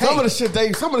life. some Hey, of the shit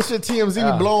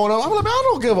TMZ be blowing up. I'm like, man, I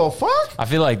don't give a fuck. I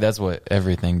feel like that's what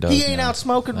everything does. he ain't now, out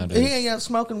smoking. nowadays. He ain't out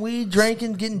smoking weed,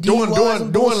 drinking, getting DUIs Doing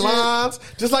and bullshit. lines.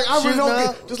 Just like I really Shooting don't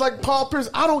up. get, just like Paul Pierce,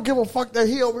 I don't give a fuck that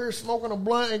he over here smoking a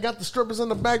blunt and got the strippers in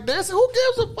the back dancing. Who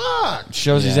gives a fuck?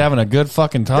 Shows he's having a good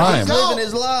fucking time. Y'all living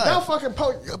his life. Y'all fucking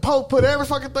put every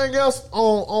fucking thing else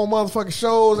on motherfucking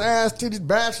shows, ass titties,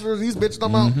 bachelors, these bitches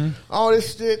talking about all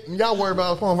this shit. And y'all worry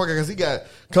about a motherfucker because he got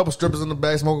a couple strippers in the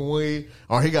back smoking weed,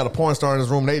 or he got a porn star in his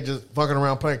room. They just fucking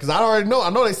around playing. Because I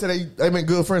know they said they've been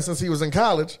good friends since he was in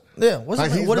college. Yeah, Like,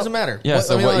 what does it matter? Yeah, What-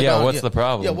 so what's the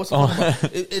problem? Yeah, what's the problem?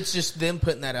 It's just them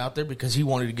putting that out there because he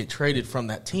wanted to get traded from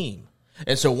that team.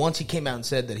 And so once he came out and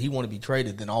said that he wanted to be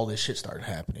traded, then all this shit started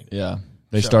happening. Yeah.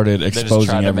 They started just exposing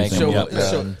tried to make everything. him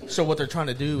So, Yep. so what they're trying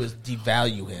to do is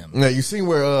devalue him. Now you see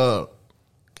where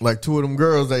like two of them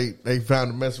girls they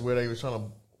found a message where they was trying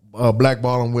to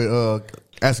blackball them with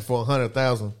asking for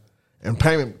 $100,000 in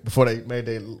payment before they made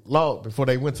their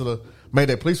went to made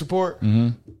their police report.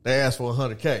 They asked for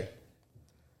 $100K,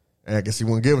 and I guess he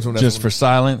wouldn't give it to them. That's Just when- for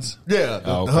silence? yeah, the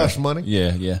Oh, okay. hush money.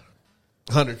 Yeah.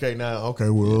 $100K now. Okay,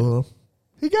 well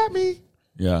he got me,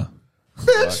 Yeah.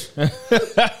 bitch.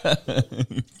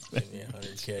 Yeah,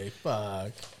 100K.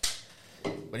 Fuck.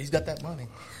 But he's got that money.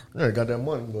 Yeah, got that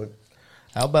money, but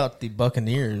How about the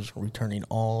Buccaneers returning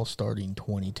all starting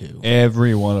 22?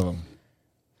 Every one of them.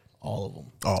 All of them.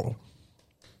 all of them.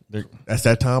 They're, That's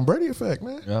that Tom Brady effect,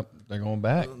 man. yep. They're going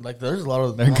back. Like there's a lot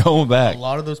of They're going back. A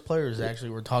lot of those players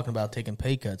actually were talking about taking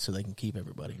pay cuts so they can keep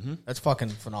everybody. That's fucking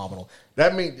phenomenal.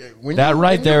 That means That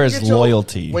right there is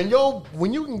loyalty. When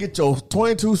you can get your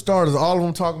 22 starters, all of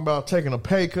them talking about taking a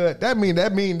pay cut, that mean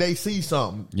they see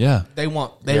something. Yeah. They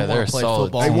want Yeah, to they're play solid.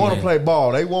 football. They want to Yeah. play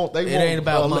ball. They want. It ain't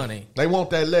about money. They want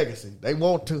that legacy. They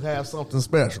want to have something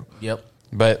special. Yep.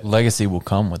 But legacy will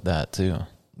come with that too.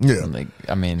 Yeah. Like,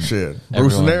 I mean, Shit.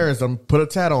 Bruce everyone- and Arians done put a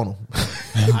tat on him.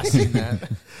 I seen that.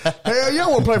 Hell,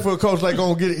 y'all want to play for a coach like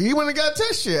gonna get it. He went and got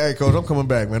that shit. Hey, coach, I'm coming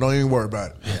back, man. Don't even worry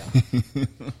about it. Yeah.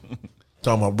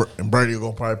 Talking about and Brady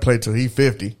gonna probably play till he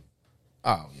 50.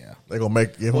 Oh yeah. They gonna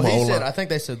give Well, him a he whole said. lot. I think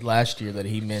they said last year that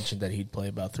he mentioned that he'd play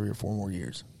about 3 or 4 more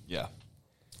years. Yeah.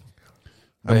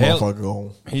 That But hell- motherfucker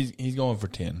going. He's going for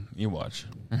 10. You watch.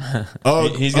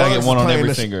 Uggs- He's gotta get Uggs one is on paying every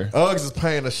the- finger. Uggs is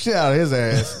paying the shit out of his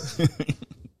ass.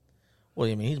 What do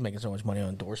you mean? He's making so much money on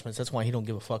endorsements. That's why he don't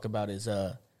give a fuck about his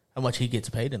how much he gets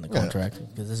paid in the contract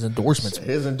because his endorsements.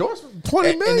 His endorsement, 20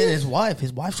 And million. then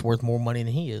his wife's worth more money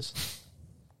than he is.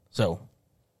 So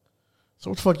So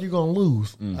what the fuck you gonna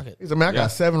lose? fuck it. He said, man, I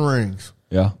got 7 rings.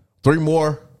 Yeah. 3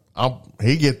 more.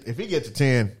 If he gets to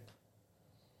 10.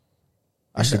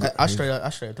 I straight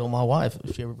up told my wife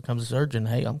if she ever becomes a surgeon,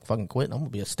 hey, I'm fucking quitting. I'm gonna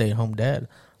be a stay at home dad.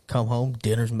 Come home,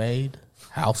 dinner's made,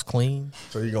 house clean.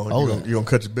 So you gonna Hold you on. gonna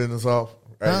cut your business off?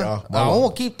 Hey, Huh? y'all, I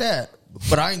won't keep that,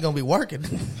 but I ain't gonna be working.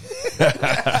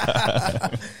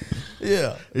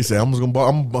 Yeah, He said, I'm just gonna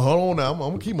hold on now. I'm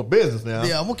gonna keep my business now.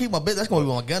 yeah, I'm gonna keep my business. That's gonna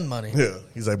be my gun money. Yeah.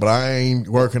 He's like, but I ain't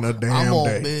working a damn I'm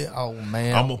gonna day. be. Oh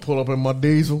man, I'm gonna pull up in my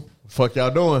diesel. Fuck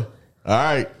y'all doing? All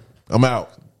right, I'm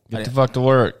out. Get the fuck to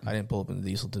work. I didn't pull up in the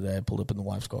diesel today. I pulled up in the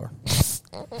wife's car.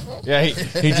 Yeah,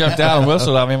 he jumped out and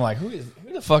whistled at me. I'm like, who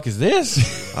the fuck is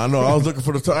this? I know. I was looking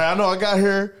for the. I know. I got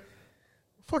here.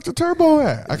 Fuck the turbo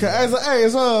at. I was like, hey,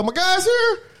 is my guys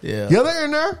here? Yeah. Yeah, they're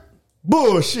in there.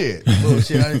 Bullshit.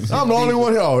 Bullshit. I didn't see I'm the only diesel.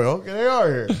 one here. Oh, okay, they are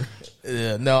here.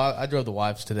 Yeah, no, I drove the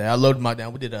wife's today. I loaded my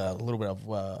down. We did a little bit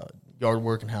of yard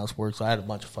work and housework, so I had a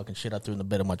bunch of fucking shit I threw in the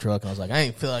bed of my truck, and I was like, I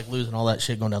ain't feel like losing all that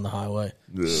shit going down the highway.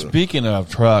 Speaking of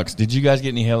trucks, did you guys get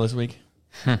any hail this week?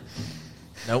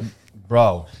 Nope.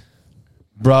 Bro.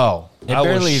 It I will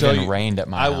barely show even you- rained at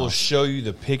my I will house. show you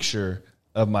the picture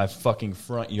of my fucking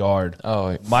front yard.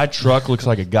 Oh, My truck looks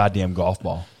like a goddamn golf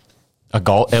ball. a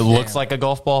golf. It looks like a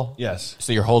golf ball. Yes.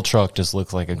 So your whole truck just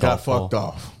looks like a Got golf ball. fucked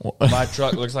off. My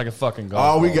truck looks like a fucking golf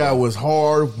All ball. we got was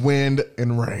hard wind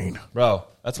and rain. Bro,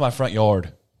 that's my front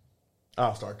yard.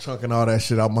 I'll start chunking all that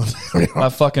shit out my. My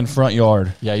fucking front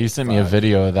yard. Yeah, you sent me a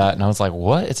video of that, and I was like,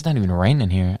 "What? It's not even raining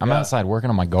here. I'm Yeah. outside working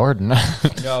on my garden."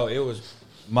 No, it was.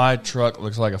 My truck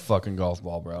looks like a fucking golf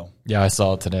ball, bro. Yeah, I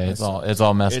saw it today. It's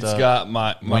all messed It's up. got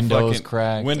my Windows fucking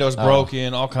cracked. windows Oh.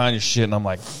 broken, all kinds of shit, and I'm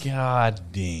like, God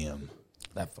damn.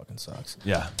 That fucking sucks.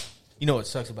 Yeah. You know what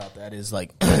sucks about that is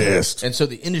like, Pissed. and so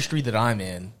the industry that I'm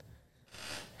in,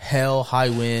 hell, high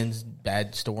winds,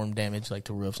 bad storm damage, like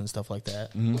to roofs and stuff like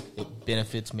that, it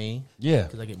benefits me. Yeah.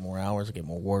 Because I get more hours, I get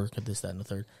more work, and this, that, and the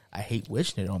third. I hate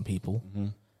wishing it on people.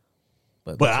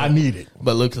 But I need it.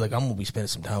 But looks like I'm going to be spending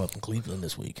some time up in Cleveland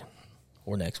this week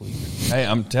or next week. Hey,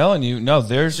 I'm telling you, no, As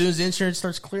there's soon as the insurance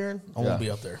starts clearing, I Yeah. won't be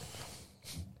up there.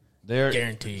 there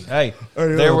Guaranteed. Hey,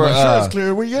 Hey, there were my shirt's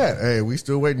clear. Where you at? Hey, we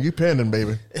still waiting. You pending,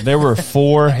 baby. there were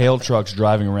 4 hail trucks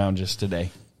driving around just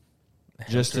today.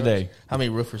 Just today. How many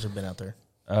roofers have been out there?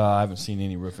 I haven't seen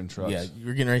any roofing trucks. Yeah,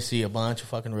 you're getting ready to see a bunch of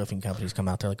fucking roofing companies come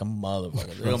out there like a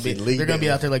motherfucker. They're see Lee gonna be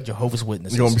there. out there like Jehovah's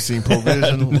Witnesses. You're gonna be seeing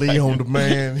Provision, Lee on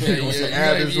demand. Yeah, You're gonna see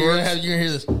Adams you're Works. gonna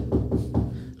hear this.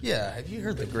 Yeah, have you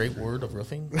heard the great word of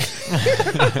roofing?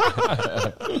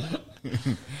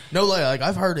 No lie, like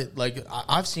I've heard it. Like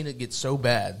I've seen it get so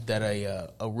bad that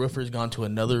a roofer's gone to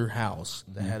another house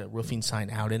that had a roofing sign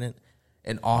out in it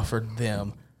and offered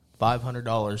them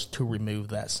 $500 to remove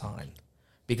that sign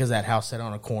because that house sat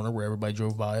on a corner where everybody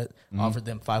drove by it. Offered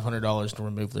them $500 to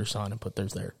remove their sign and put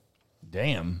theirs there.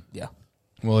 Damn. Yeah.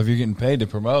 Well, if you're getting paid to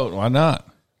promote, why not?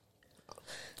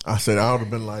 I said I would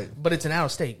have been like, But it's an out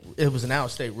of state. It was an out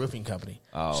of state roofing company.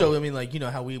 Oh. So I mean, like, you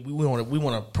know how we want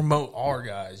to promote our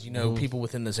guys. You know, people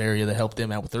within this area to help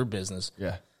them out with their business.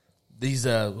 Yeah. These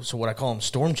so what I call them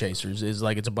storm chasers is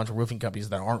like it's a bunch of roofing companies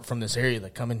that aren't from this area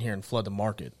that come in here and flood the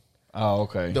market. Oh,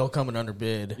 okay. They'll come and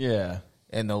underbid. Yeah.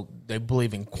 And they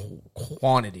believe in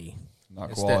quantity,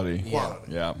 Not instead- quality. Yeah.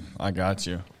 Yeah, I got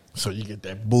you. so you get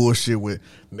that bullshit with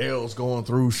nails going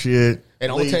through shit.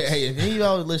 And I'm gonna tell you, leaks. hey, if any of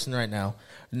y'all are listening right now,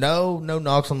 no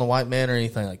knocks on the white man or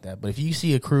anything like that. But if you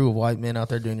see a crew of white men out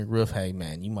there doing your roof, hey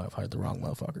man, you might have hired the wrong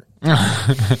motherfucker.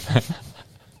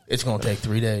 It's gonna take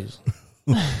 3 days.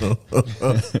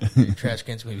 Trash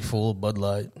can's gonna be full of Bud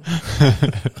Light,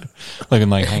 Looking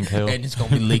like Hank Hill. and it's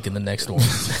gonna be leaking the next one.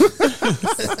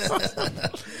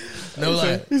 No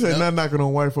lie. He said, not knocking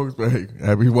on white folks, but hey,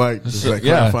 I be white. Just like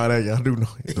yeah. clarify that. Y'all do know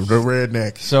the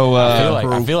rednecks. So,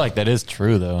 I feel like that is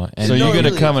true though. And so No, you're it gonna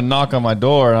really come and knock on my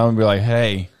door, and I'm gonna be like,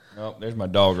 "Hey, oh, there's my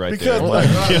dog right Because there." like,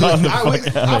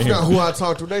 I here. forgot who I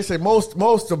talked to. They say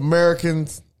most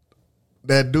Americans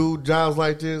that do jobs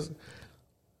like this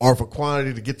are for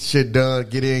quantity to get the shit done,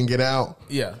 get in, get out.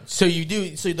 Yeah. So you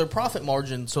do. So their profit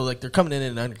margin. So like they're coming in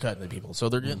and undercutting the people. So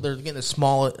they're getting a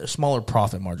smaller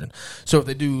profit margin. So if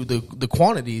they do the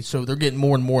quantity, so they're getting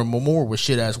more and more and more with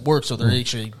shit ass work. So they're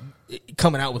actually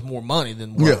coming out with more money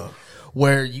than what. Yeah.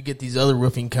 Where you get these other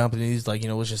roofing companies, like,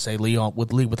 let's just say Lee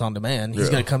with On Demand, he's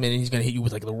going to come in and he's going to hit you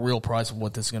with like the real price of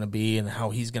what this is going to be and how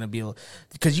he's going to be,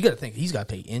 because you got to think he's got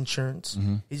to pay insurance,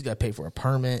 he's got to pay for a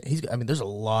permit. There's a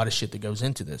lot of shit that goes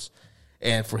into this,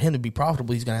 and for him to be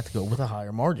profitable, he's going to have to go with a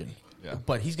higher margin. Yeah.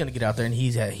 But he's going to get out there and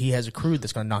he has a crew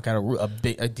that's going to knock out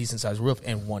a decent sized roof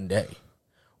in one day.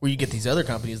 Where you get these other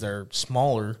companies that are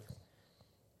smaller.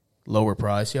 Lower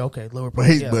price, lower But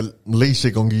price. but Lee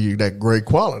shit gonna give you that great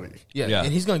quality. Yeah,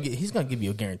 and he's gonna give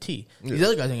you a guarantee. These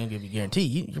other guys ain't gonna give you a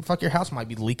guarantee. Your house might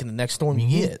be leaking the next storm you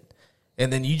get,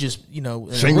 and then you just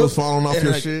and Shingles falling off and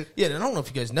your like, shit. Yeah, and I don't know if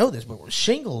you guys know this, but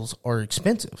shingles are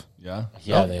expensive. Yeah,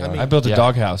 Yeah, they are. I built a Yeah.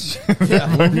 doghouse.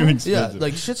 Yeah, Fucking expensive.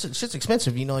 like shit's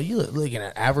expensive. You look at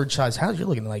an average size house, you're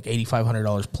looking at like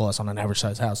 $8,500 plus on an average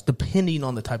size house, depending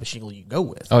on the type of shingle you go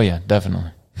with. Oh yeah,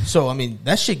 definitely. So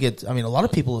that shit gets. A lot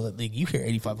of people you hear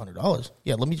 $8,500.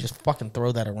 Yeah, let me just fucking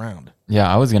throw that around. Yeah,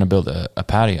 I was gonna build a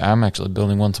patio. I'm actually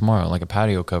building one tomorrow, like a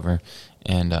patio cover,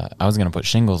 and I was gonna put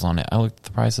shingles on it. I looked at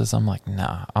the prices. I'm like,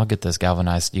 nah, I'll get this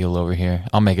galvanized steel over here.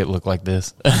 I'll make it look like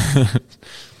this.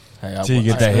 Hey, Until you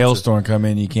get that hailstorm come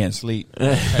in, you can't sleep.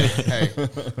 Hey,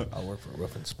 I work for a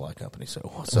roofing supply company, so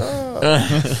what's up?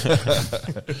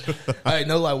 Hey,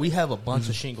 no lie, we have a bunch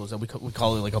of shingles that we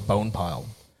call it like a bone pile,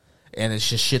 and it's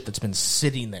just shit that's been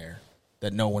sitting there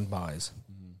that no one buys.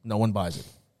 No one buys it,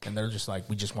 and they're just like,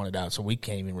 we just want it out, so we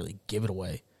can't even really give it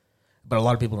away. But a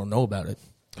lot of people don't know about it.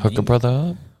 Hook a brother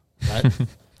up. Right?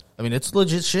 It's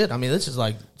legit shit. This is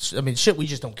like, shit we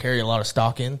just don't carry a lot of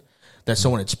stock in. That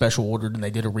someone had special ordered and they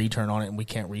did a return on it and we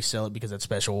can't resell it because it's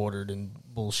special ordered and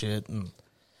bullshit.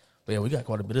 But yeah, we got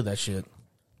quite a bit of that shit.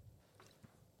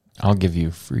 I'll give you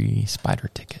free spider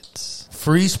tickets.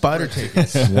 Free spider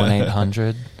tickets.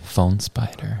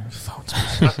 1-800-PHONE-SPIDER.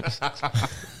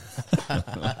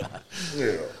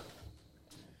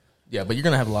 Yeah, but you're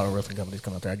going to have a lot of roofing companies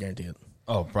come out there. I guarantee it.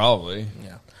 Oh, probably.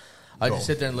 Yeah. I just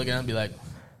sit there and look at it and be like,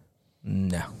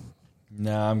 no.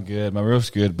 Nah, I'm good. My roof's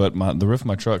good, but the roof of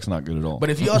my truck's not good at all. But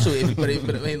if you also, so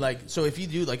if you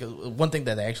do one thing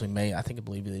that they actually made, I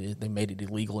believe they made it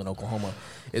illegal in Oklahoma,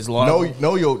 is a lot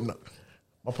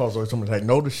my pops always told me, like,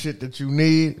 know the shit that you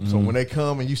need. So when they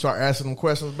come and you start asking them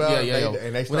questions about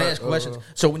and they start, when they ask questions.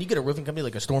 So when you get a roofing company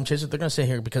like a Storm Chaser, they're going to say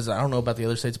here, because I don't know about the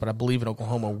other states, but I believe in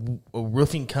Oklahoma, a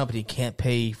roofing company can't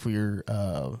pay for your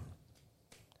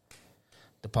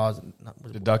deposit.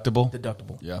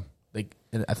 Deductible. Yeah.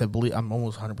 I'm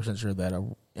almost 100% sure that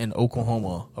in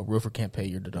Oklahoma, a roofer can't pay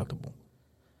your deductible.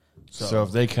 So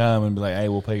if they come and be like, hey,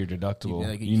 well pay your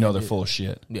deductible, you know they're full of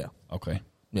shit. Yeah. Okay.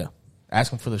 Yeah. Ask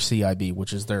them for their CIB,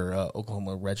 which is their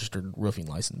Oklahoma registered roofing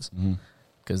license.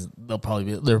 Because they'll probably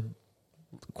be their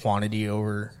quantity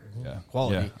over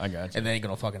quality. Yeah, I got you. And they ain't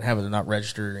going to fucking have it. They're not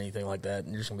registered or anything like that.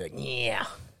 And you're just going to be like, yeah.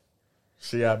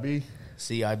 CIB.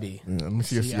 CIB. Yeah, let me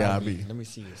see your CIB. Let me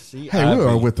see your CIB. Hey, we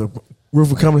are with the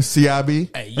roofing company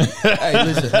CIB. Hey,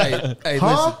 listen.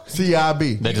 Huh?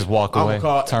 CIB. They just walk I'm away,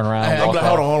 gonna turn around, Hey, walk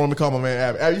hold out. on. Let me call my man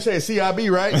Abby. Abby, you say CIB,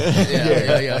 right?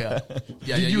 Yeah.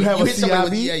 Did you have a hit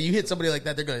somebody CIB? you hit somebody like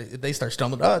that, they start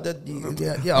stumbling. Oh, that,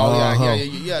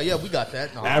 yeah, we got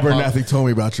that. No, Abernathy told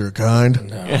me about your kind.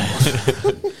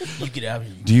 you get out of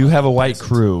here. Do you have a white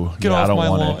crew? Get I off don't my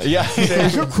want lawn. it. Yeah. Say,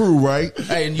 it's your crew, right?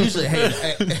 Hey, and usually, and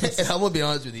I'm gonna be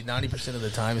honest with you, 90% of the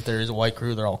time, if there is a white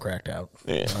crew, they're all cracked out.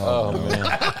 Oh man.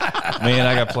 Man,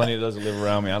 I got plenty of those that live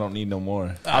around me. I don't need no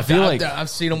more. I feel like I've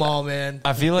seen them all, man.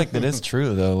 I feel like that is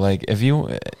true though. Like if you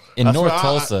in That's North what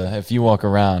Tulsa, if you walk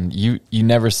around, you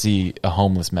never see a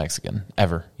homeless Mexican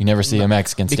ever. You never see a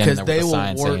Mexican standing Because there they with a will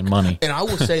sign work. saying money. And I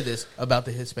will say this about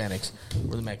the Hispanics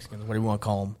or the Mexicans, whatever you want to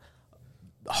call them,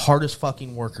 hardest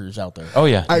fucking workers out there. Oh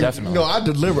yeah, definitely. I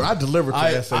deliver to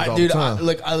essays all the time.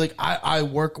 I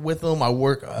work with them.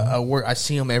 I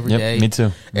see them every Yep, day. me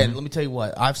too. And let me tell you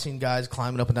what, I've seen guys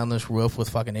climbing up and down this roof with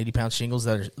fucking 80-pound shingles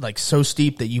that are like so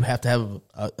steep that you have to have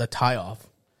a tie off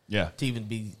Yeah. to even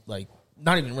be like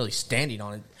not even really standing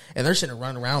on it, and they're sitting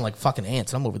running around like fucking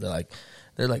ants. I'm over there like,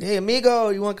 they're like, hey amigo,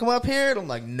 you want to come up here? And I'm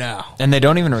like, no. And they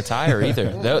don't even retire either.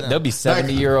 They'll be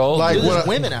 70-year-old. Like, There's what-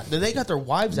 women out there. They got their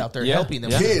wives out there helping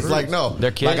them. Kids, like, no.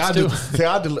 They're kids, like, too.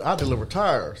 I deliver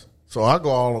tires. So I go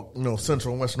all,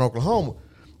 central and western Oklahoma.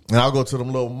 And I'll go to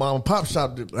them little mom and pop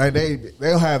shop. And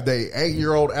they'll have their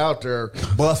 8-year-old out there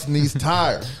busting these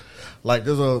tires. Like,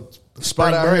 there's a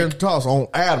spot out here in Tulsa on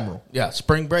Admiral. Yeah,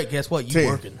 spring break. Guess what? You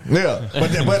working? Yeah,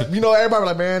 but everybody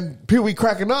like, man, people be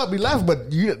cracking up, be laughing,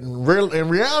 but in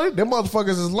reality, them motherfuckers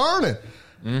is learning.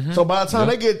 Mm-hmm. So by the time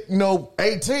they get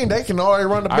 18, they can already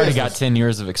run the I already business. got 10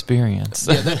 years of experience.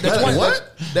 Yeah, that's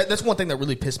What? That's one thing that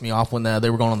really pissed me off when they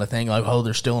were going on the thing like, oh,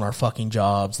 they're still in our fucking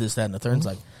jobs, this, that, and the third. It's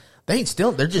like, they ain't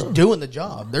still. They're just doing the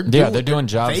job. They're doing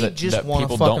jobs They that just want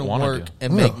people to don't fucking wanna work do.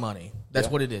 and make money. That's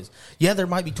what it is. Yeah, there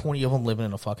might be 20 of them living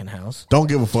in a fucking house. Don't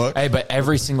give a fuck. Hey, but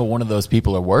every single one of those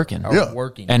people are working. Yeah.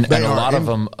 Working. And They a are lot of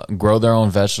them grow their own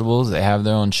vegetables. They have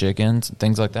their own chickens and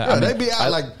things like that. Yeah, I mean, they be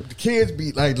out like the kids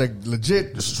be like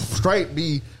legit straight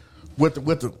be with the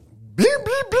bleep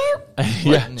bleep bleep.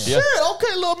 Yeah, Like, yeah. shit,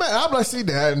 okay, little man. I'm like, see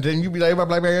that, and then you be like,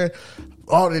 everybody like, man.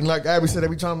 Oh, then like Abby said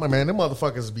every time, like, man, them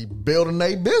motherfuckers be building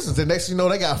their business. And next thing you know,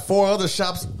 they got 4 other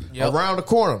shops around the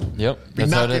corner. Yep. Be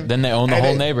That's how knocking- then they own the and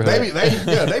whole neighborhood.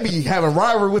 They be having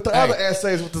rivalry with the Hey. other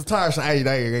essays with the tires. Hey.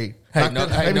 Hey, Knock no,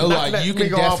 that- hey, they be no knocking lie. that You can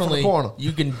nigga off from the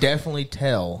definitely corner.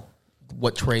 tell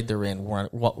what trade they're in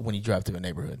when you drive through a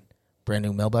neighborhood. Brand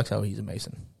new mailbox. Oh, he's a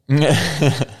mason.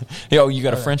 Yo, you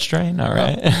got a French train? All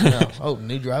right. No. Oh,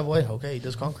 new driveway. Okay, he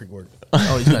does concrete work.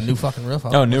 Oh, he's got a new fucking roof.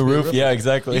 Oh, new must be a roof? Yeah,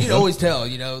 exactly. You can always tell.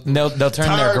 You know. They'll turn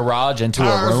their Tires- garage into a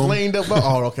tires room. leaned up.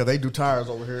 Oh, okay. They do tires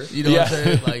over here. You know what I'm Yeah.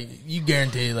 saying? Like you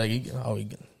guarantee. Like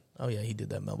oh yeah, he did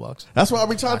that mailbox. That's why I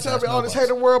be trying to tell me all this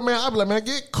hating world, man. I be like, man,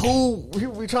 get cool.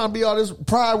 People be trying to be all this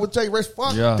pride with Jay Race.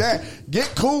 Fuck Yeah. that.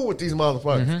 Get cool with these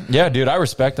motherfuckers. Yeah, dude, I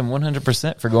respect them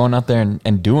 100% for going out there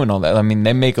and doing all that. I mean,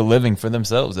 they make a living for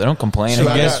themselves. They don't complain. So And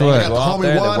I guess got- what? I They got go the out homie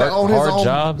there, they Juan that work own his hard own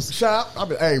jobs. shop. I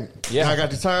be, hey, Yeah. I got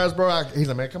these tires, bro. He's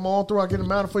like, man, come on through. I'll get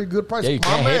them out for you good price. Yeah, you My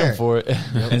can't hate man. them for it.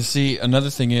 And see,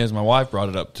 another thing is, my wife brought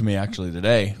it up to me actually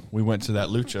today. We went to that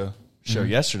lucha show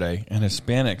yesterday, and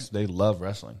Hispanics, they love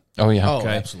wrestling. Oh, yeah. Oh, Okay.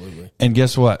 absolutely. And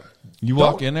guess what? You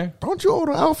walk in there, Don't you own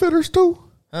the Outfitters too?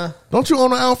 Huh? Don't you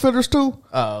own the Outfitters too?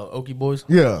 Okie boys.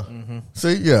 Yeah.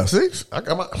 See, I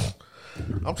got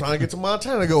I'm trying to get to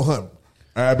Montana to go hunt.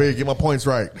 I better get my points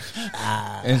right.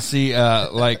 and see,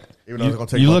 like, Even though it's gonna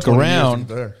take you about look 20 years to around,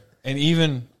 get there. and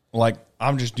even, like,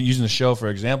 I'm just using the show for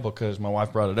example because my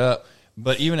wife brought it up,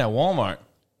 but even at Walmart,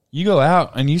 you go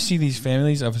out and you see these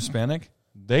families of Hispanic,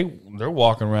 they're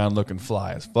walking around looking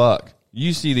fly as fuck.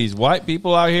 You see these white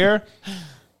people out here,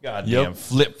 goddamn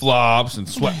flip flops and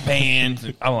sweatpants.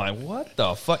 And I'm like, what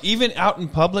the fuck? Even out in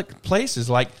public places,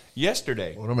 like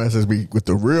yesterday. Well, them asses be with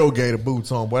the real gator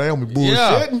boots on, boy. They don't be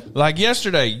Yeah, bullshitting. like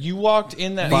yesterday, you walked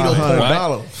in that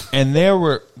 $500. and there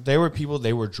were people.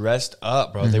 They were dressed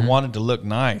up, bro. They wanted to look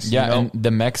nice. Yeah, you know? and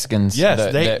the Mexicans. Yes,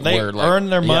 that they were like- earn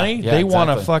their money. Yeah, they want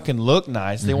to exactly. fucking look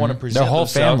nice. They want to present Their whole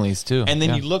themselves. families, too. And then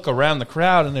Yeah. you look around the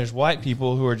crowd, and there's white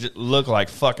people who are just look like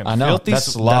fucking I know. filthy That's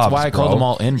slobs. why I call bro. them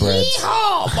all inbreds.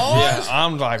 Yeah,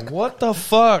 I'm like, what the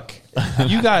fuck?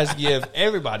 You guys give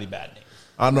everybody bad names.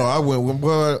 I know. I went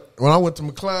when I went to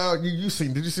McLeod. Did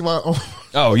you see my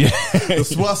Oh yeah, the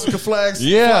swastika flags?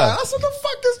 Yeah. flying? I said, the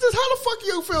fuck is this? How the fuck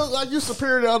you feel like you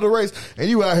superior to the other race, and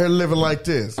you out here living like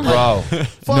this, bro.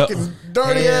 fucking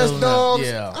dirty ass Hell no. dogs.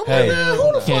 Yeah. I'm Hey, like, man, who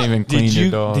the Can't fuck? even clean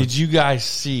your dog. Did you guys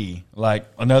see like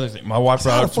another thing? My wife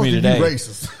brought How the up to fuck me are you today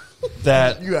racist?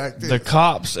 that You act this. the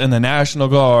cops and the National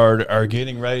Guard are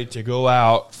getting ready to go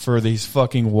out for these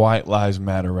fucking White Lives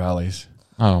Matter rallies.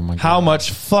 Oh, my God. How much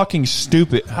fucking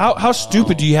stupid? How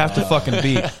stupid do you have to fucking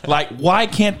be? Like, why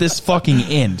can't this fucking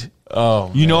end? Oh,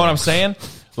 You know what I'm saying?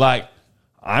 Like,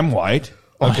 I'm white,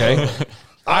 okay.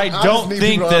 I just don't need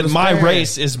think people to that my understand.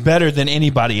 race is better than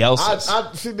anybody else's.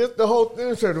 I see this, the whole thing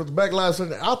with the Black Lives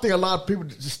Matter. I think a lot of people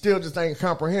still just ain't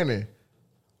comprehending.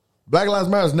 Black Lives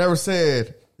Matter never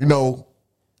said, no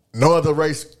other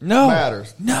race No.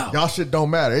 matters. No. Y'all shit don't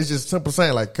matter. It's just simple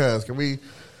saying like, cuz, can we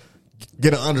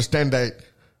get an understanding that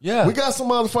Yeah. we got some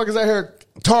motherfuckers out here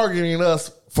targeting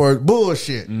us for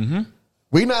bullshit. Mm-hmm.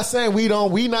 We not saying we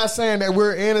not saying that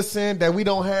we're innocent, that we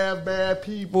don't have bad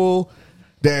people,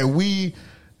 that we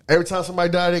every time somebody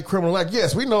died they criminal. Like,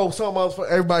 yes, we know some motherfuckers,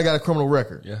 everybody got a criminal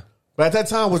record. Yeah. But at that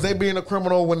time, was they being a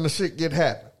criminal when the shit get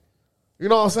happen? You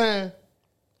know what I'm saying?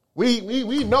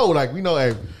 We know, like, we know,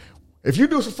 hey, if you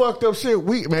do some fucked up shit,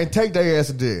 take their ass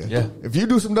to jail. Yeah. If you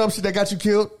do some dumb shit that got you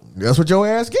killed, that's what your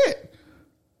ass get.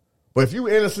 But if you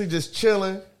innocently just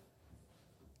chilling,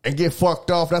 and get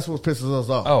fucked off, that's what pisses us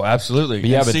off. Oh, absolutely. But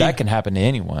yeah, And but see- that can happen to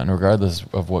anyone, regardless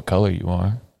of what color you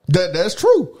are. That's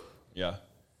true. Yeah.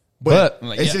 But,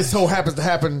 But, it yeah. just so happens to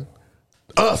happen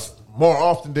us more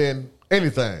often than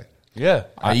anything. Yeah.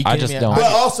 Are you I kidding just me? don't. But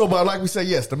also, but like we said,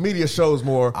 yes, the media shows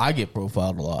more. I get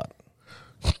profiled a lot.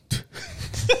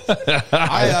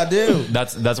 I do.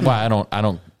 That's why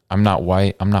I'm not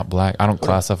white. I'm not black. I don't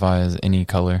classify as any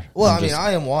color. Well, I'm I mean, just-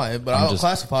 I am white, but I don't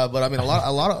classify. But I mean, a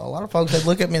lot of folks, they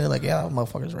look at me and they're like, "Yeah, that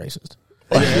motherfucker's racist."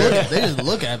 They just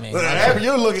look at me. Abby,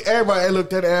 you look at everybody.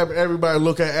 Looked at Abby. Everybody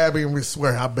look at Abby, and we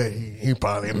swear, I bet he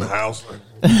probably in the house.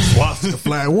 Swastika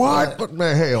flag. What? But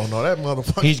man, hell no, that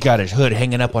motherfucker. He's got his hood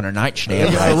hanging up on a nightstand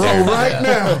He got right a there. robe right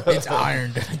now. It's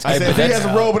ironed. I said, if he has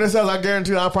a robe in his house, I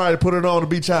guarantee I'll probably put it on to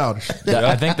be childish.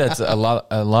 I think that's a lot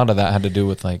of that had to do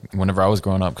with like whenever I was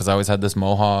growing up because I always had this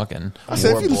mohawk and I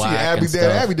said, wore if you see black Abby and dad,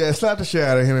 stuff. Abby dad slap the shit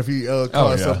out of him if he caught yeah.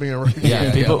 himself being racist.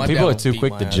 Yeah, people my dad are would too beat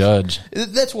quick my to ass. judge.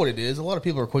 That's what it is. A lot of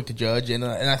people are quick to judge, and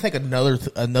I think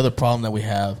another problem that we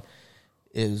have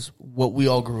is what we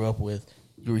all grew up with.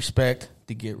 You respect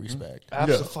to get respect.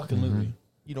 Absolutely.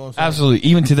 You know what I'm saying? Absolutely.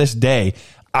 Even to this day,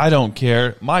 I don't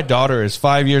care. My daughter is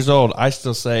 5 years old. I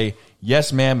still say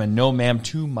yes, ma'am, and no, ma'am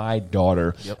to my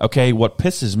daughter. Okay. What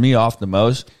pisses me off the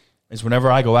most is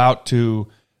whenever I go out to,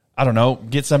 I don't know,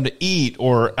 get something to eat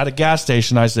or at a gas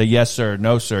station, I say yes, sir,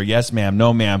 no, sir, yes, ma'am,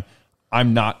 no, ma'am.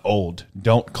 I'm not old.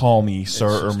 Don't call me sir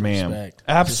or just ma'am. respect.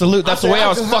 Absolutely. That's the way I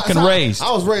was fucking raised.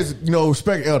 I was raised,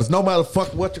 respect elders, no matter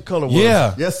fuck what your color was.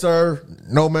 Yeah. Yes, sir.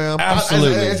 No, ma'am.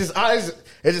 Absolutely.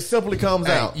 It just simply comes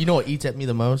Hey, out. you know what eats at me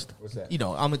the most? What's that?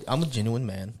 I'm a genuine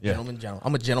man. Yeah.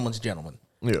 I'm a gentleman's gentleman.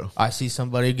 Yeah. I see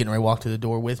somebody getting ready to walk to the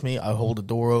door with me. I hold the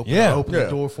door open. Yeah. I open the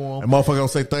door for them. And motherfucker don't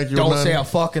say thank you. or Don't nothing. say a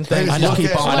fucking thing. Hey, Just look keep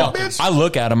at on you, walking. bitch. I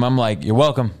look at him. I'm like, you're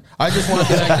welcome. I just want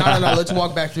to be like, no. Let's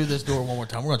walk back through this door one more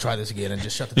time. We're gonna try this again and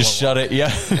just shut the door. Just shut it. Yeah,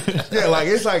 Yeah,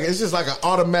 it's just like an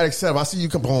automatic setup. I see you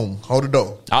come home, hold the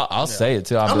door. I'll say it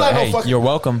too. I'll I'm be not like, no hey, fucking- you're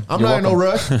welcome. I'm You're not in no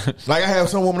welcome. rush. Like I had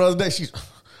some woman the other day. She's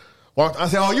walked. I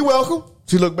said, "Oh, you welcome?"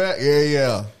 She looked back.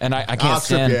 Yeah. And I I'll can't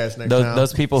trip your ass stand next time.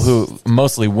 those people who,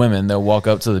 mostly women, they'll walk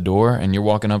up to the door and you're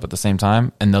walking up at the same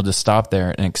time and they'll just stop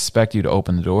there and expect you to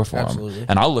open the door for Absolutely. them.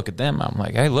 And I'll look at them. I'm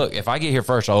like, hey, look, if I get here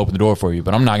first, I'll open the door for you,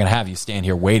 but I'm not going to have you stand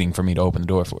here waiting for me to open the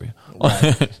door for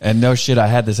you. And no shit, I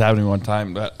had this happen one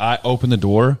time. But I opened the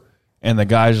door, and the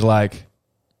guy's like,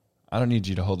 "I don't need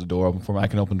you to hold the door open for me. I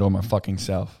can open the door my fucking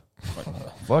self." I'm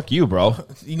like, fuck you, bro.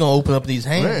 You gonna open up these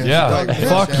hands? Man. Yeah, Like,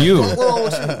 fuck you. What's wrong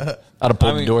with you? I'd have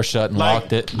pulled I mean, the door shut and like,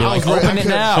 locked it. Be I like, was raised- open I it couldn't-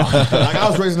 now. Like I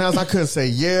was raising house, I couldn't say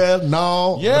yeah,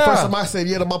 no. Yeah. The first time I said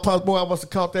yeah to my pops, boy, I must have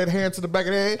caught that hand to the back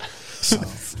of the head.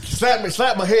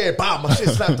 Slapped my head, bow, my shit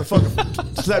slapped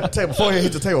the table before he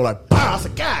hit the table like bow. I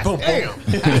said, God damn.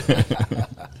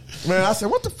 Man, I said,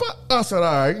 what the fuck? I said,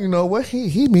 all right, you know what?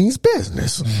 He means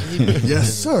business.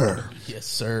 Yes, sir. Yes,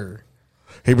 sir.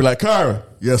 He'd be like, Kyra,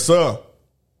 yes, sir.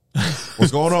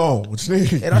 What's going on? What you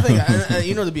need? And I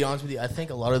think, to be honest with you, I think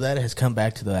a lot of that has come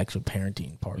back to the actual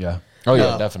parenting part. Yeah. Oh,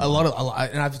 yeah, definitely.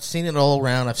 And I've seen it all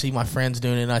around. I've seen my friends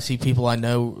doing it, and I see people I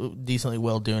know decently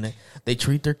well doing it. They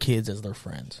treat their kids as their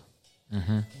friends.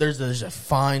 Mm-hmm. There's a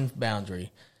fine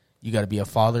boundary. You got to be a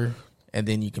father, and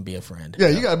then you can be a friend. Yeah,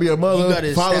 you gotta be a You mother.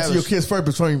 gotta Father to your establish- kids first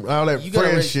between all that You gotta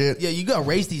friend raise, shit. Yeah, you gotta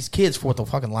raise these kids for what the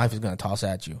fucking life is gonna toss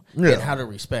at you. Yeah. And how to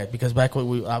respect. Because back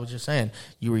when I was just saying,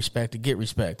 you respect to get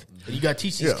respect. And you gotta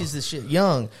teach these Yeah. kids this shit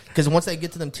young. Because once they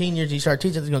get to them teen years, you start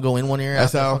teaching, it's gonna go in one ear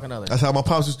That's out the how. fucking other. That's how my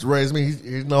pops used to raise me.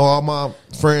 All my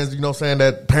friends, saying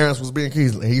that parents was being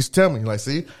kids. He used to tell me, like,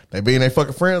 see, they being their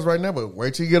fucking friends right now, but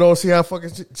wait till you get old, see how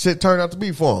fucking shit turned out to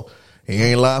be for them. He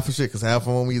ain't lied for shit because half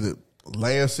of them either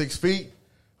laying 6 feet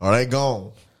or they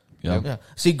gone. Yep. Yeah.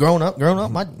 See, growing up,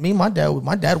 my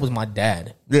dad was my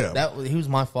dad. Yeah. He was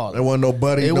my father. There wasn't no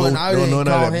buddy, It no, wasn't- I no, didn't none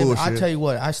of call that him. bullshit. I tell you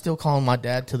what, I still call him my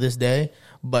dad to this day.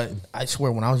 But I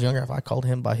swear, when I was younger, if I called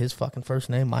him by his fucking first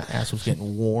name, my ass was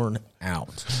getting worn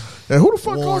out. And who the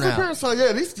fuck Worn calls their out. parents? Like,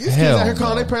 yeah, these kids Hell out here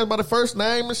calling no. their parents by the first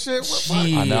name and shit. What?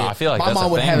 Shit. I know, I feel like my that's mom a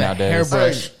would thing have nowadays. a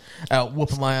hairbrush out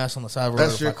whooping my ass on the side of the road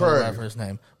That if shit I called her by crazy. first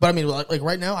name. But I mean, like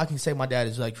right now, I can say my dad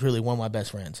is like really one of my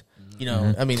best friends. You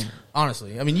know, I mean,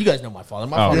 honestly, you guys know my father.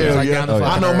 My father was Yeah, like yeah. down the I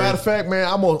fucking know. earth. Matter of fact, man,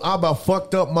 I about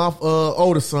fucked up my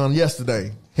oldest son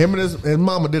yesterday. Him and his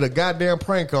mama did a goddamn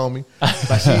prank on me.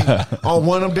 On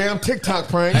one of them damn TikTok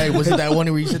pranks. Hey, was it that one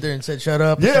where you sit there and said "shut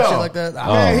up"? And Yeah. shit like that.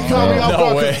 Man, he called me no. off No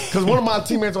guard way. because one of my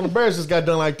teammates on the Bears just got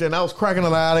done like that, and I was cracking a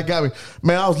eye. That got me.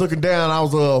 Man, I was looking down. I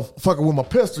was fucking with my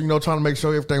pistol, trying to make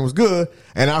sure everything was good.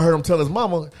 And I heard him tell his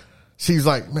mama. She was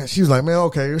like, man,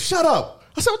 okay, shut up.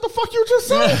 I said, what the fuck you just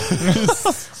said?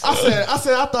 I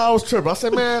said, I thought I was tripping. I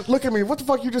said, man, look at me. What the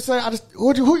fuck you just said?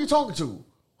 Who you talking to?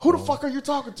 Who the fuck are you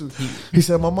talking to? He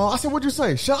said, my mom. I said, what'd you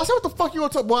say? I said, what the fuck you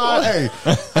want to talk about? Hey,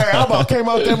 I about came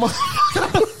out there.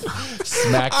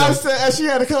 Smacked I him. said, and she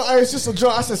had to come. Hey, it's just a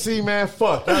joke. I said, see, man,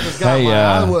 fuck. I just got Hey,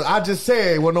 my I just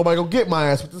said, well, nobody gonna get my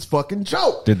ass with this fucking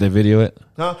joke. Did they video it?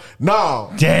 Huh?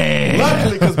 No. Damn.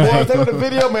 Luckily, because boy, if they would have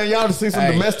video, man, y'all would have seen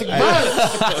some domestic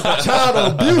violence,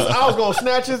 child abuse. I was gonna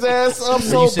snatch his ass up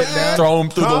so sit bad. down? Throw him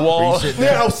through the wall. sit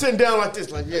Yeah, down? I was sitting down like this,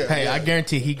 like Hey, yeah. I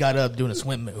guarantee he got up doing a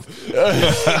swim move.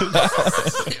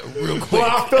 Real quick. Boy,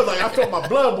 I felt my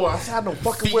blood, boy. I said, I know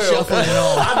fucking Feet well. shuffling and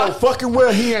all. I know fucking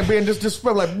well he ain't being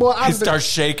disrespectful. Like, boy, I He starts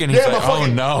shaking. He's like, oh,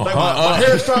 no. Like, my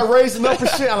hair started raising up and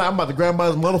shit. I'm about to grab my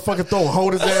motherfucking throat and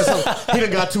hold his ass up. He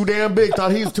done got too damn big.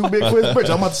 Thought he was too big for his bitch.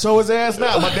 I'm about to show his ass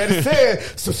now. My daddy said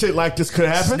some shit like this could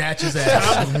happen. Snatch his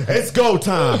ass. It's go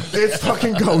time. It's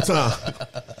fucking go time.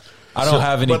 I don't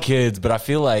have any but- kids, but I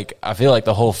feel like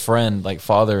the whole friend, like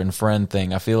father and friend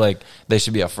thing. I feel like they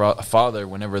should be a father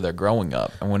whenever they're growing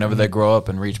up, and whenever they grow up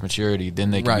and reach maturity,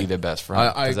 then they can be their best friend.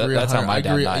 I 'Cause agree. That's how my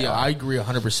dad and I Yeah, are. I agree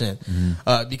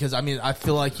 100%. Because I mean, I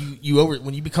feel like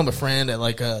when you become a friend at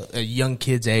like a young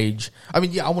kid's age. I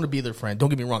mean, yeah, I want to be their friend. Don't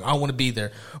get me wrong. I want to be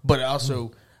there, but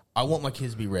also I want my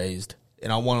kids to be raised,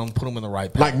 and I want to put them in the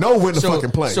right path. Like, know when to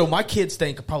fucking play. So my kids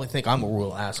probably think I'm a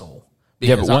real asshole.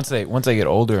 Yeah, but Because once they get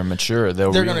older and mature,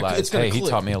 they'll They're realize, it's gonna hey, he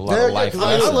click. taught me a lot Yeah, of life yeah,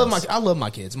 'cause lessons. I love my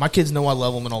kids. My kids know I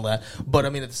love them and all that. But I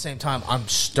mean, at the same time, I'm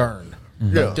stern.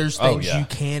 Yeah. Like, there's Oh, things yeah. you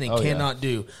can and Oh, yeah. cannot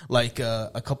do. Like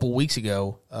a couple weeks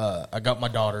ago, I got my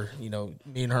daughter. You know,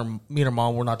 me and her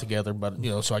mom were not together, but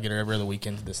you know, so I get her every other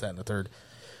weekend. This, that, and the third.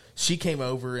 She came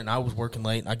over and I was working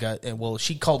late. And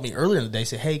she called me earlier in the day.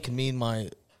 Said, "Hey, can me and my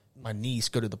niece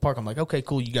go to the park?" I'm like, "Okay,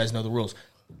 cool. You guys know the rules.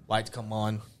 Lights come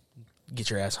on. Get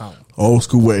your ass home." Old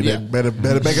school way. Yeah. Better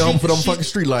make it home for them fucking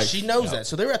street lights. She knows that.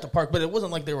 So they were at the park, but it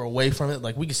wasn't like they were away from it.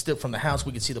 Like we could still from the house,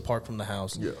 we could see the park from the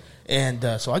house. Yeah.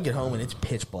 And so I get home and it's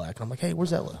pitch black. And I'm like, "Hey,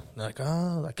 where's Ella?" And they're like,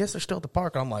 "Oh, I guess they're still at the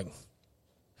park." And I'm like,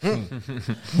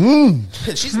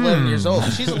 She's 11 years old.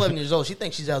 She's 11 years old. She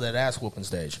thinks she's out of that ass whooping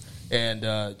stage.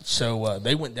 And so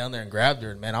they went down there and grabbed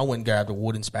her. And man, I went and grabbed a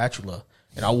wooden spatula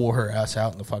and I wore her ass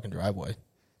out in the fucking driveway.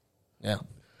 Yeah.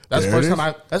 That's There the it first time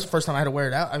is. that's the first time I had to wear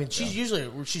it out. I mean,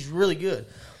 she's really good.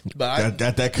 But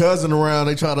that cousin around,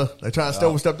 they try to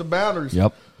overstep the boundaries.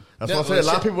 Yep. That's Yeah, what I'm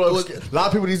saying. well, A lot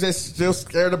of people these days still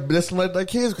scared of discipline their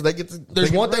kids because they get to.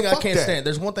 There's one thing I fuck can't that. stand.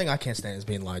 There's one thing I can't stand is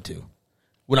being lied to.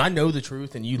 When I know the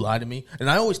truth and you lie to me, and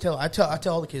I tell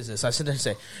all the kids this. I sit there and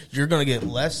say, you're gonna get in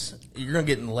less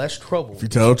trouble if you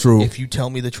tell the truth. If you tell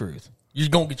me the truth, you're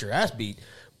gonna get your ass beat,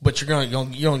 but you're only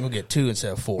gonna get 2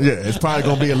 instead of 4. Yeah, it's probably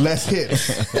gonna be a less hit.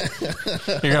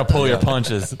 You're gonna pull your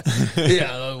punches.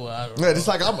 Yeah, well, I don't know. Yeah, just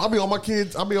like I'll be on my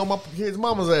kids'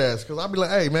 mama's ass because I'll be like,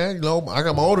 hey man, you know, I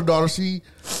got my older daughter.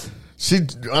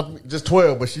 I'm just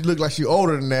 12, but she look like she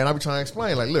older than that. And I be trying to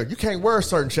explain, like, look, you can't wear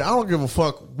certain shit. I don't give a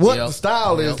fuck what Yep. the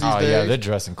style is Yep. these Oh days. yeah, they're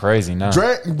dressing crazy now.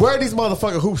 Wear these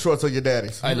motherfucking hoop shorts of your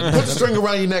daddies. I know. Put the string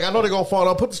around your neck. I know they're gonna fall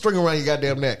off. Put the string around your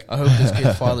goddamn neck. I hope this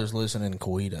kid's father's listening in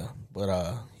Coeta, but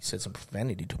he said some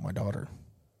profanity to my daughter.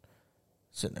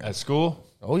 Sitting there. At school?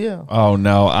 Oh yeah. Oh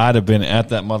no, I'd have been at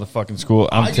that motherfucking school.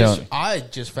 I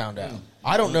just found out.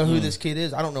 I don't know who this kid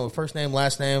is. I don't know first name,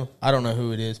 last name. I don't know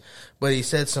who it is. But he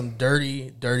said some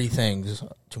dirty, dirty things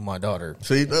to my daughter.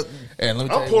 See, And let me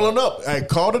tell I'm you pulling up. Hey,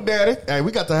 call the daddy. Hey,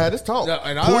 we got to have this talk. No,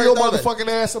 and I Pull already your know that. motherfucking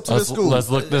ass up to this school.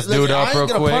 Let's look this Listen, dude up I real ain't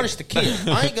gonna quick. punish the kid.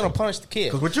 I ain't gonna punish the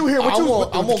kid. 'Cause what you hear- what I you- won't,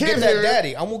 what I the won't kid get that hear-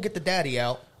 daddy. I won't get the daddy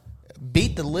out.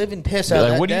 Beat the living piss Be out of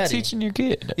like, that what are you daddy. teaching your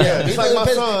kid? Yeah, Just beat like the my living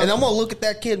piss- son. And I'm gonna look at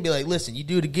that kid and be like, "Listen, you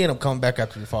do it again, I'm coming back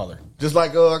after your father." Just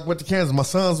like I went to Kansas. My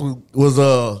son's was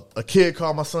a kid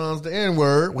called my son's the N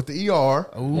word with the ER.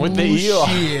 With the ER.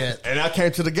 Shit. And I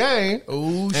came to the game.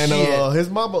 Oh, and shit.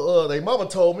 his mama, they mama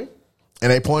told me,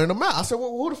 and they pointed him out. I said, "Well,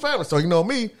 who the family?" So you know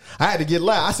me, I had to get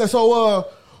loud. I said, "So,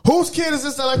 whose kid is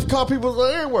this that like to call people the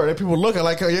N word?" And people looking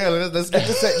like, "Yeah, let's get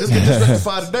this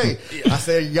rectified today." I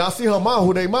said, "Y'all see her mom?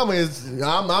 Who they mama is?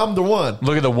 I'm the one."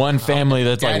 Look at the one family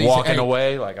that's like Daddy's- walking hey.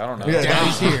 away. Like I don't know. Yeah,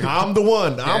 Daddy's here. I'm the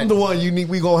one. I'm the one you need.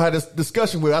 We gonna have this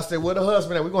discussion with. I said, "Where the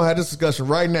husband at? We gonna have this discussion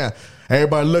right now."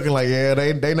 Everybody looking like, yeah,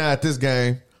 they not at this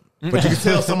game, but you can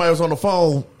tell somebody was on the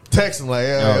phone texting like,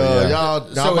 yeah.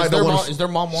 y'all So might is their, don't mom, want is their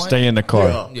mom white? Stay in the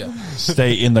car. Yeah. Yeah.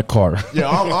 Stay in the car. Yeah,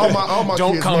 all my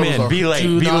Don't kids' come mothers in. are- Be late.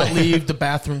 Do Be not late. leave the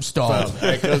bathroom stall.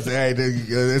 Because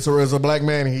it's a black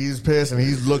man. And he's pissed and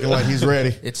he's looking like he's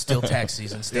ready, It's still tax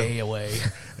season. Stay away.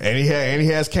 and he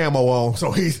has camo on,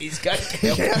 so He's got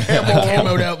camo on.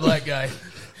 camoed out black guy.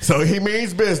 So he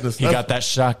means business. He got that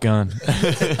shotgun.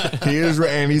 He is,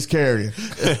 and he's carrying.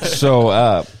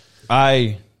 So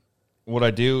what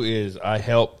I do is I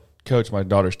help coach my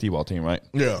daughter's t-ball team, right?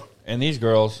 Yeah. And these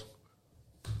girls,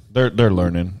 they're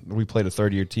learning. We played a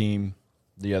 3rd-year team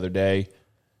the other day.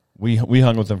 We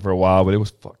hung with them for a while, but it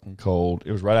was fucking cold.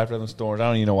 It was right after the storms. I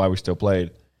don't even know why we still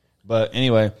played. But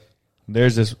anyway,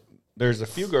 there's a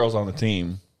few girls on the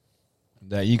team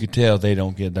that you could tell they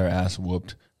don't get their ass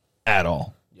whooped at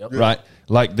all. Yep. Right?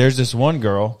 Like there's this one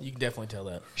girl. You can definitely tell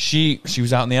that. She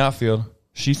was out in the outfield.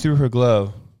 She threw her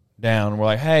glove down. We're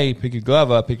like, hey, pick your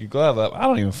glove up, I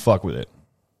don't even fuck with it.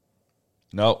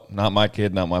 Nope, not my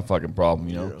kid, not my fucking problem,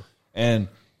 you know? Yeah. And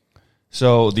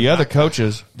so the other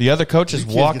coaches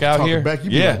walk out here. Back,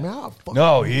 yeah. Like, man,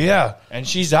 no, yeah. And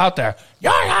she's out there.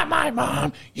 You're not my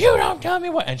mom. You don't tell me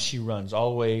what. And she runs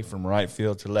all the way from right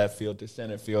field to left field to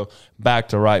center field, back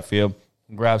to right field,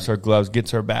 grabs her gloves,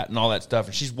 gets her bat and all that stuff.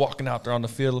 And she's walking out there on the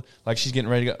field like she's getting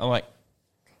ready to go. I'm like,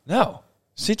 no,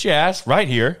 sit your ass right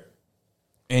here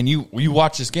and you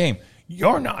watch this game.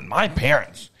 You're not my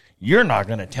parents. You're not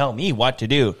going to tell me what to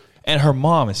do. And her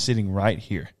mom is sitting right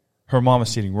here. Her mom is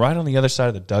sitting right on the other side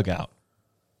of the dugout.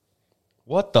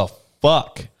 What the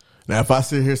fuck? Now, if I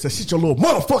sit here and say, sit your little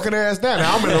motherfucking ass down,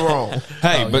 now I'm in the wrong.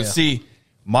 Hey, but see,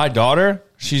 my daughter,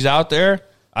 she's out there.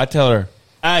 I tell her,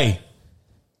 hey,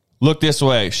 look this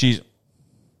way. She's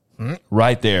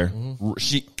right there.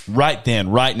 She right then,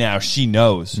 right now, she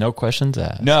knows. No questions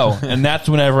asked. No, and that's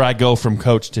whenever I go from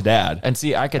coach to dad. And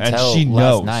see, I could And tell she last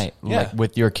knows. night, Yeah. like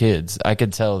with your kids, I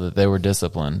could tell that they were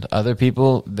disciplined. Other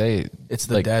people, It's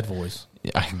the like, dad voice.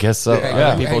 I guess so. Yeah,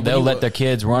 Other people, they'll let their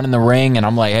kids run in the ring, and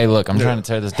I'm like, hey, look, I'm trying to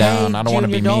tear this down. I don't want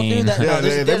to be mean. Yeah,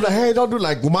 they be like, hey, don't do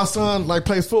like when my son like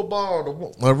plays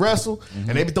football or wrestle, and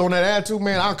they be throwing that attitude,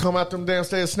 man. I'll come out them damn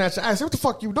stairs, snatch your ass. What the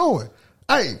fuck you doing?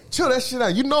 Hey, chill that shit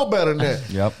out. You know better than that.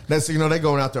 Yep. That's they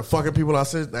going out there fucking people. I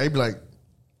said they be like,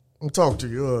 I'm talking to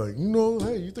you.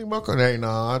 Hey, you think about hey,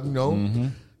 nah,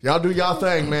 y'all do y'all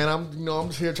thing, man. I'm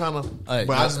just here trying to. Hey,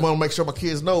 but I just want to make sure my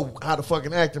kids know how to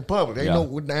fucking act in public. They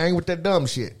ain't with that dumb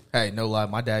shit. Hey, no lie.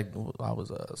 My dad, I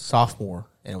was a sophomore,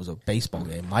 and it was a baseball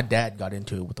game. My dad got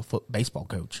into it with the baseball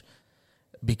coach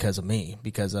because of me.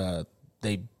 Because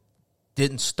they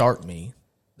didn't start me.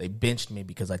 They benched me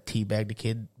because I teabagged a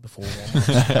kid before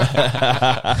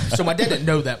Walmart. So my dad didn't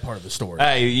know that part of the story.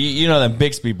 Hey, you know them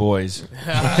Bixby boys.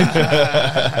 Yeah.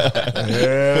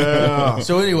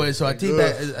 So anyway, so I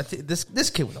teabagged. This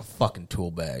kid was a fucking tool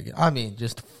bag. I mean,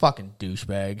 just a fucking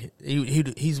douchebag.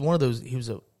 He's one of those. He was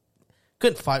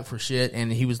couldn't fight for shit,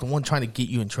 and he was the one trying to get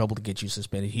you in trouble to get you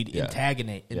suspended. He'd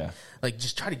antagonate, like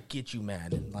just try to get you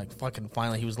mad, and like fucking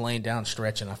finally he was laying down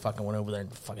stretching. I fucking went over there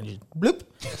and fucking just bloop,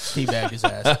 teabagged his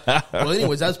ass. Well,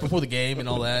 anyways, that was before the game and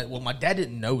all that. Well, my dad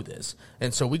didn't know this,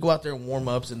 and so we go out there and warm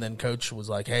ups, and then coach was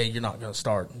like, "Hey, you're not going to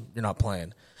start. You're not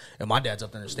playing." And my dad's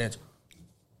up there in the stands.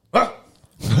 Ah!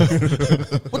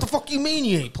 What the fuck you mean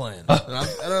you ain't playing? And I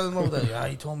don't know that.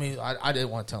 He told me I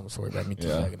didn't want to tell him the story about me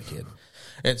teabagging a kid.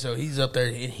 And so he's up there,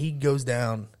 and he goes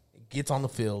down, gets on the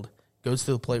field, goes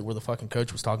to the plate where the fucking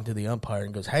coach was talking to the umpire,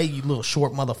 and goes, "Hey, you little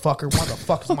short motherfucker, why the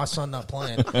fuck is my son not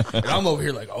playing?" And I'm over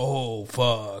here like, "Oh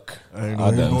fuck,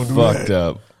 I done fucked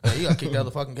up." he got kicked out of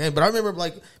the fucking game." But I remember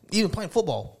like even playing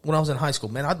football when I was in high school.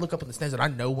 Man, I'd look up in the stands, and I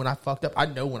know when I fucked up. I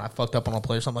know when I fucked up on a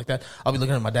play or something like that. I'll be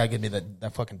looking at my dad, give me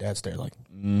that fucking dad stare, like,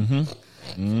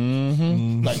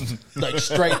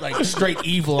 like straight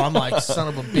evil. I'm like, son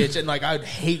of a bitch. And like I'd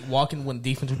hate walking when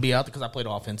defense would be out there because I played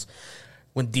offense.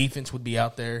 When defense would be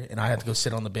out there and I had to go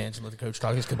sit on the bench and let the coach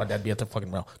talk, just because my dad would be out there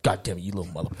fucking around. God damn it, you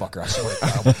little motherfucker! I swear to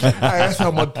God. Hey, that's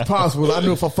how much possible. I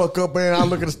knew if I fuck up, man, I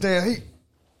look at the stand.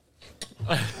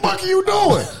 What are you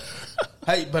doing?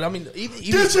 Hey, but I mean, even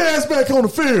Get your ass back on the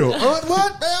field. What?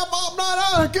 Damn, I'm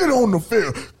not out. Get on the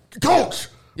field, coach.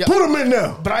 Yeah. Put him in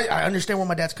there. But I understand where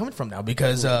my dad's coming from now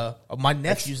because my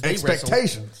nephews, they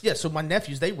expectations. wrestle. Yeah, so my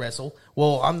nephews, they wrestle.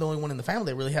 Well, I'm the only one in the family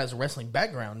that really has a wrestling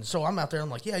background. So I'm out there, I'm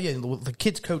like, yeah, the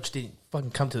kid's coach didn't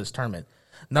fucking come to this tournament.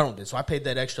 None of them did. So I paid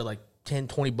that extra like $10,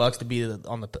 $20 to be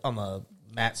on the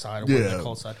mat side or whatever they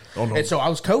call side. Oh, no. And so I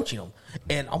was coaching them.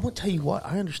 And I'm going to tell you what,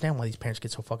 I understand why these parents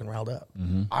get so fucking riled up.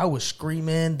 Mm-hmm. I was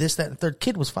screaming, this, that, and third.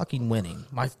 Kid was fucking winning.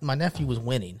 My nephew was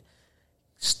winning.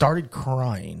 Started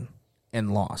crying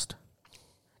and lost.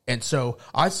 And so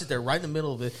I sit there right in the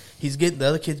middle of it. The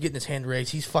other kid's getting his hand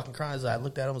raised. He's fucking crying. I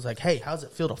looked at him and was like, "Hey, how's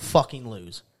it feel to fucking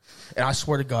lose?" And I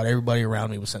swear to God, everybody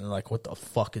around me was sitting there like, "What the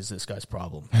fuck is this guy's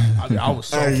problem?" I mean, I was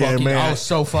so fucking. Man. I was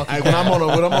so fucking. Hey, when I'm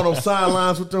on those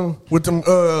sidelines with them,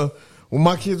 when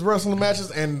my kids wrestling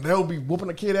matches, and they'll be whooping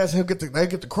the kid ass, and they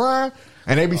get to cry,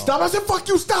 and they be stopping. I said, "Fuck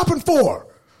you stopping for?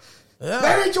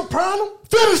 That ain't your problem.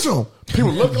 Finish him."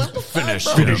 People look like the Finish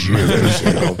Yeah,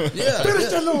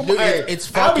 finish that little. Dude, Hey,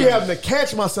 it's I be fucking. having to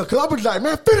catch myself because I be like,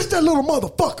 man, finish that little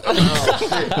motherfucker.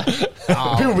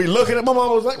 People be looking at my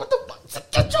mom. Was like, what the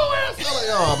fuck? Get your ass! I'm like,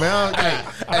 oh man,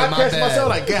 I my catch bad. myself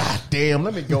like, God damn,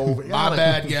 let me go over. My Y'all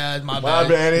bad, guys. My My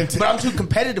bad. bad. But I'm too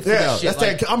competitive for Yeah, this shit. that's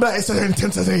Like, that. I'm like, it's an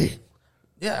intensity.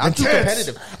 yeah, I'm too Intense.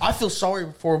 competitive. I feel sorry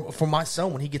for my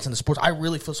son when he gets into sports. I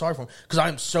really feel sorry for him because I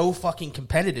am so fucking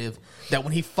competitive that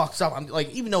when he fucks up, I'm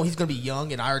like, even though he's gonna be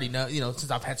young and I already know,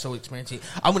 since I've had so experience,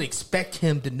 I'm gonna expect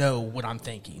him to know what I'm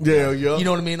thinking. Yeah, yeah. You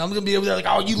know what I mean? I'm gonna be over there like,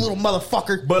 oh, you little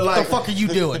motherfucker. But like, what the fuck are you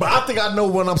doing? But I think I know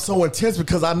when I'm so intense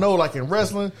because I know, like in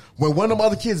wrestling, when one of them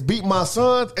other kids beat my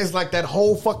sons, it's like that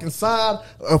whole fucking side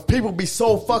of people be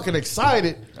so fucking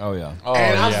excited, Oh yeah.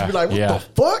 and I just be like, "What yeah. the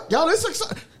fuck, y'all? This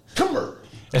excited? Come here."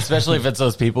 Especially if it's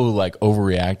those people who like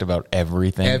overreact about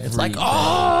everything. It's like, Everything.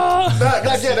 oh,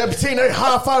 Like yeah, that team they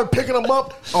high five picking them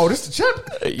up. Oh, this the champ.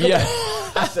 yeah.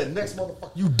 I said, next motherfucker,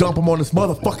 you dump him on this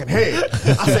motherfucking head.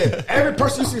 I said, every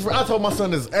person you see, I told my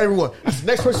son this, everyone. I said,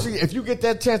 next person you see, if you get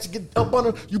that chance to get up on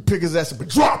him, you pick his ass up and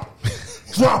drop him.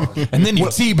 Drop him. And then you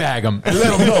teabag them. And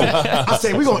let him go. I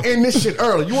said, we're going to end this shit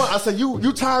early. I said,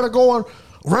 you tired of going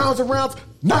rounds and rounds?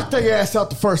 Knock their ass out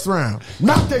the first round.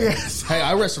 Knock their ass out. Hey,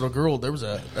 I wrestled a girl. There was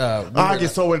a. I get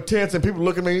so intense and people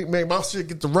look at me, make my shit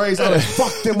get the raise. I like,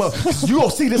 fuck them up. You gonna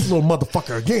see this little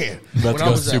motherfucker again. Let's When I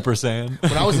go was, Super Saiyan.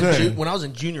 When I was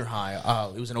in junior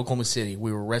high, it was in Oklahoma City.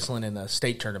 We were wrestling in a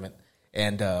state tournament,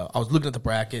 and I was looking at the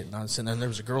bracket, and I was sitting there, and there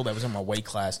was a girl that was in my weight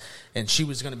class, and she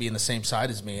was going to be in the same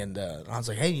side as me, and I was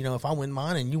like, hey, if I win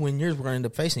mine and you win yours, we're going to end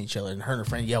up facing each other. And her and her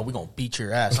friend, yeah, we're going to beat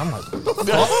your ass. I'm like, what the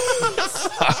fuck?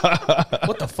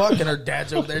 What the fuck? And her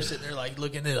dad's over there sitting there like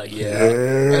looking at it like,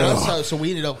 yeah. And so we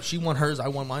ended up, she won hers, I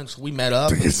won mine, so we met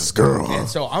up. It's this girl. And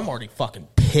so I'm already fucking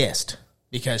pissed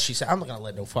because she said, I'm not going to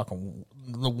let no fucking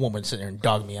the woman sit there and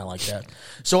dog me out like that.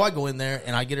 So I go in there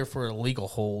and I get her for a legal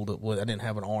hold. I didn't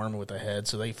have an arm with a head,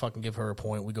 so they fucking give her a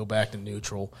point. We go back to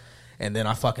neutral. And then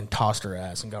I fucking tossed her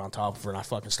ass and got on top of her, and I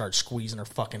fucking started squeezing her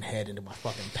fucking head into my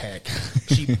fucking pec.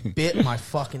 She bit my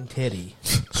fucking titty.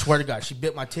 Swear to God, she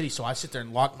bit my titty, so I sit there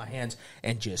and locked my hands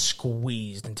and just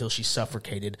squeezed until she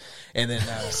suffocated. And then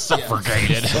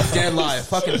suffocated. Yeah, dead lie. I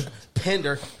fucking pinned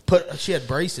her. She had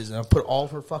braces, and I put all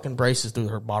of her fucking braces through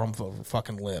her bottom of her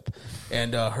fucking lip.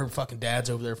 And her fucking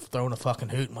dad's over there throwing a fucking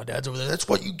hoot. And my dad's over there. That's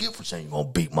what you get for saying you're gonna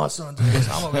beat my son.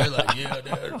 I'm over there like, yeah,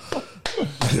 dude.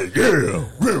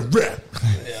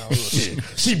 Yeah.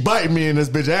 She biting me in this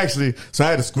bitch actually, so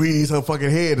I had to squeeze her fucking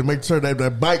head to make sure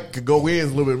that bite could go in a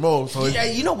little bit more. So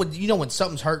Yeah, when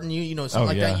something's hurting you, something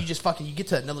like yeah. that, you just fucking you get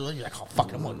to another level, you're like, oh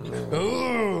fuck, I'm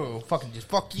on, fucking just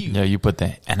fuck you. Yeah, you put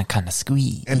the anaconda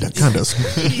squeeze. and the kind of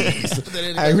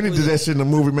squeeze. Hey, we need to do that shit in the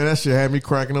movie, man. That shit had me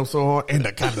cracking up so hard. And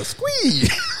the kind of squeeze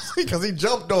because he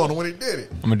jumped on him when he did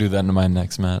it. I'm gonna do that in my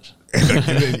next match.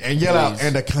 And yell out,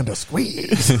 and the kind of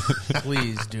squeeze.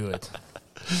 Please do it.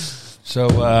 So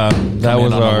that Come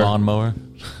was in on a our lawnmower.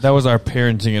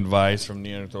 parenting advice from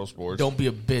Neanderthal Sports. Don't be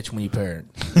a bitch when you parent.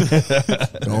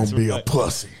 Don't be a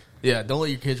pussy. Yeah, don't let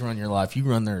your kids run your life. You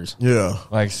run theirs. Yeah.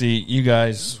 Like, see, you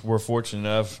guys were fortunate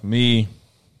enough. Me,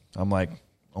 I'm like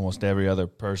almost every other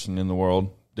person in the world.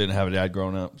 Didn't have a dad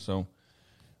growing up, so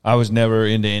I was never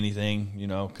into anything.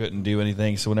 Couldn't do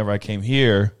anything. So whenever I came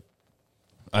here,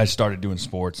 I started doing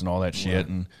sports and all that shit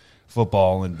and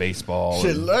football and baseball.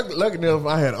 Shit, and, lucky enough,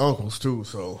 I had uncles too,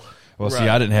 so. well, see, Right.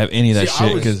 I didn't have any of that See,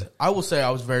 shit because I will say I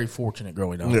was very fortunate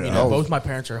growing up. Yeah, Both my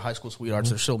parents are high school sweethearts.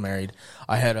 They're still married.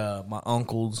 I had my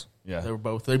uncles. Yeah.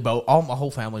 They both, all my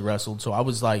whole family wrestled. So I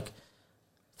was like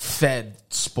fed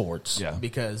sports. Yeah.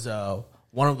 Because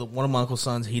one of my uncle's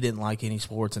sons, he didn't like any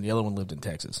sports, and the other one lived in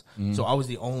Texas. So I was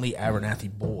the only Abernathy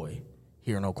boy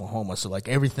here in Oklahoma. So like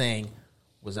everything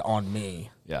was on me.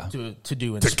 Yeah. To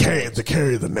do in To sports.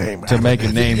 carry the name. to make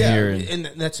a name Yeah, here.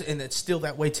 and it's still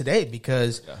that way today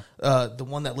because the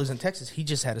one that lives in Texas, he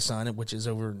just had a son, which is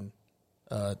over in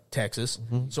Texas.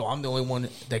 So I'm the only one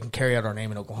that can carry out our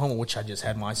name in Oklahoma, which I just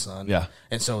had my son. Yeah.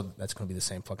 And so that's going to be the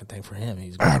same fucking thing for him.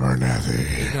 He's going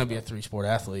Abernathy. to be a 3-sport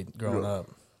athlete growing up.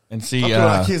 And I see, feel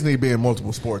like kids need to be in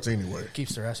multiple sports anyway.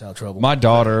 Keeps their ass out of trouble. my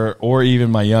daughter or even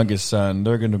my youngest son,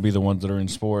 they're going to be the ones that are in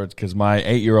sports because my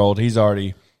 8-year-old, he's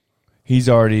already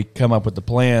come up with the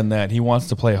plan that he wants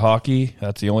to play hockey.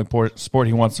 That's the only sport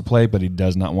he wants to play, but he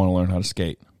does not want to learn how to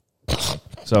skate.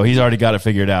 So he's already got it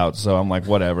figured out. So I'm like,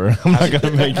 whatever. I'm not going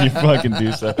to make you fucking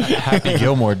do so. Happy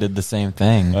Gilmore did the same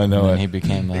thing. I know and then it. he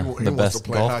became He the wants to best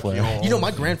play golf hockey player. on-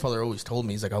 my grandfather always told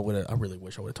me, he's like, I really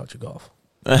wish I would have taught you golf.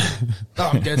 No,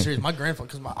 I'm dead serious. My grandfather,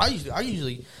 because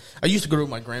I used to go to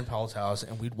my grandpa's house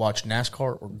and we'd watch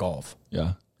NASCAR or golf.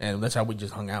 Yeah. And that's how we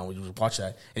just hung out. We just watched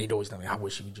that. And he'd always tell me, I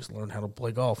wish you would just learn how to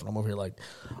play golf. And I'm over here like,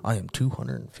 I am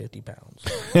 250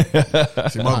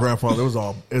 pounds. See, my grandfather,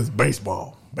 it's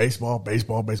baseball. Baseball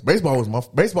was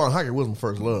baseball and hockey was my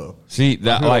first love. See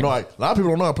that A lot like of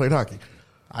people don't know I played hockey.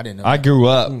 I didn't know. I grew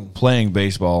up playing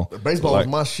baseball. Baseball Like,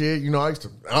 was my shit. I used to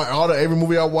every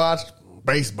movie I watched,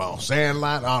 baseball,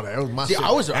 Sandlot, all that. That was my shit.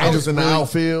 I was in the really,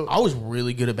 outfield. I was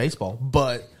really good at baseball,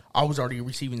 but I was already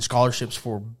receiving scholarships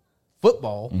for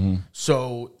football.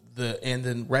 So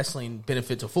then wrestling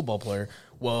benefits a football player.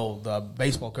 Well, the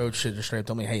baseball coach should just straight up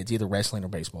tell me, hey, it's either wrestling or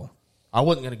baseball. I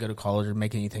wasn't going to go to college or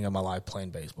make anything of my life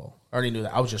playing baseball. I already knew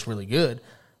that. I was just really good,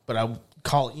 but I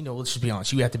call it, let's just be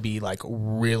honest. You have to be like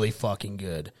really fucking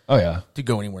good. oh yeah, To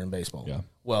go anywhere in baseball. Yeah.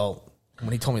 Well,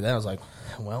 when he told me that, I was like,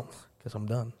 well, guess I'm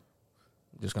done.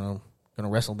 I'm just gonna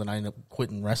wrestle. Then I ended up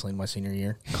quitting wrestling my senior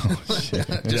year.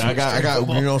 I got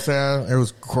you know what I'm saying? It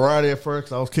was karate at first.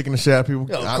 'Cause I was kicking the shit out of people.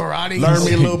 Karate. Learned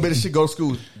me a little bit of shit. Go to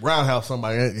school, roundhouse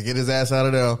somebody, get his ass out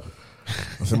of there.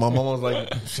 I said, my mom was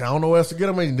like, shit, I don't know where else to get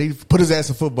him. He need to put his ass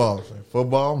in football. I said,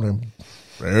 football, then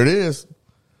there it is.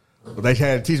 But they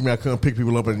had to teach me I couldn't pick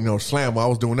people up and slam. I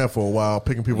was doing that for a while,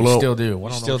 picking people up. Still do.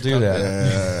 still do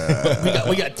that.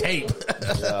 We got tape.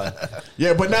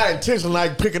 Yeah, but not intentionally,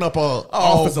 like picking up a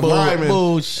offensive lineman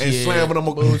bullshit, and slamming them.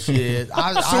 Bullshit.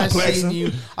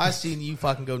 Suplexing. I seen you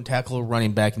fucking go and tackle a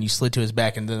running back and you slid to his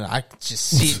back and then I just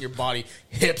see it in your body,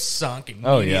 hips sunk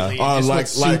Oh, yeah. immediately.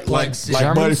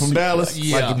 Like Buddy from Dallas,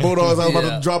 Yeah. like the Bulldogs. I was about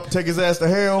Yeah. to drop, take his ass to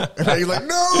hell, and he's like,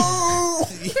 no.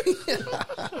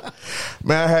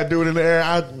 Man, I had to do it in the air.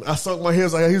 I sunk my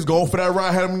hips. Like he was going for that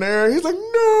right. Had him in the air. He's like,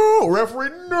 no, referee,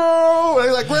 no. And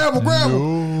he's like, grab him.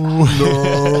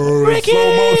 No, Ricky.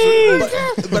 Slow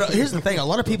motion. But here's the thing: a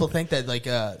lot of people think that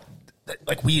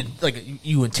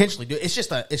you intentionally do it. It's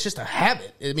just a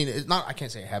habit. I mean, it's not. I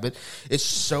can't say a habit. It's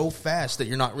so fast that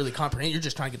you're not really comprehending. You're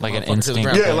just trying to get the Like an motherfucker to the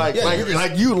instinct. ground.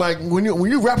 Yeah, you're like when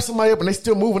you wrap somebody up and they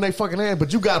still moving their fucking hand,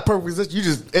 but you got a perfect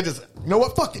position. You know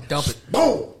what? Fuck it. Dump it.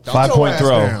 Boom. 5-point throw.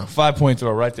 Down. 5-point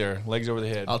throw right there. Legs over the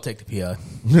head. I'll take the PI.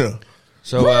 Yeah.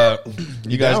 So,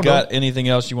 you guys down, got anything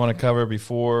else you want to cover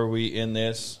before we end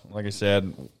this? Like I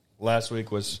said, last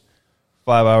week was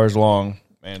 5 hours long,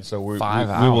 and so we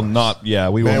will not. Yeah,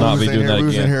 we will not be doing that We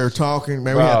was in again. here talking.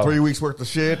 Man, we had 3 weeks worth of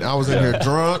shit. I was in here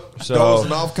drunk,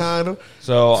 dozing off, kind of.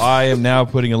 So I am now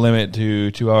putting a limit to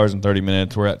 2 hours and 30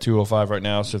 minutes. We're at 2:05 right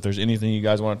now. So if there's anything you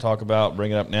guys want to talk about,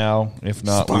 bring it up now. If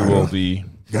not, we will be.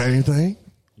 Got anything?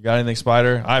 You got anything,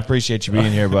 Spider? I appreciate you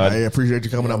being here, bud. I appreciate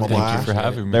you coming out my Thank mind. you for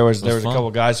having me. There was It a fun.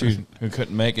 couple guys who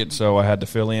couldn't make it, so I had to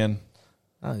fill in.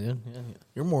 Oh, yeah.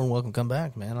 You're more than welcome to come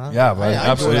back, man. Yeah, man, I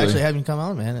absolutely. enjoyed actually having you come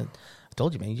on, man. I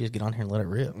told you, man. You just get on here and let it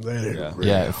rip.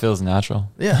 Yeah, it feels natural.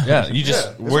 Yeah. Yeah,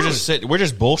 we're just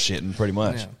bullshitting pretty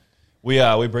much.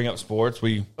 Yeah. We bring up sports. So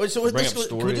Bring up can we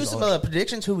stories, do some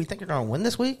predictions? Who we think are going to win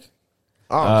this week?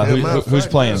 Who's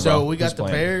playing? So bro? we got Who's the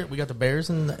playing? Bears. We got the Bears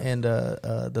and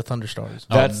the Thunderstars.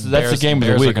 That's Bears- the game of the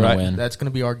Bears are week, gonna right? win. That's going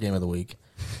to be our game of the week.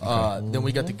 Then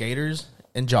we got the Gators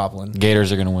and Joplin.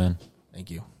 Gators are going to win.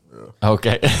 Thank you.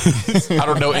 Okay. I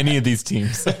don't know any of these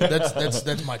teams.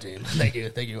 That's my team. Thank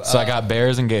you. So I got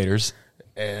Bears and Gators.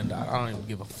 and I don't even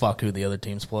give a fuck who the other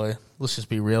teams play. Let's just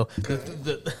be real.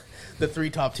 The three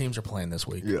top teams are playing this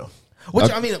week. Yeah. Which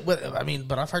but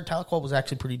I've heard Tahlequah was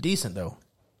actually pretty decent though.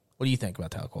 What do you think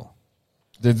about Tahlequah?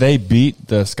 Did they beat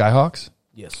the Skyhawks?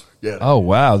 Yes. Yeah. Oh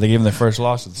wow, they gave them their first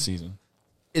loss of the season.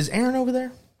 Is Aaron over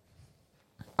there?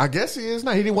 I guess he is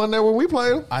now. He wasn't there when we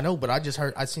played him. I know, but I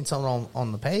seen something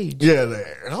on the page. Yeah,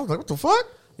 there. And I was like, what the fuck?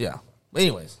 Yeah.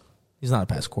 Anyways, he's not a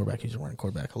pass quarterback. He's a running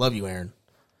quarterback. I love you, Aaron.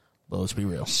 But let's be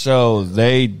real. So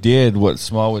they did what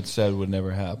Smallwood said would never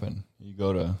happen. You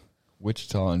go to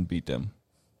Wichita and beat them.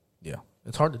 Yeah.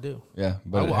 It's hard to do. Yeah,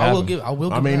 but I will give.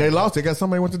 I mean, they lost. They got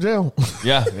somebody went to jail.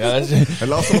 Yeah, that's it. They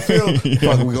lost on the field.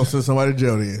 Fuck, we gonna send somebody to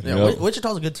jail then. Yeah, Yep.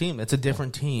 Wichita's a good team. It's a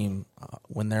different team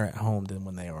when they're at home than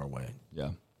when they are away. Yeah.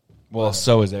 Well,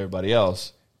 so is everybody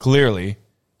else, clearly.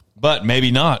 But maybe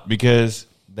not, because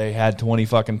they had 20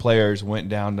 fucking players, went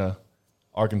down to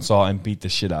Arkansas and beat the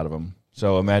shit out of them.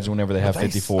 So imagine whenever they have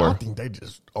 54. I think they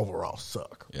just overall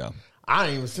suck. Yeah. I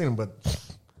ain't even seen them, but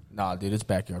Nah, dude, it's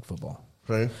backyard football.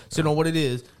 okay. So you know what it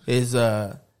is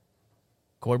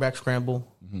quarterback scramble,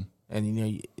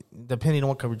 and depending on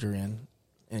what coverage you're in,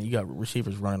 and you got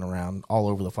receivers running around all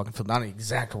over the fucking field, not an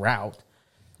exact route.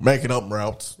 Making up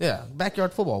routes. Yeah,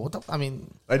 backyard football.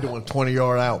 They doing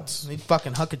 20-yard outs. They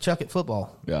fucking huck and chuck it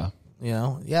football. Yeah. You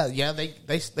know, yeah.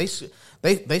 They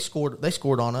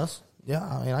scored on us. Yeah,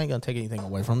 I mean, I ain't gonna take anything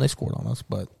away from them. They scored on us,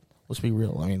 but let's be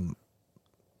real. I mean,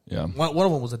 Yeah. one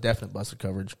of them was a definite busted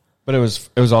coverage. But it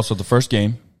was also the first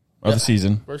game. of the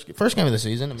season. First game of the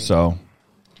season. I mean, So,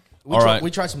 we all try, right.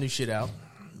 we tried some new shit out.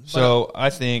 So I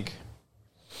think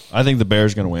the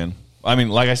Bears going to win. I mean,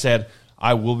 like I said,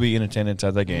 I will be in attendance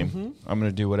at that game. I'm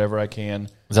going to do whatever I can.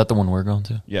 Is that the one we're going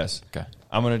to? Yes. Okay.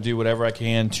 I'm going to do whatever I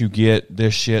can to get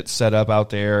this shit set up out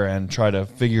there and try to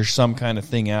figure some kind of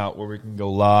thing out where we can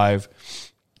go live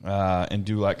and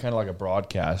do like kind of like a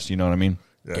broadcast. You know what I mean?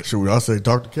 Yeah, sure. I say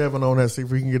talk to Kevin on that. See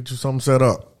if we can get you something set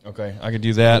up. Okay, I could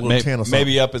do that. A little 10 or something.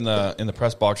 Maybe up in the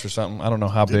press box or something. I don't know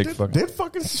how big. Did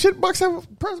fucking shitbox have a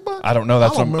press box? I don't know.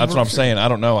 That's don't what I'm remember. saying. I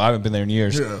don't know. I haven't been there in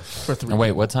years. Yeah, And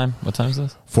wait, what time? What time is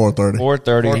this? 4:30.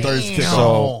 4:30. 4:30 's kickoff.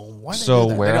 So Why they so do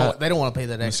that? where they don't want to pay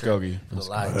that extra Muskogee. for the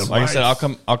lights. Like I said,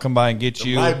 I'll come by and get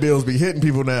you. Light bills be hitting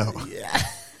people now.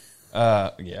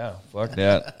 Yeah, fuck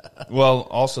that. Well,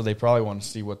 also they probably want to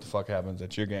see what the fuck happens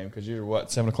at your game because you're what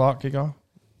 7:00 kickoff.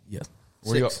 Yes.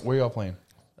 Where y'all playing?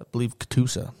 I believe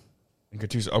Catoosa. In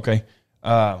Catoosa. Okay.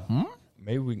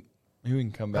 Maybe we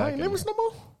can come I back. ain't and- living no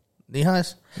more. Knee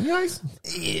highs? Nice.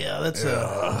 Yeah, that's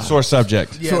a Sore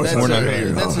subject. that's We're not a, here.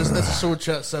 that's a sore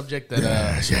subject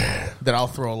that I'll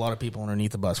throw a lot of people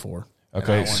underneath the bus for.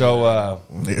 Okay, so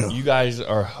Yeah. you guys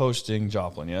are hosting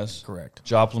Joplin, yes? Correct.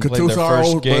 Joplin played Catoosa their our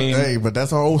first old, game. but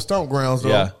that's our old stump grounds though.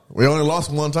 Yeah. We only lost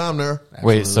one time there.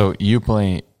 Wait, so you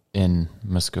play in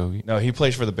Muskogee, No, he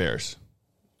plays for the Bears.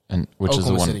 and which is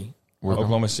the Oklahoma one? City. we're going?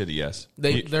 Oklahoma City, yes.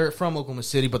 They're from Oklahoma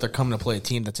City, but they're coming to play a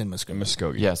team that's in Muskogee.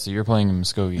 Muskogee. Yeah, so you're playing in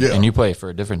Muskogee, Yeah. and you play for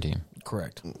a different team.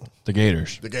 Correct. The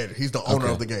Gators The Gators. He's the owner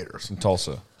of the Gators. in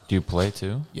Tulsa. Do you play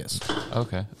too? Yes.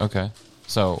 Okay.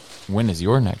 So when is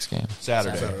your next game?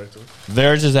 Saturday. Saturday, too.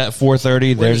 Theirs is at 4:30.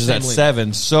 We're in Theirs is the at same league.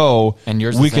 7. So And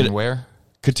yours we is could in where?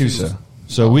 Catoosa.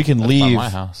 So we can that's by leave. my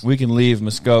house. We can leave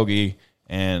Muskogee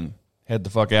and head the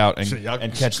fuck out and, Shit, y'all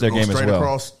and can catch their go game as straight well.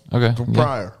 Across Okay, from yeah.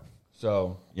 Pryor.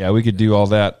 So yeah, we could do all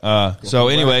that. So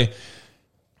anyway,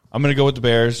 I'm gonna go with the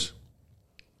Bears.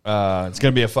 It's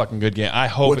gonna be a fucking good game. I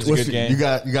hope it's a good game. You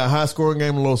got high scoring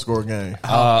game and low scoring game.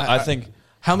 I think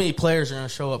How many players are going to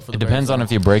show up for the It depends Bears? on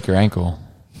if you break your ankle.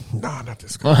 Nah, not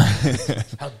this guy.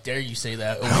 How dare you say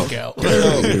that a week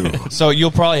out? so.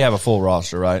 You'll probably have a full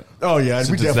roster, right? Oh yeah, we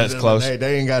Since definitely that's close.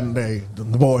 They ain't got the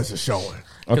boys are showing.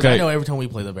 Because I Okay. know every time we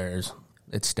play the Bears,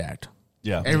 it's stacked.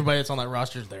 Yeah. Everybody that's on that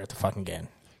roster is there at the fucking game.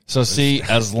 So see,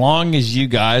 as long as you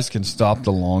guys can stop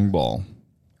the long ball,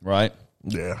 right?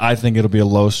 Yeah, I think it'll be a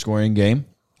low scoring game.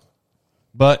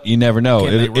 But you never know.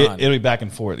 Can they It'll run? be back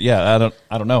and forth. Yeah,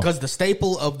 I don't know. Because the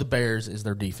staple of the Bears is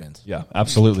their defense. Yeah,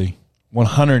 absolutely.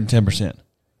 110%.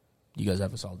 You guys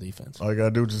have a solid defense. all you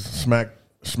gotta do is just smack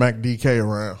DK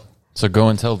around. So go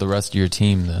and tell the rest of your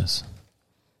team this.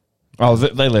 Oh,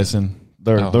 they listen.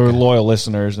 They're Oh, okay. loyal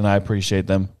listeners, and I appreciate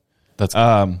them. That's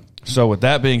So with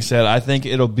that being said, I think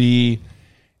it'll be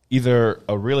either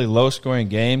a really low scoring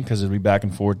game because it'll be back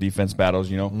and forth defense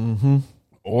battles,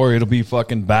 or it'll be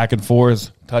fucking back and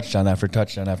forth touchdown after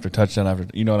touchdown after touchdown after.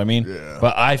 You know what I mean? Yeah.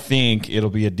 But I think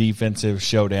it'll be a defensive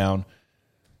showdown.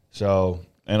 So,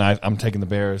 and I'm taking the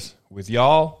Bears with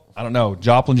y'all. I don't know.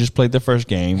 Joplin just played their first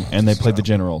game, and they played the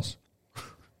Generals.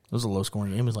 It was a low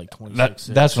scoring game. It was like 26.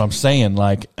 That's what I'm saying.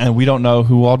 Like, and we don't know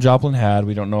who all Joplin had.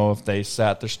 We don't know if they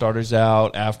sat their starters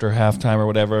out after halftime or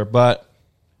whatever. But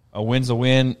a win's a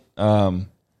win. I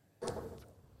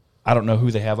don't know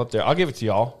who they have up there. I'll give it to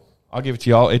y'all.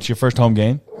 It's your first home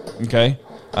game. Okay.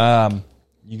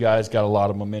 You guys got a lot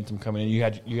of momentum coming in. You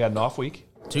had an off week.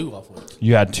 2 off weeks.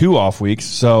 You had 2 off weeks,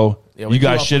 so Yeah, we you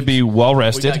guys do off should be weeks. well We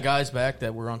rested. got guys back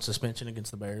that were on suspension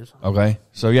against the Bears. Okay.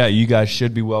 So yeah, you guys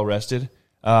should be well rested.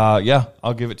 Yeah,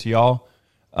 I'll give it to y'all.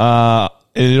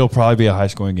 It'll probably be a high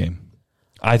scoring game.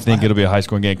 I think it'll be a high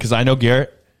scoring game because I know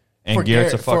Garrett, and For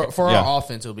Garrett's Garrett, a fucking for yeah. our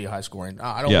offense, it'll be high scoring.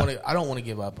 I don't Yeah. want to. I don't want to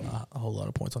give up a whole lot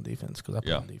of points on defense because I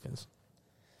play Yeah. on defense.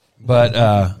 But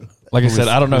like I said,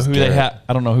 I don't know who they have.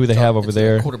 I don't know who they have over It's the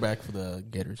there. quarterback for the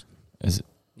Gators. is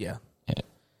Yeah.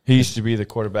 He used to be the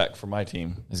quarterback for my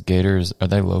team. is Gators. Are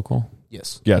they local?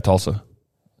 Yes. Yeah, Tulsa.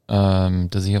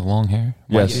 Does he have long hair?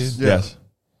 White Yes, dude? yes.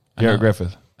 I know. Garrett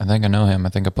Griffith. I think I know him. I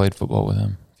think I played football with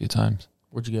him a few times.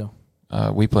 Where'd you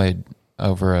go? We played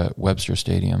over at Webster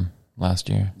Stadium last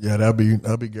year. Yeah, that'd be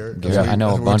Garrett. Yeah, I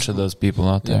know a bunch of those people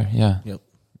out there. Yeah. Yep.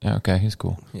 Yeah. Okay, he's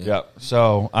cool. Yeah.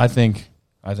 So I think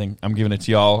I'm giving it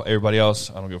to y'all. Everybody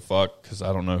else, I don't give a fuck because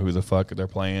I don't know who the fuck they're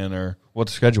playing or what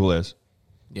the schedule is.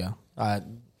 Yeah. I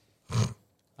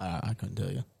couldn't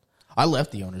tell you. I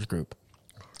left the owners group.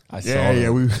 I Yeah, yeah.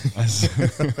 We I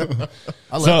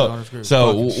left the owners group. So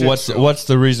Fucking shit what's show. what's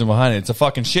the reason behind it? It's a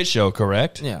fucking shit show,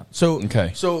 correct? Yeah. So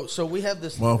Okay. So we have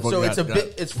this. Motherfucker So it's got- a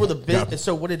bit. It's for the bit. got-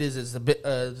 So what it is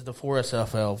the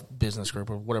 4SFL business group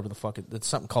or whatever the fuck it's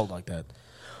something called like that.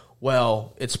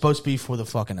 well, it's supposed to be for the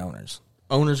fucking owners.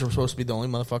 Owners are supposed to be the only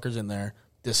motherfuckers in there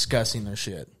discussing their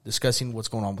shit, discussing what's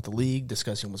going on with the league,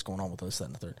 discussing what's going on with this, that,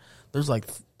 and the third.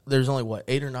 There's only,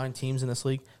 8 or 9 teams in this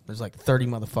league? There's like 30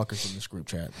 motherfuckers in this group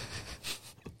chat.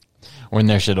 When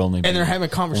there should only be And they're having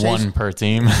conversations. one per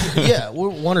team. Yeah, we're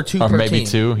 1 or 2 per Or team. maybe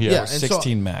 2, yeah. and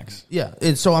 16 max. Yeah,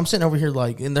 and so I'm sitting over here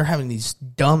and they're having these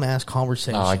dumbass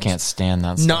conversations. Oh, I can't stand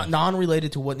that stuff. Not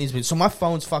non-related to what needs to be. So my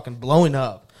phone's fucking blowing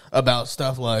up about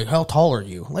stuff like, how tall are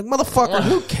you? Like, motherfucker,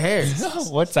 who cares?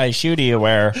 What size shoe do you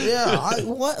wear? Yeah,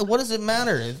 what does it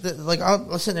matter? Like,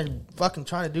 I'm sitting there fucking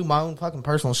trying to do my own fucking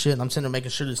personal shit, and I'm sitting there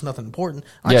making sure there's nothing important.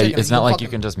 I'm Yeah, checking it's the not like fucking- you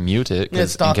can just mute it Yeah,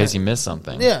 'cause stop in case it. you miss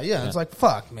something. Yeah, it's like,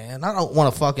 fuck, man. I don't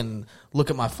want to fucking look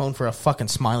at my phone for a fucking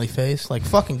smiley face. Like,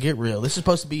 fucking get real. This is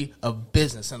supposed to be a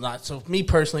business. And so, me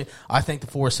personally, I think the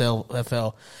Forest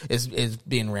FL is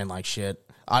being ran like shit.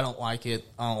 I don't like it.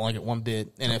 I don't like it one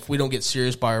bit. And if we don't get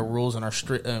serious by our rules and our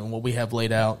what we have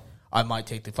laid out, I might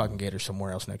take the fucking Gators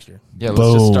somewhere else next year. Yeah,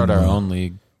 let's just start our own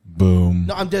league. Boom.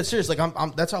 No, I'm dead serious. Like,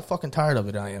 I'm that's how fucking tired of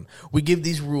it I am. We give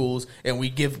these rules and we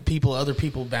give other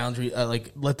people boundary,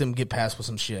 like let them get past with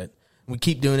some shit. We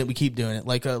keep doing it. We keep doing it.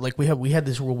 Like we had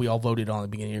this rule we all voted on at the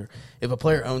beginning of the year. If a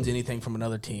player owns anything from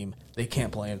another team, they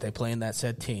can't play. If they play in that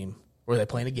said team or they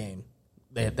play in a game,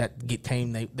 that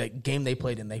game they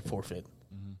played in, they forfeit.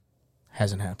 Mm-hmm.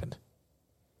 Hasn't happened.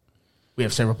 We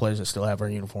have several players that still have our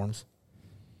uniforms.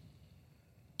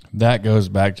 That goes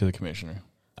back to the commissioner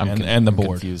and the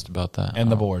board. Confused about that.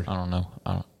 And the board. I don't know.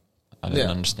 I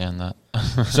didn't understand that.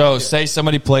 So, say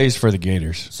somebody plays for the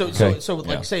Gators. So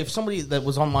Yeah. say if somebody that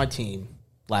was on my team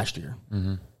last year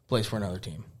plays for another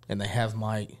team and they have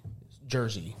my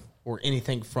jersey or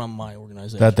anything from my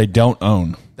organization that they don't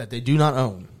own. that they do not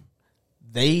own,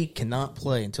 they cannot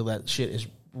play until that shit is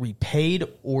repaid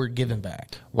or given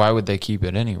back. Why would they keep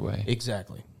it anyway?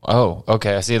 Exactly. Oh,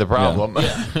 okay. I see the problem.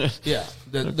 Yeah.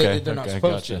 They're not Okay, supposed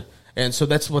gotcha. to. And so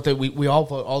that's what we all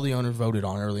the owners voted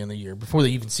on early in the year before the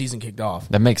even season kicked off.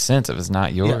 That makes sense. If it's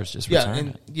not yours, just return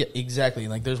it. Yeah, exactly.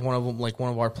 Like there's one of them. Like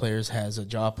one of our players has a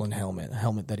Joplin helmet, a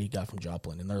helmet that he got from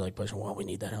Joplin, and they're like pushing, "Well, we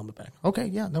need that helmet back." Okay,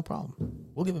 yeah, no problem.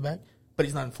 We'll give it back. But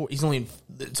he's not. It's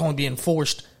only being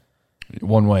enforced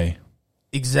One way.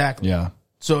 exactly. Yeah.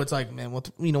 So it's like, man, what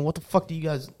the fuck do you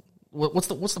guys? What's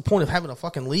the point of having a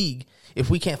fucking league if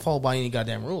we can't follow by any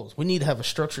goddamn rules? We need to have a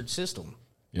structured system.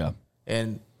 Yeah.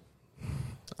 And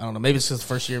I don't know. Maybe it's just the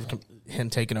first year of him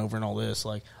taking over and all this.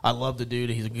 Like, I love the dude.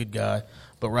 He's a good guy.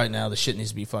 But right now, the shit needs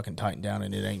to be fucking tightened down,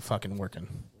 and it ain't fucking working.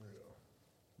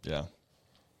 Yeah.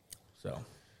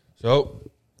 So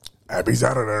Abby's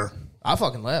out of there. I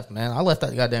fucking left, man. I left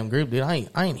that goddamn group, dude. I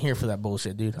ain't here for that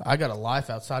bullshit, dude. I got a life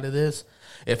outside of this.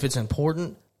 If it's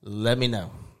important, let me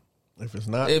know. If it's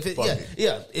not, If it, fuck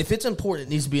yeah, it. if it's important,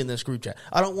 it needs to be in this group chat.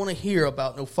 I don't want to hear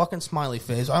about no fucking smiley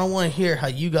face. I don't want to hear how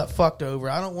you got fucked over.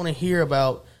 I don't want to hear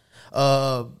about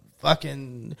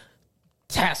fucking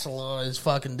Tassela is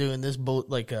fucking doing this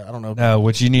I don't know. No,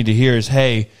 what you need to hear is,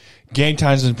 hey, game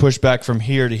time's been pushed back from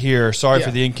here to here. Sorry Yeah.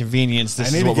 for the inconvenience.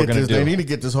 This They is need what to we're get going to this. They do. need to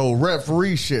get this whole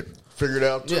referee shit figured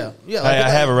out too. Yeah. Hey, I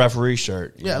have a referee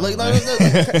shirt. Yeah, kind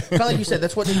of like you said,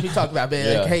 that's what needs to be talked about,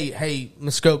 man. Like, hey,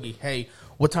 Muskogee, hey,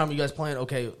 what time are you guys playing?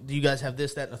 Okay, do you guys have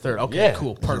this, that, and the third? Okay, Yeah.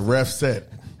 cool, The perfect. ref said.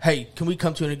 Hey, can we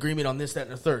come to an agreement on this, that,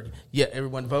 and the third? Yeah,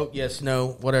 everyone vote, yes,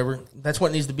 no, whatever. That's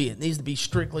what it needs to be. It needs to be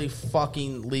strictly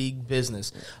fucking league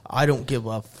business. I don't give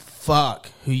a fuck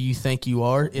who you think you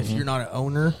are. If you're not an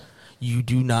owner, you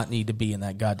do not need to be in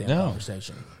that goddamn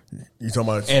conversation. You talking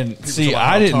about? And people see, talking about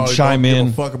I how didn't tall you chime don't give in.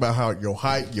 a fuck about how your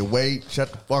height, your weight. Shut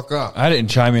the fuck up. I didn't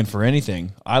chime in for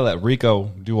anything. I let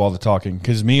Rico do all the talking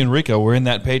because me and Rico were in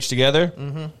that page together.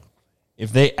 Mm-hmm.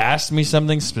 If they asked me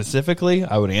something specifically,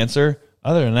 I would answer.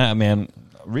 Other than that, man,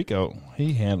 Rico,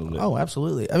 he handled it. Oh,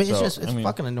 absolutely. I mean, So, it's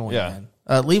fucking annoying, yeah.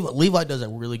 man. Levi does a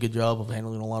really good job of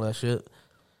handling a lot of that shit.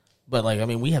 But, like, I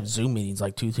mean, we have Zoom meetings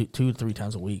like two to three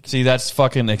times a week. See, that's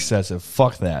fucking excessive.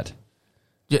 Fuck that.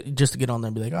 Just to get on there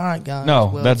and be like, all right, guys. No,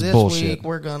 well, that's this bullshit.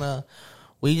 Week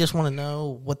we just want to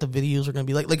know what the videos are going to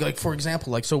be like. Like for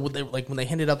example, like so when they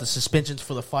handed out the suspensions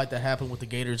for the fight that happened with the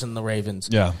Gators and the Ravens.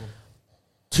 Yeah.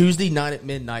 Tuesday night at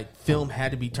midnight, film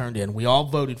had to be turned in. We all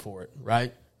voted for it,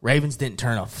 right? Ravens didn't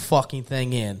turn a fucking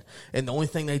thing in. And the only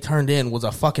thing they turned in was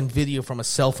a fucking video from a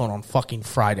cell phone on fucking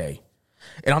Friday.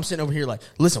 And I'm sitting over here like,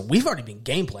 listen, we've already been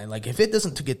game planning. Like, if it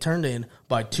doesn't get turned in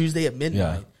by Tuesday at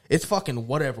midnight, it's fucking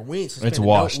whatever. We ain't suspending It's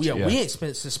washed, we ain't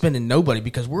suspending nobody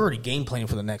because we're already game planning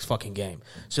for the next fucking game.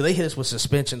 So they hit us with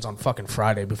suspensions on fucking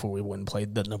Friday before we went and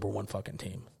played the number one fucking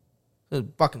team. It was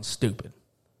fucking stupid.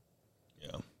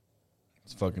 Yeah.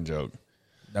 It's a fucking joke.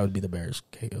 That would be the Bears,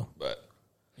 KO. But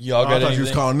Y'all I got thought you was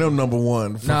anything? calling them number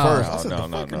one for No. first. I said, No, the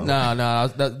no, fuck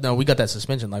no. No, we got that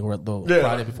suspension like the Yeah.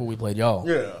 Friday before we played y'all.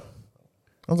 Yeah.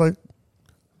 I was like,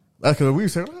 that's because we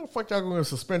said, how the fuck y'all going to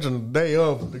suspension the day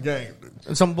of the game?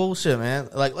 It's some bullshit, man.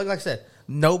 Like I said,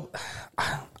 no.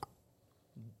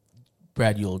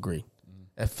 Brad, you'll agree.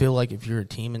 I feel like if you're a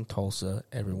team in Tulsa,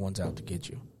 everyone's out to get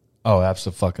you. Oh,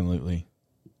 absolutely.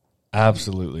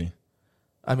 Absolutely.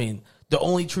 I mean, the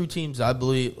only true teams I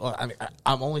believe.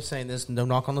 I'm only saying this. No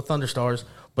knock on the Thunderstars,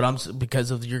 but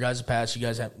because of your guys' past. You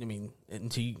guys have. I mean,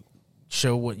 until you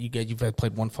show what you get, you've had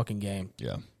played one fucking game.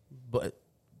 Yeah. But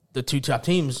the two top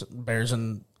teams, Bears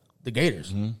and the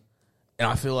Gators, and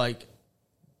I feel like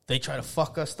they try to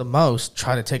fuck us the most,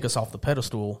 try to take us off the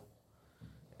pedestal,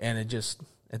 and it's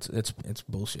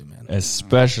bullshit, man.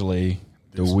 Especially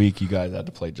the week you guys had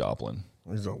to play Joplin.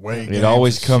 These are away It games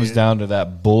always and comes shit. down to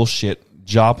that bullshit,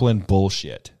 Joplin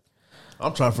bullshit.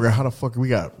 I'm trying to figure out how the fuck we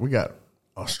got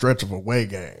a stretch of away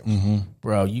games.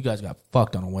 Bro, you guys got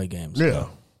fucked on away games. Yeah.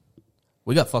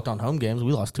 We got fucked on home games.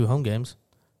 We lost 2 home games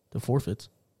to forfeits.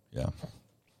 Yeah.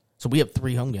 So we have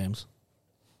 3 home games.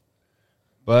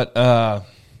 But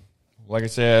like I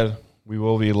said, we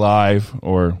will be live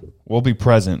or we'll be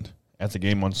present at the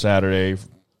game on Saturday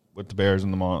with the Bears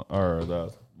and or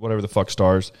the whatever the fuck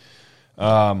Stars.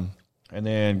 And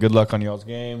then good luck on y'all's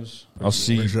games.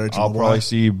 Appreciate you, I'll my probably boy.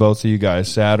 see both of you guys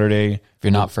Saturday. If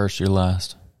you're not first, you're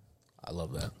last. I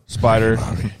love that. Spider,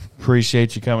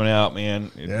 appreciate you coming out, man.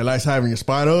 Yeah, nice having you,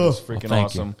 Spider. It's freaking Thank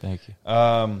awesome. you. Thank you.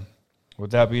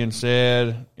 With that being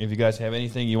said, if you guys have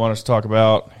anything you want us to talk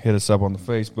about, hit us up on the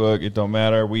Facebook. It don't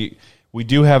matter. We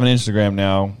do have an Instagram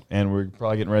now, and we're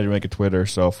probably getting ready to make a Twitter,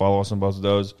 so follow us on both of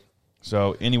those.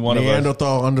 So any one of us,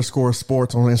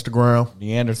 Neanderthal_sports on Instagram.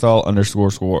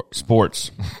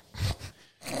 Neanderthal_sports.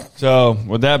 So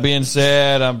with that being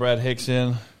said, I'm Brad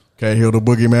Hickson, Okay, Hill the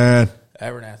Boogeyman.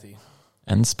 Abernathy.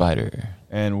 And Spider.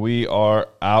 and we are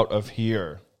out of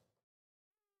here.